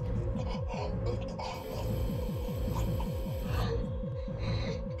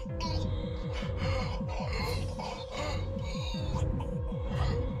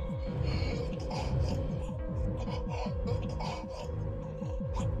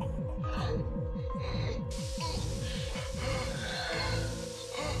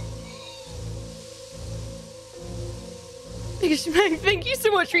 Thank you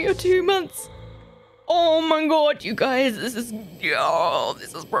so much for your 2 months. Oh my god, you guys, this is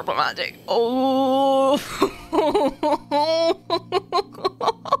problematic. Oh,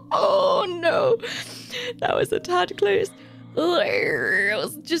 oh no, that was a tad close. It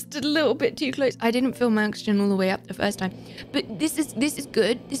was just a little bit too close. I didn't feel my oxygen all the way up the first time, but this is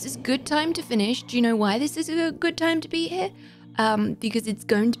good. This is good time to finish. Do you know why this is a good time to be here? Because it's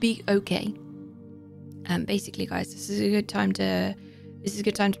going to be okay. Basically, guys, this is a good time to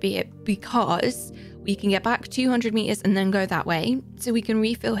be here because we can get back 200 meters and then go that way, so we can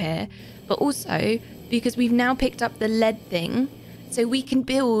refill here. But also because we've now picked up the lead thing, so we can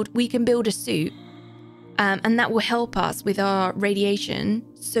build a suit, and that will help us with our radiation.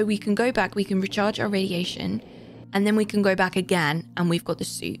 So we can go back, we can recharge our radiation, and then we can go back again, and we've got the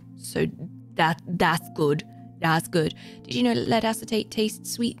suit. So that's good. That's good. Did you know lead acetate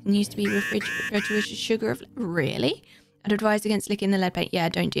tastes sweet and used to be referred to as sugar of... Really? I'd advise against licking the lead paint. Yeah,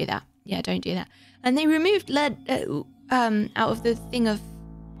 don't do that. And they removed lead... out of the thing of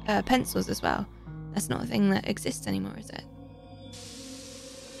pencils as well. That's not a thing that exists anymore, is it?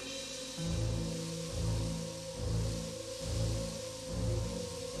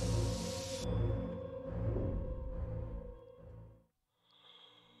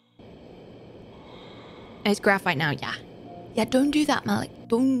 It's graphite now, yeah. Yeah, don't do that, Malik.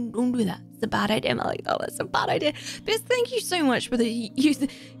 Don't do that. It's a bad idea, Malik. Oh, it's a bad idea. But thank you so much for using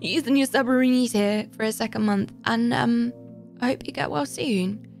your submarines here for a second month. And I hope you get well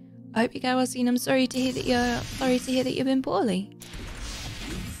soon. I hope you get well soon. I'm sorry to hear that you've been poorly.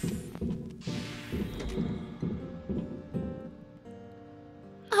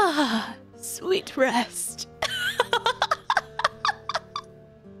 Ah, sweet rest.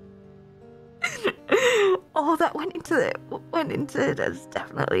 Oh, that went into that's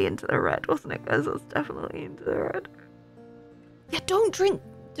definitely into the red, wasn't it, guys? That's definitely into the red. Yeah, don't drink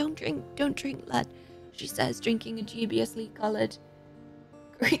lead. She says, drinking a dubiously coloured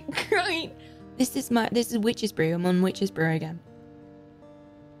green. This is Witch's Brew. I'm on Witch's Brew again.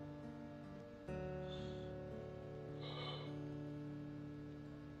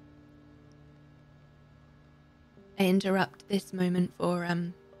 I interrupt this moment for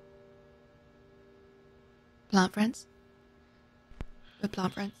plant friends. For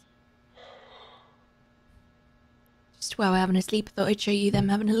plant friends. Just while we're having a sleep, I thought I'd show you them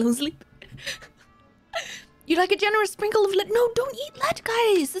having a little sleep. You like a generous sprinkle of lead? No, don't eat lead,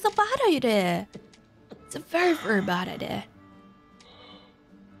 guys. It's a bad idea. It's a very, very bad idea.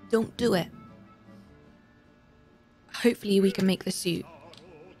 Don't do it. Hopefully we can make the suit.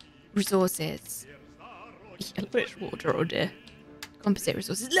 Resources. Yellowish water, oh dear. Composite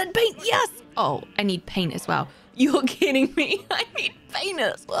resources. Lead paint, yes! Oh, I need paint as well. You're kidding me. I need paint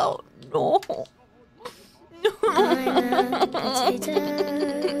as well. No. No.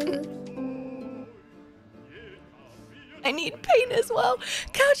 I need paint as well.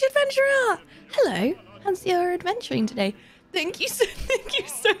 Couch Adventurer! Hello. How's your adventuring today? Thank you so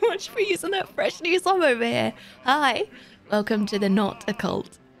much for using that fresh new song over here. Hi. Welcome to the Not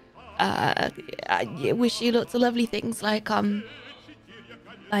Occult. I wish you lots of lovely things like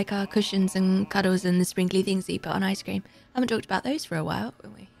cushions and cuddles and the sprinkly things that you put on ice cream. I haven't talked about those for a while,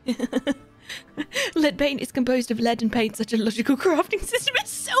 haven't we? Lead paint is composed of lead and paint. Such a logical crafting system.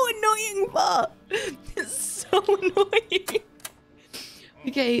 It's so annoying, but it's so annoying.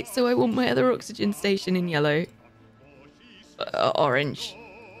 Okay, so I want my other oxygen station in yellow. Orange.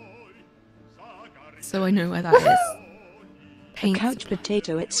 So I know where that is. A couch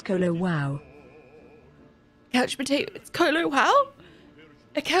potato, it's Kolo, wow. Couch potato, it's Kolo, wow?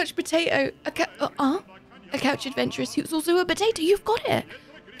 A couch potato, a couch adventurous who's also a potato. You've got it.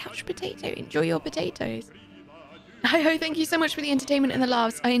 Couch potato, enjoy your potatoes. Hi ho, thank you so much for the entertainment and the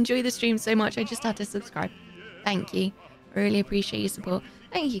laughs. I enjoy the stream so much. I just had to subscribe. Thank you. I really appreciate your support.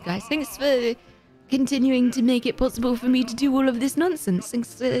 Thank you guys. Thanks for continuing to make it possible for me to do all of this nonsense.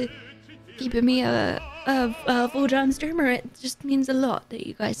 Thanks for keeping me a full-time streamer. It just means a lot that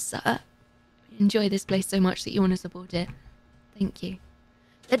you guys enjoy this place so much that you want to support it. Thank you.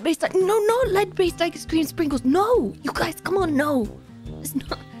 Lead-based, like, no, not lead-based ice cream sprinkles. No, you guys, come on, no. It's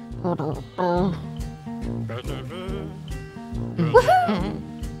not.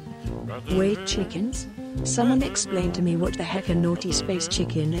 Wait, chickens? Someone explain to me what the heck a naughty space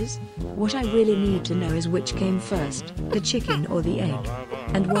chicken is? What I really need to know is which came first, the chicken or the egg?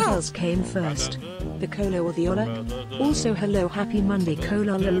 And what else came first, the Kolo or the Ola? Also, hello, happy Monday,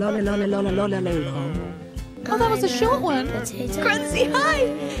 Kolo, la la la la la la la la la. Oh, that was a short one. Gruncy,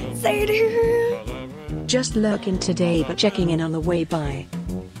 hi! Sadie! Just lurking today, but checking in on the way by.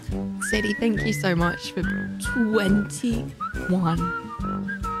 Sadie, thank you so much for 21.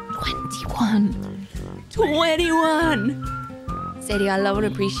 21! Sadie, I love and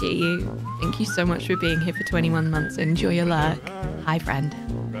appreciate you. Thank you so much for being here for 21 months. Enjoy your lurk. Hi, friend.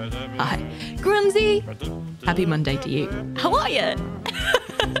 Hi. Grunzy! Happy Monday to you. How are you?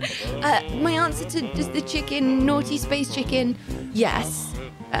 My answer to does the chicken naughty space chicken? Yes.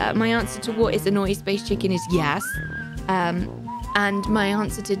 My answer to what is a naughty space chicken is yes. And my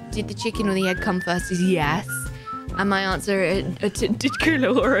answer to did the chicken or the egg come first is yes. And my answer to did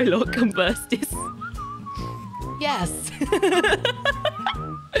Kolo or a lot come first is yes.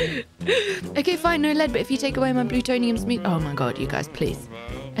 Okay, fine, no lead, but if you take away my plutonium smooth... Oh my god, you guys, please.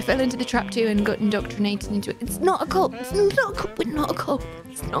 I fell into the trap too and got indoctrinated into it. It's not a cult. It's not a cult. We're not a cult.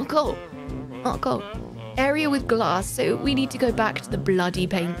 It's not a cult. Not a cult. Area with glass, so we need to go back to the bloody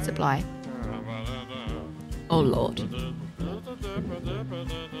paint supply. Oh lord.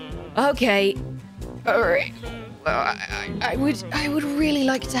 Okay. Alright. Well, I would really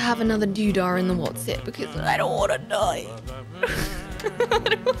like to have another doodah in the what's it because I don't want to die.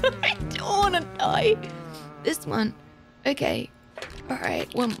 I don't want to die. This one. Okay. All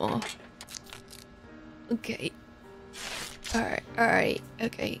right. One more. Okay. All right. All right.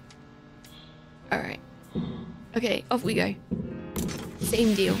 Okay. All right. Okay. Off we go.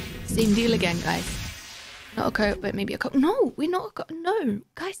 Same deal. Same deal again, guys. Not a coat, but maybe a coat. No, we're not a coat. No.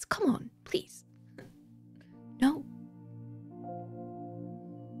 Guys, come on. Please. No.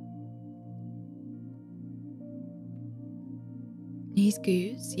 These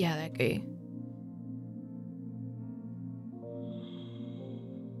goose? Yeah, they're goo.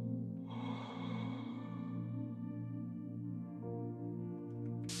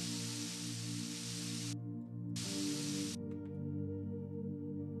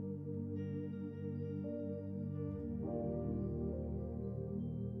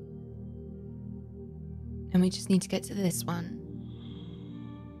 And we just need to get to this one.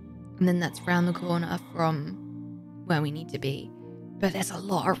 And then that's round the corner from where we need to be. But there's a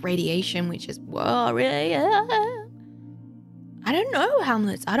lot of radiation, which is worrying. I don't know,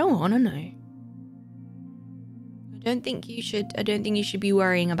 Hamlet. I don't want to know. I don't think you should be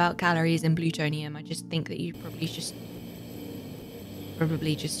worrying about calories and plutonium. I just think that you probably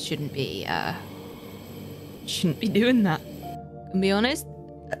just shouldn't be doing that. To be honest,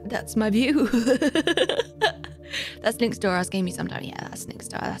 that's my view. That's next door. Ask Amy sometime. Yeah, that's next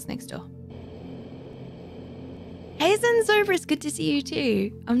door. That's next door. Hey, Zensobrus, good to see you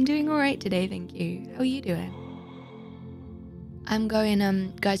too. I'm doing all right today, thank you. How are you doing? I'm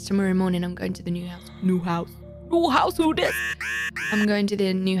going, guys, tomorrow morning I'm going to the new house. New house, who this? I'm going to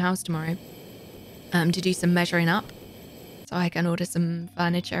the new house tomorrow, to do some measuring up, so I can order some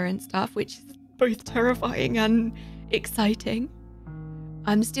furniture and stuff, which is both terrifying and exciting.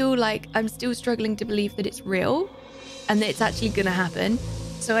 I'm still struggling to believe that it's real and that it's actually gonna happen.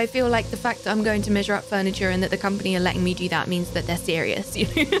 So I feel like the fact that I'm going to measure up furniture and that the company are letting me do that means that they're serious, you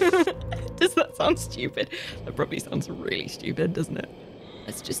know? Does that sound stupid? That probably sounds really stupid, doesn't it?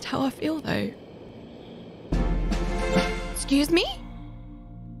 That's just how I feel though. Excuse me?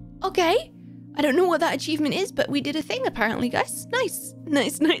 Okay. I don't know what that achievement is, but we did a thing apparently, guys. Nice.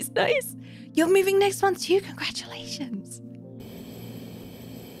 Nice, nice, nice. You're moving next month too. Congratulations.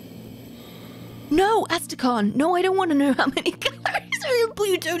 No, Astacon. No, I don't want to know how many calories are in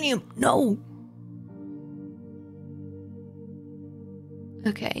plutonium. No.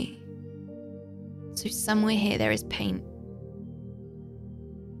 Okay. So somewhere here there is paint.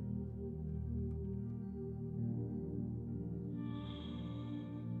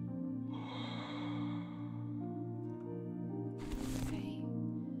 Okay.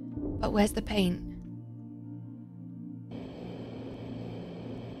 But where's the paint?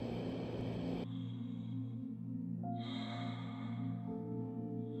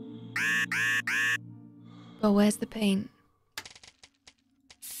 But where's the paint?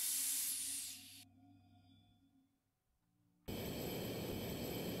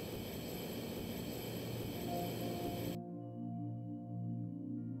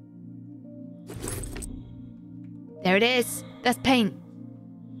 There it is. That's paint.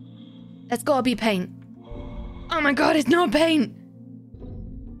 That's gotta be paint. Oh my god, it's not paint!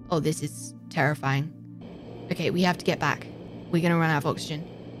 Oh, this is terrifying. Okay, we have to get back. We're gonna run out of oxygen.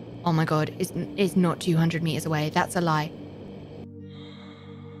 Oh my god, it's not 200 meters away. That's a lie.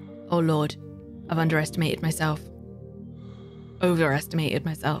 Oh lord, I've underestimated myself. Overestimated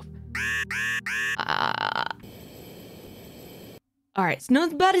myself. Alright, it's not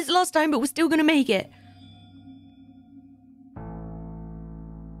as bad as last time, but we're still gonna make it.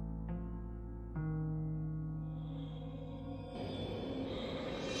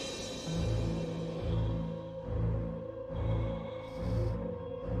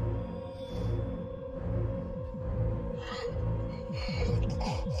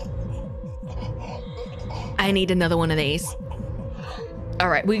 I need another one of these. All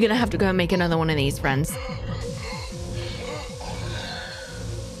right, we're gonna have to go and make another one of these, friends.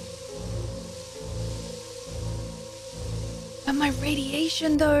 And my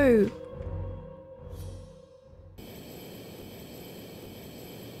radiation, though.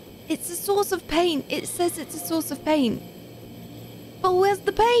 It's a source of pain. It says it's a source of pain. But where's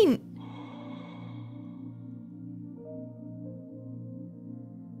the paint?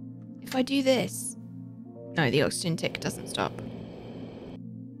 If I do this... No, the oxygen tick doesn't stop.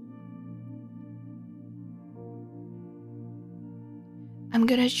 I'm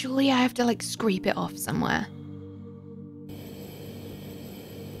gonna... Surely I have to, like, scrape it off somewhere.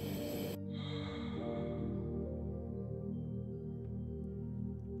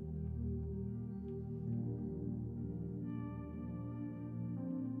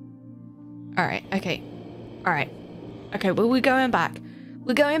 Alright, okay. Alright. Okay, well, we're going back.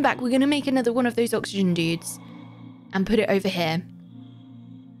 We're going back. We're going to make another one of those oxygen dudes and put it over here.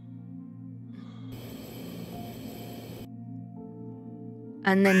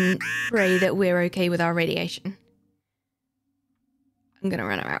 And then pray that we're okay with our radiation. I'm going to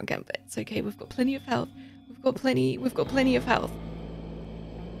run around again, but it's okay. We've got plenty of health. We've got plenty of health.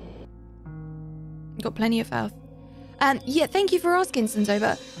 We've got plenty of health. Yeah, thank you for asking,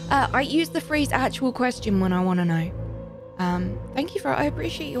 Sensova. I use the phrase actual question when I want to know. Thank you I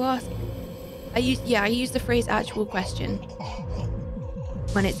appreciate you asking. I use the phrase actual question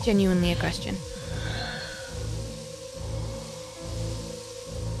when it's genuinely a question.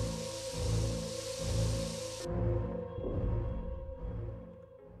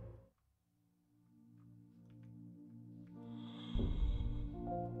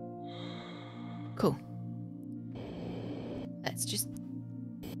 Cool. Let's just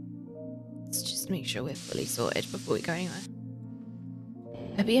make sure we're fully sorted before we go anywhere.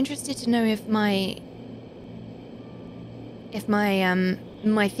 I'd be interested to know if my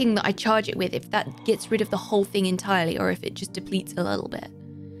my thing that I charge it with, if that gets rid of the whole thing entirely or if it just depletes a little bit.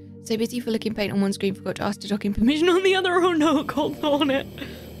 So busy for looking paint on one screen, forgot to ask to dock in permission on the other. Oh no, cold on it.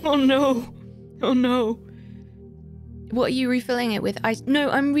 Oh no. Oh no. What are you refilling it with? No,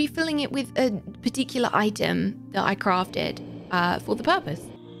 I'm refilling it with a particular item that I crafted for the purpose.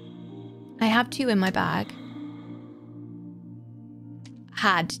 I have 2 in my bag.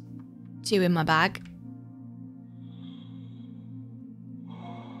 Had 2 in my bag.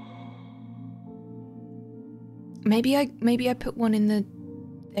 Maybe I put one in the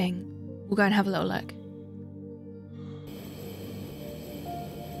thing. We'll go and have a little look.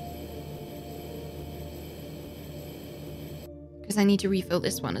 Because I need to refill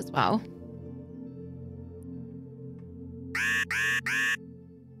this one as well.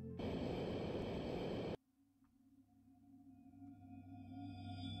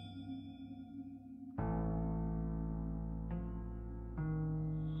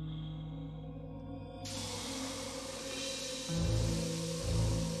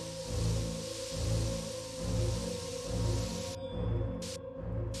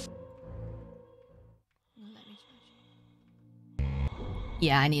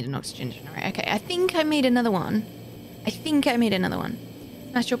 Yeah, I need an oxygen generator. Okay, I think I made another one.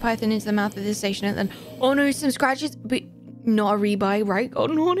 Smash your python into the mouth of the station and then... Oh no, some scratches, but not a rebuy, right?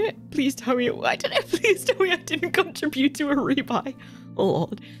 Gotten on it? Please tell me... I don't know, please tell me I didn't contribute to a rebuy. Oh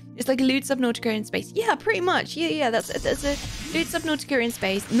Lord. It's like a lewd Subnautica in space. Yeah, pretty much. Yeah, that's a lewd Subnautica in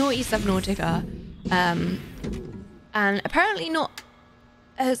space. Naughty Subnautica. And apparently not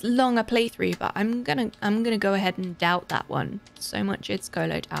as long a playthrough, but I'm gonna go ahead and doubt that one. So much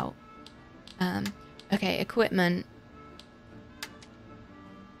HelloItsKolo out. Okay, equipment.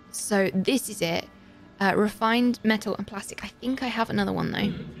 So this is it. Refined metal and plastic. I think I have another one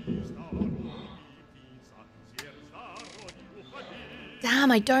though.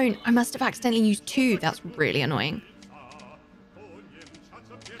 Damn, I don't. I must have accidentally used 2. That's really annoying.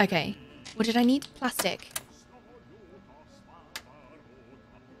 Okay, what did I need? Plastic.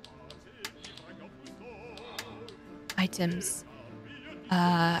 Items.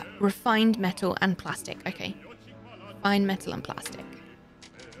 Refined metal and plastic. Okay. Refined metal and plastic.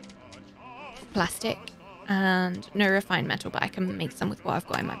 Plastic. And no refined metal, but I can make some with what I've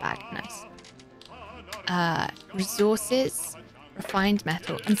got in my bag. Nice. Resources. Refined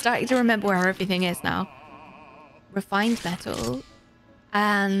metal. I'm starting to remember where everything is now. Refined metal.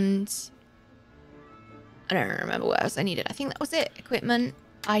 And... I don't remember what else I needed. I think that was it. Equipment.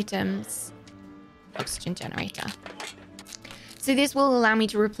 Items. Oxygen generator. So this will allow me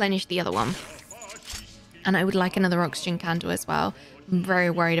to replenish the other one. And I would like another oxygen candle as well. I'm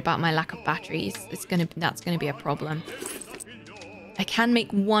very worried about my lack of batteries. That's gonna be a problem. I can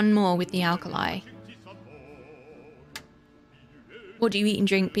make one more with the alkali. What do you eat and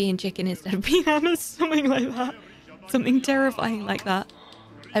drink? Pea and chicken instead of pianos? Something like that. Something terrifying like that.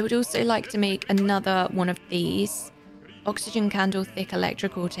 I would also like to make another one of these. Oxygen candle, thick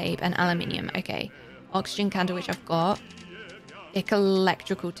electrical tape, and aluminium. Okay. Oxygen candle, which I've got. Thick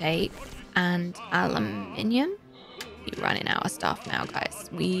electrical tape and aluminium. We're running out of stuff now, guys.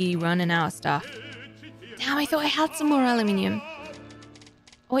 We're running out of stuff. Damn, I thought I had some more aluminium.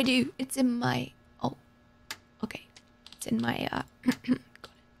 Oh, I do. It's in my... Oh. Okay. It's in my...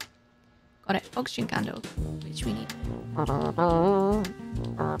 Got it. Oxygen candle, which we need. I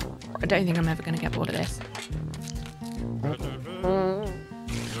don't think I'm ever going to get bored of this.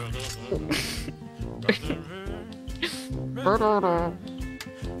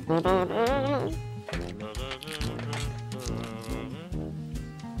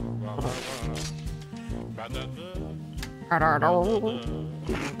 Okay.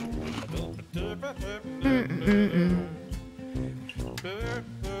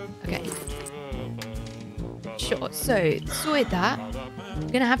 Sure, so sorted that. We're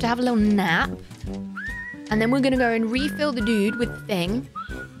gonna have to have a little nap. And then we're gonna go and refill the dude with the thing.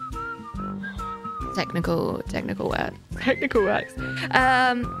 Technical work. Technical works.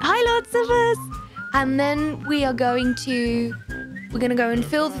 Hi, Lord Silvers! And then we're gonna go and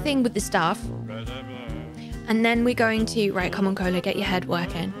fill the thing with the stuff. And then we're going to, right, come on, Kolo, get your head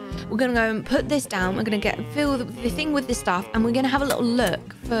working. We're gonna go and put this down. We're gonna fill the thing with this stuff, and we're gonna have a little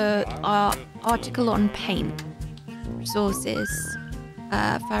look for our article on paint. Resources,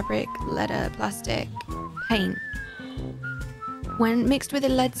 fabric, leather, plastic, paint. When mixed with a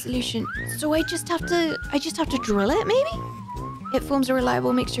lead solution, so I just have to drill it, maybe? It forms a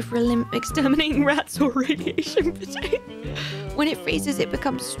reliable mixture for exterminating rats or radiation protection. When it freezes, it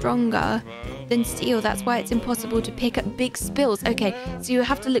becomes stronger than steel. That's why it's impossible to pick up big spills. Okay, so you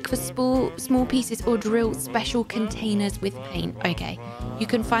have to look for small pieces or drill special containers with paint. Okay, you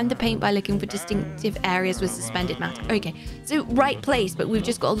can find the paint by looking for distinctive areas with suspended matter. Okay, so right place, but we've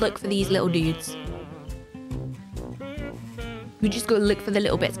just got to look for these little dudes. We just got to look for the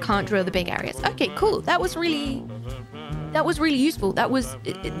little bits. Can't drill the big areas. Okay, cool. That was really useful. That was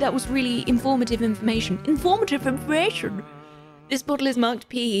really informative information. Informative information. This bottle is marked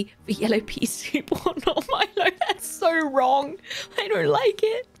P for yellow pea soup or not Milo. That's so wrong. I don't like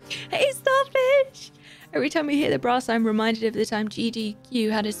it. Hey, Starfish. Every time we hear the brass, I'm reminded of the time GDQ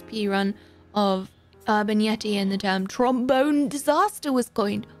had a speed run of Urban Yeti and the term trombone disaster was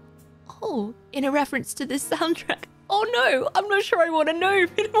coined. Oh, in a reference to this soundtrack. Oh no, I'm not sure I want to know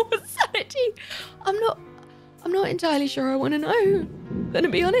if it was sanity. I'm not entirely sure I want to know. Gonna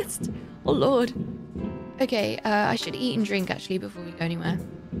be honest. Oh Lord. Okay, I should eat and drink actually before we go anywhere.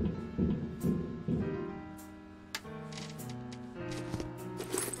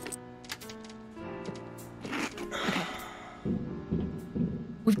 Okay.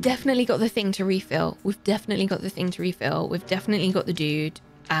 We've definitely got the thing to refill. We've definitely got the thing to refill. We've definitely got the dude.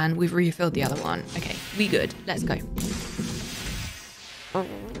 And we've refilled the other one. Okay, we good. Let's go.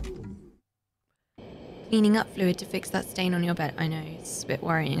 Cleaning up fluid to fix that stain on your bed. I know, it's a bit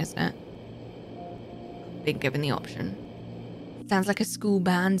worrying, isn't it? Been given the option. Sounds like a school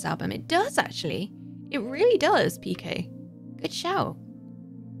band's album. It does, actually. It really does, PK. Good shout.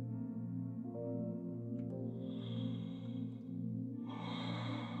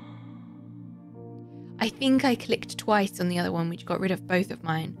 I think I clicked twice on the other one, which got rid of both of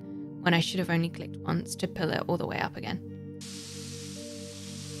mine, when I should have only clicked once to pull it all the way up again.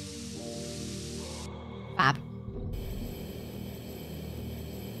 Fab.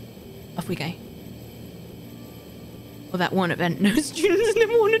 Off we go. Well, that one event, no students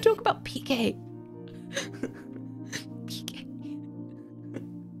never want to talk about PK. PK.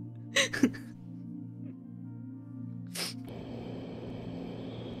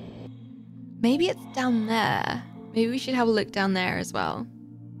 Maybe it's down there. Maybe we should have a look down there as well.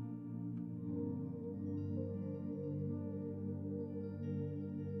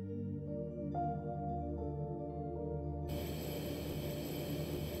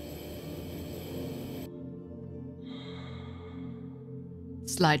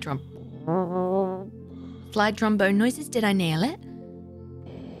 Slide trombone noises. Did I nail it?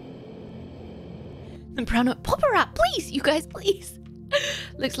 The brown note. Pop her out, please, you guys, please.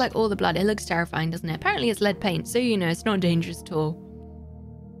 Looks like all the blood. It looks terrifying, doesn't it? Apparently it's lead paint, so you know it's not dangerous at all.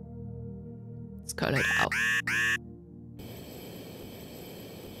 Let's call it out.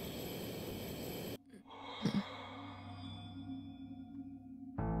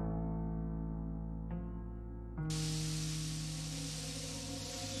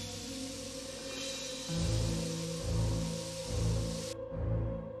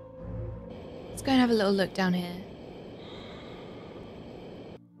 Let's go and have a little look down here.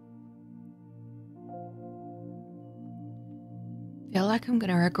 I feel like I'm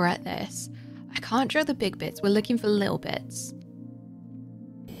gonna regret this. I can't draw the big bits. We're looking for little bits.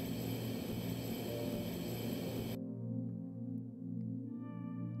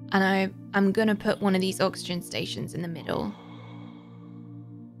 And I'm gonna put one of these oxygen stations in the middle.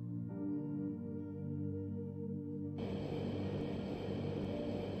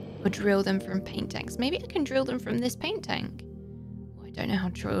 Or drill them from paint tanks. Maybe I can drill them from this paint tank. Oh, I don't know how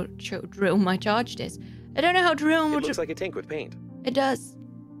drill my charged is. I don't know how drill my... It looks like a tank with paint. It does.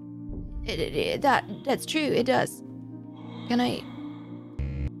 That's true, it does. Can I...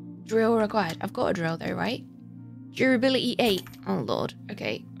 Drill required. I've got a drill though, right? Durability 8. Oh lord.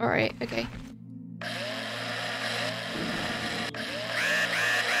 Okay. Alright, okay.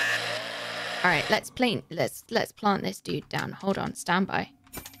 All right, let's plant this dude down. Hold on, stand by.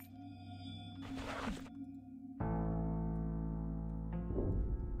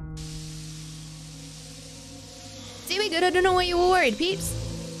 See, we good. I don't know why you were worried, peeps.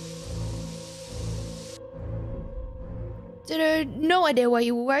 No idea why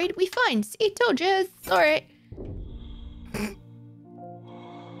you were worried. We fine. See, told you. It's all right.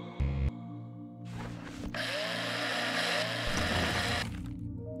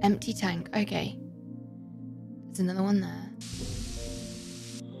 Empty tank. Okay. There's another one there.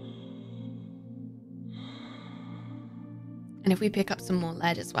 And if we pick up some more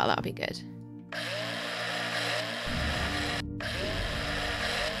lead as well, that'll be good.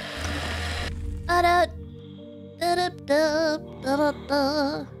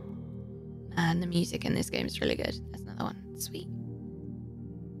 And the music in this game is really good. There's another one. Sweet.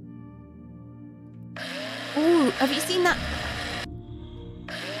 Ooh, have you seen that?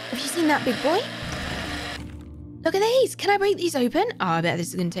 Have you seen that big boy? Look at these. Can I break these open? Oh, I bet this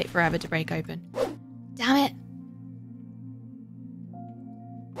is going to take forever to break open. Damn it.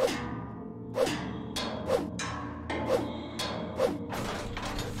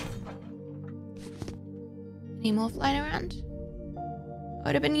 Any more flying around?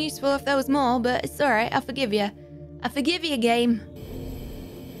 Would have been useful if there was more, but it's alright. I forgive you. I forgive you, game.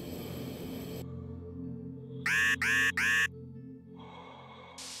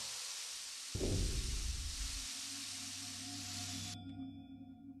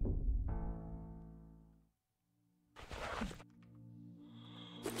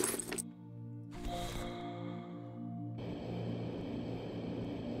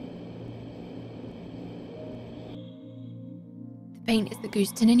 Paint is the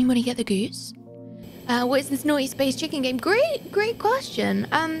goose. Did anybody get the goose? What is this naughty space chicken game? Great question.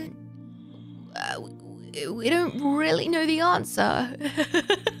 We don't really know the answer. Does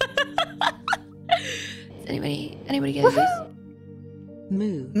anybody get the goose?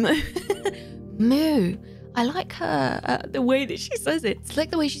 Moo. Moo. I like her, the way that she says it. It's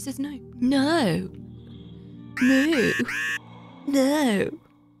like the way she says no. No. Moo. No.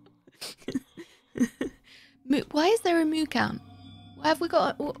 Moo. Why is there a moo count? Why have we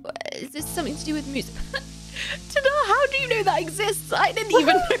got... Is this something to do with music? How do you know that exists? I didn't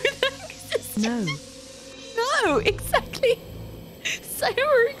even know that existed. No. No, exactly. Say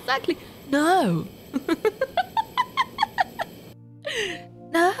her exactly. No.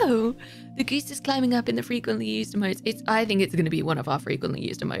 No. The goose is climbing up in the frequently used emotes. I think it's going to be one of our frequently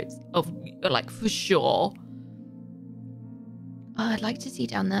used emotes. Like, for sure. Oh, I'd like to see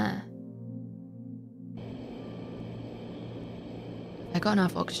down there. I got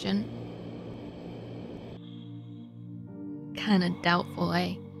enough oxygen. Kind of doubtful,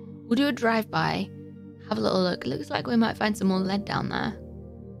 eh? We'll do a drive-by. Have a little look. It looks like we might find some more lead down there.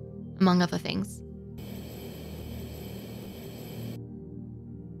 Among other things.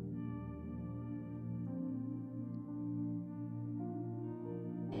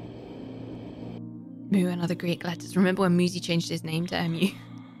 Moo, another Greek letters. Remember when Muzi changed his name to MU?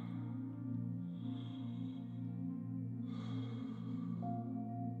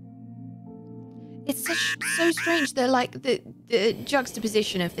 It's so strange. They're like the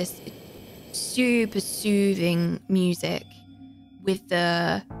juxtaposition of this super soothing music with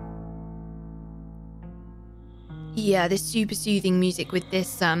the this super soothing music with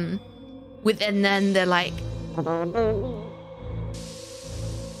this and then they're like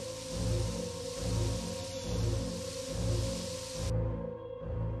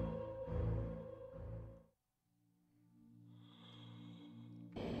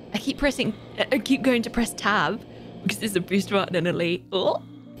I keep going to press tab because there's a boost button and elite. Oh.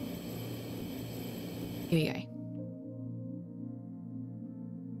 Here we go.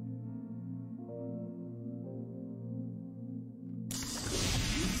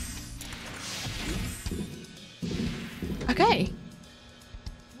 Okay.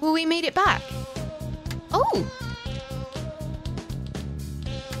 Well, we made it back. Oh.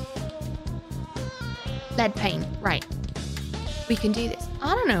 Lead paint. Right. We can do this.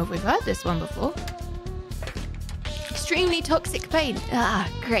 I don't know if we've heard this one before. Extremely toxic pain. Ah,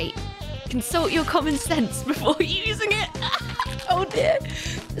 great. Consult your common sense before using it. Oh dear.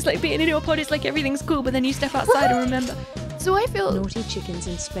 It's like being in your pod. It's like everything's cool, but then you step outside and remember. So I feel... Naughty chickens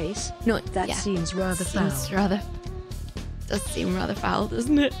in space? That seems rather foul. Does seem rather foul,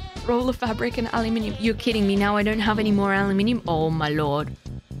 doesn't it? Roll of fabric and aluminium. You're kidding me. Now I don't have any more aluminium. Oh my lord.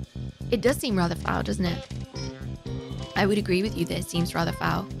 It does seem rather foul, doesn't it? I would agree with you that it seems rather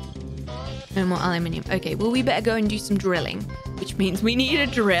foul. No more aluminium. Okay, well, we better go and do some drilling, which means we need a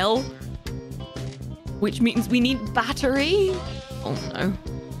drill, which means we need battery. Oh no.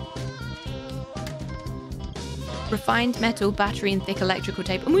 refined metal, battery, and thick electrical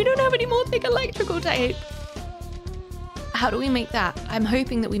tape. And we don't have any more thick electrical tape. How do we make that? I'm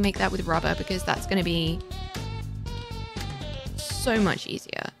hoping that we make that with rubber because that's going to be so much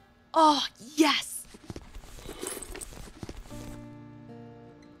easier. Oh, yes.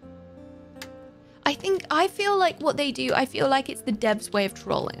 I feel like what they do, I feel like it's the devs' way of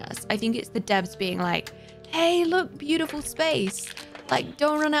trolling us. I think it's the devs being like, hey, look, beautiful space. Like,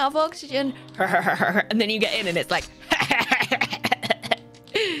 don't run out of oxygen. And then you get in and it's like,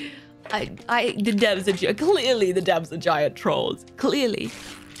 the devs are, clearly the devs are giant trolls. Clearly.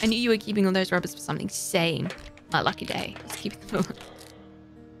 I knew you were keeping all those rubbers for something sane. My lucky day. Just keep them.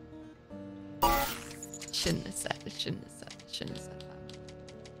 Shouldn't have said that. Shouldn't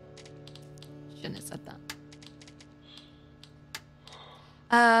have said that.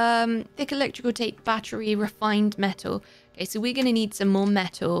 Thick electrical tape, battery, refined metal. Okay, so we're gonna need some more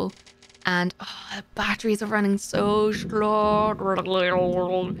metal. And the batteries are running so slow.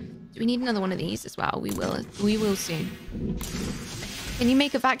 Do we need another one of these as well? We will soon. Can you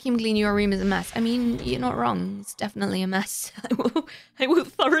make a vacuum clean? Your room is a mess. I mean, you're not wrong. It's definitely a mess. I will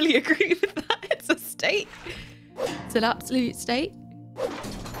thoroughly agree with that. It's a state. It's an absolute state.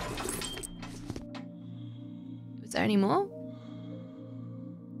 Was there any more?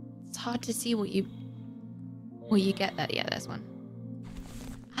 It's hard to see what you get there. Yeah, there's one.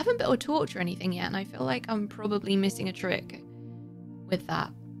 I haven't built a torch or anything yet, and I feel like I'm probably missing a trick with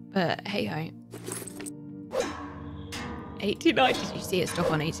that. But hey ho. 89. Did you see it stop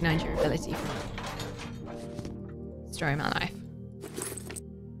on 89 durability? Story of my life.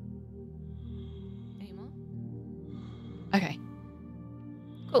 Any more? Okay.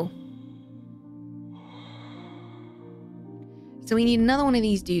 Cool. So we need another one of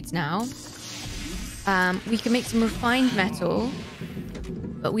these dudes now. We can make some refined metal,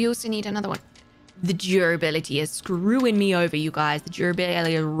 but we also need another one. The durability is screwing me over, you guys. The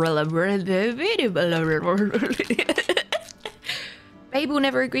durability is Babe will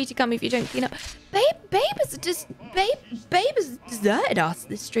never agree to come if you don't clean up. Babe has deserted us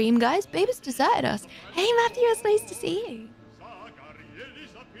this stream, guys. Babe has deserted us. Hey, Matthew, it's nice to see you.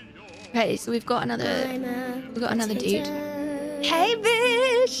 Okay, so we've got another dude. Hey,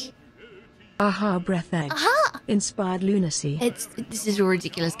 Bish! Aha, Breathedge. Aha! Inspired lunacy. This is a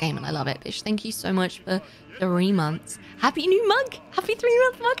ridiculous game and I love it, Bish. Thank you so much for 3 months. Happy new month! Happy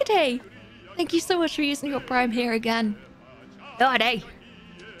 3-month Mugger. Thank you so much for using your Prime here again. God, hey.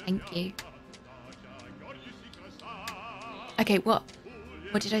 Thank you. Okay, what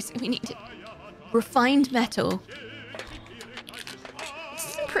did I say? We need refined metal.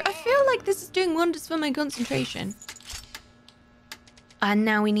 I feel like this is doing wonders for my concentration. And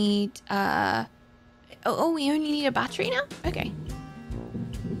now we need, oh, we only need a battery now? Okay.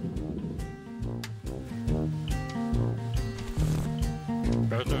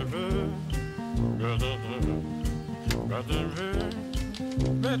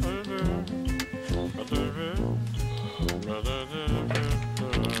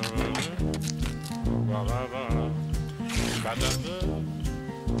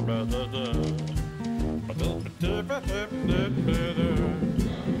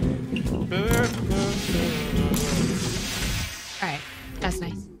 Alright, that's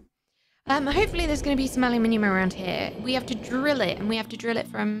nice. Hopefully there's going to be some aluminium around here. We have to drill it, and we have to drill it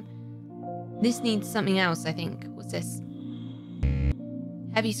from... This needs something else, I think. What's this?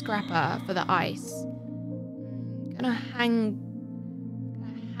 Heavy scrapper for the ice. Gonna hang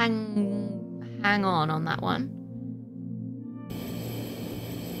on that one.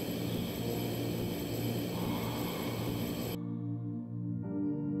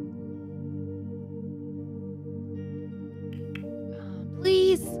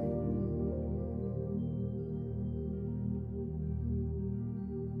 Please.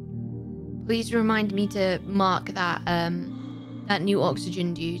 Please remind me to mark that that new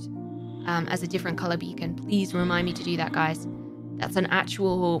oxygen dude as a different color beacon. Please remind me to do that, guys. That's an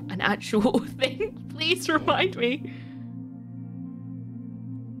actual thing. Please remind me.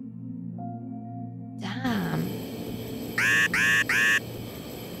 Damn.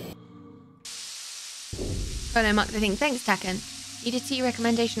 Gonna mark the thing. Thanks, Taken. Need a tea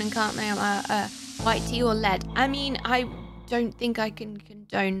recommendation and can't mail white tea or lead. I mean, I don't think I can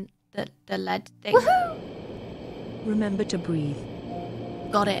condone the lead thing. Remember to breathe.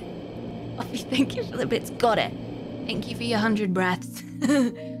 Got it. Thank you for the bits. Got it. Thank you for your 100 breaths.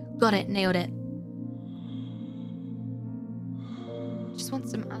 Got it. Nailed it. Just want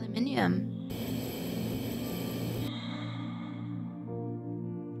some aluminium.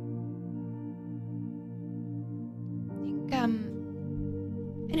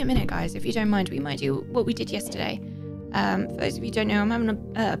 I in a minute, guys. If you don't mind, we might do what we did yesterday. For those of you who don't know, I'm having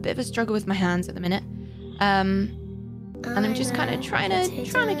a bit of a struggle with my hands at the minute. And I'm just kind of trying to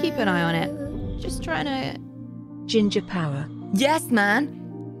keep an eye on it. Just trying to... Ginger power. Yes, man.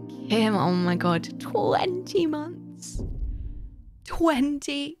 Kim, oh my god. 20 months.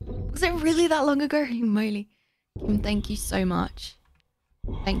 20. Was it really that long ago? Holy moly. Kim, thank you so much.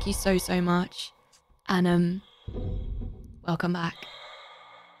 Thank you so, so much. And, welcome back.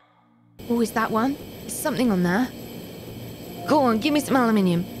 Oh, is that one? There's something on there. Go on, give me some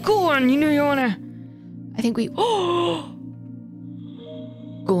aluminium. Go on, you know you wanna. I think we... Oh!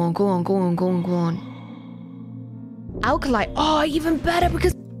 Go on, go on, go on, go on, go on. Alkali. Oh, even better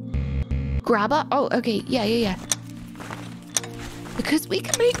because... Grabber? Oh, okay. Yeah. Because we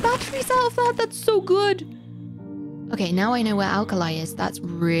can make batteries out of that. That's so good. Okay, now I know where alkali is. That's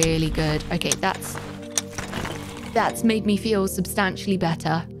really good. Okay, that's made me feel substantially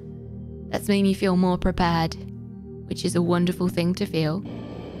better. That's made me feel more prepared, which is a wonderful thing to feel.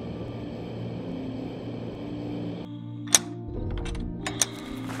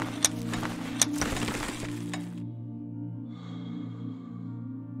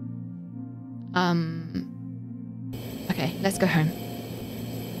 Okay, let's go home.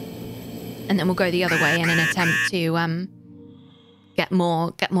 And then we'll go the other way in an attempt to get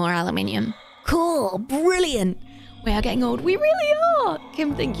more aluminium. Cool, brilliant. We are getting old. We really are.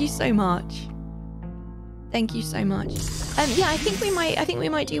 Kim, thank you so much. Thank you so much. Yeah, I think we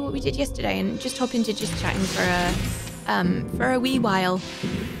might do what we did yesterday and just hop into just chatting for a wee while.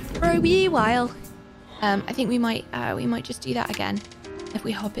 I think we might just do that again. If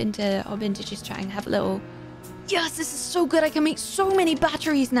we hop into just chatting, have a little. Yes, this is so good. I can make so many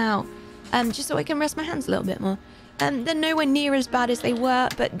batteries now. Just so I can rest my hands a little bit more. They're nowhere near as bad as they were,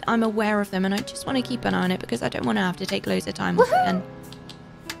 but I'm aware of them and I just want to keep an eye on it because I don't want to have to take loads of time off again.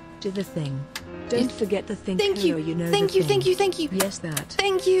 Do the thing. Don't forget the thing. Thank you. You know Thank you. Yes, that.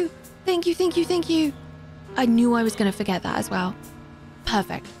 Thank you. I knew I was going to forget that as well.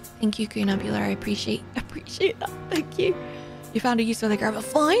 Perfect. Thank you, Kunabula. I appreciate that. Thank you. You found a use for the grabber.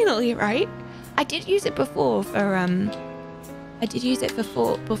 Finally, right? I did use it before for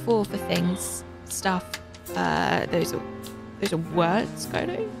for things, stuff. Those are words,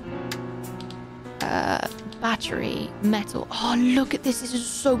 Kodo. Battery, metal. Oh, look at this. This is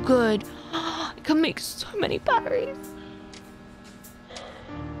so good. I can make so many batteries.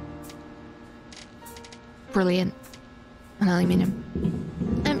 Brilliant. And aluminium.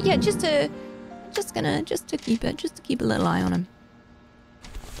 Yeah, just to keep a little eye on him.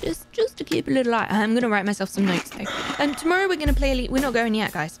 Just to keep a little eye. I'm gonna write myself some notes though. And tomorrow we're gonna play Elite. We're not going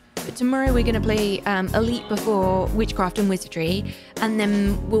yet, guys. But tomorrow we're gonna play Elite before Witchcraft and Wizardry, and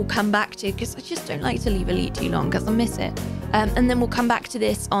then we'll come back to, because I just don't like to leave Elite too long because I miss it. And then we'll come back to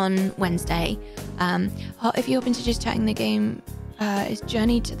this on Wednesday. If you're open to just chatting the game, is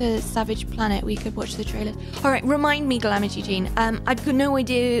Journey to the Savage Planet. We could watch the trailers. All right, remind me, Calamity Jean. I've got no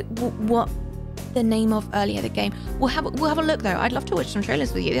idea what the name of earlier the game. We'll have a look though. I'd love to watch some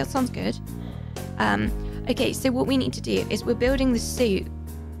trailers with you. That sounds good. Okay, so what we need to do is we're building the suit,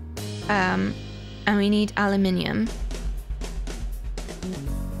 and we need aluminium.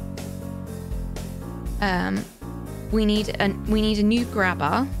 We need a new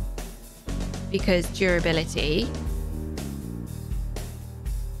grabber because durability,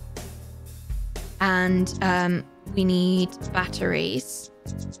 and we need batteries.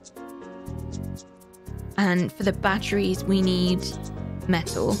 And for the batteries, we need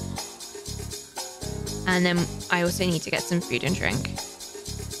metal. And then I also need to get some food and drink.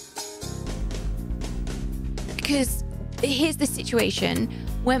 Because here's the situation.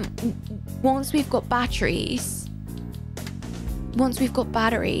 Once we've got batteries, we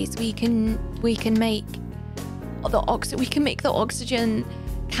can make the oxygen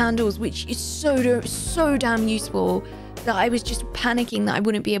candles, which is so damn useful. That I was just panicking that I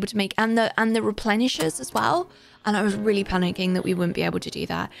wouldn't be able to make, and the replenishers as well. And I was really panicking that we wouldn't be able to do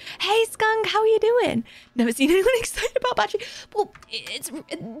that. Hey Skunk, how are you doing? Never seen anyone excited about battery. Well,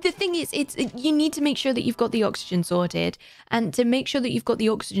 the thing is, you need to make sure that you've got the oxygen sorted, and to make sure that you've got the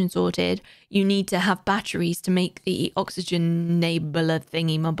oxygen sorted, you need to have batteries to make the oxygen enabler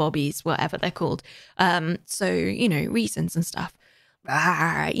thingy my bobbies, whatever they're called. So you know, reasons and stuff.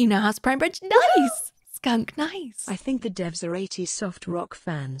 You know, House Prime Bridge, nice. Skunk, nice. I think the devs are 80s soft rock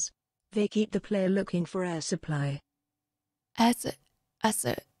fans. They keep the player looking for air supply. Is that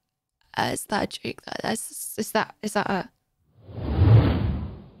a joke? Is that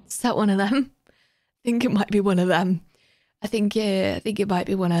one of them? I think it might be one of them. I think it might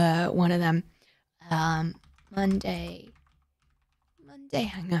be one of them. Monday Day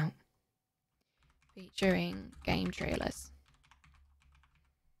hangout. Featuring game trailers.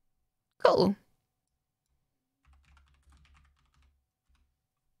 Cool.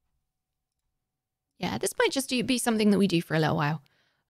 Yeah, this might just be something that we do for a little while.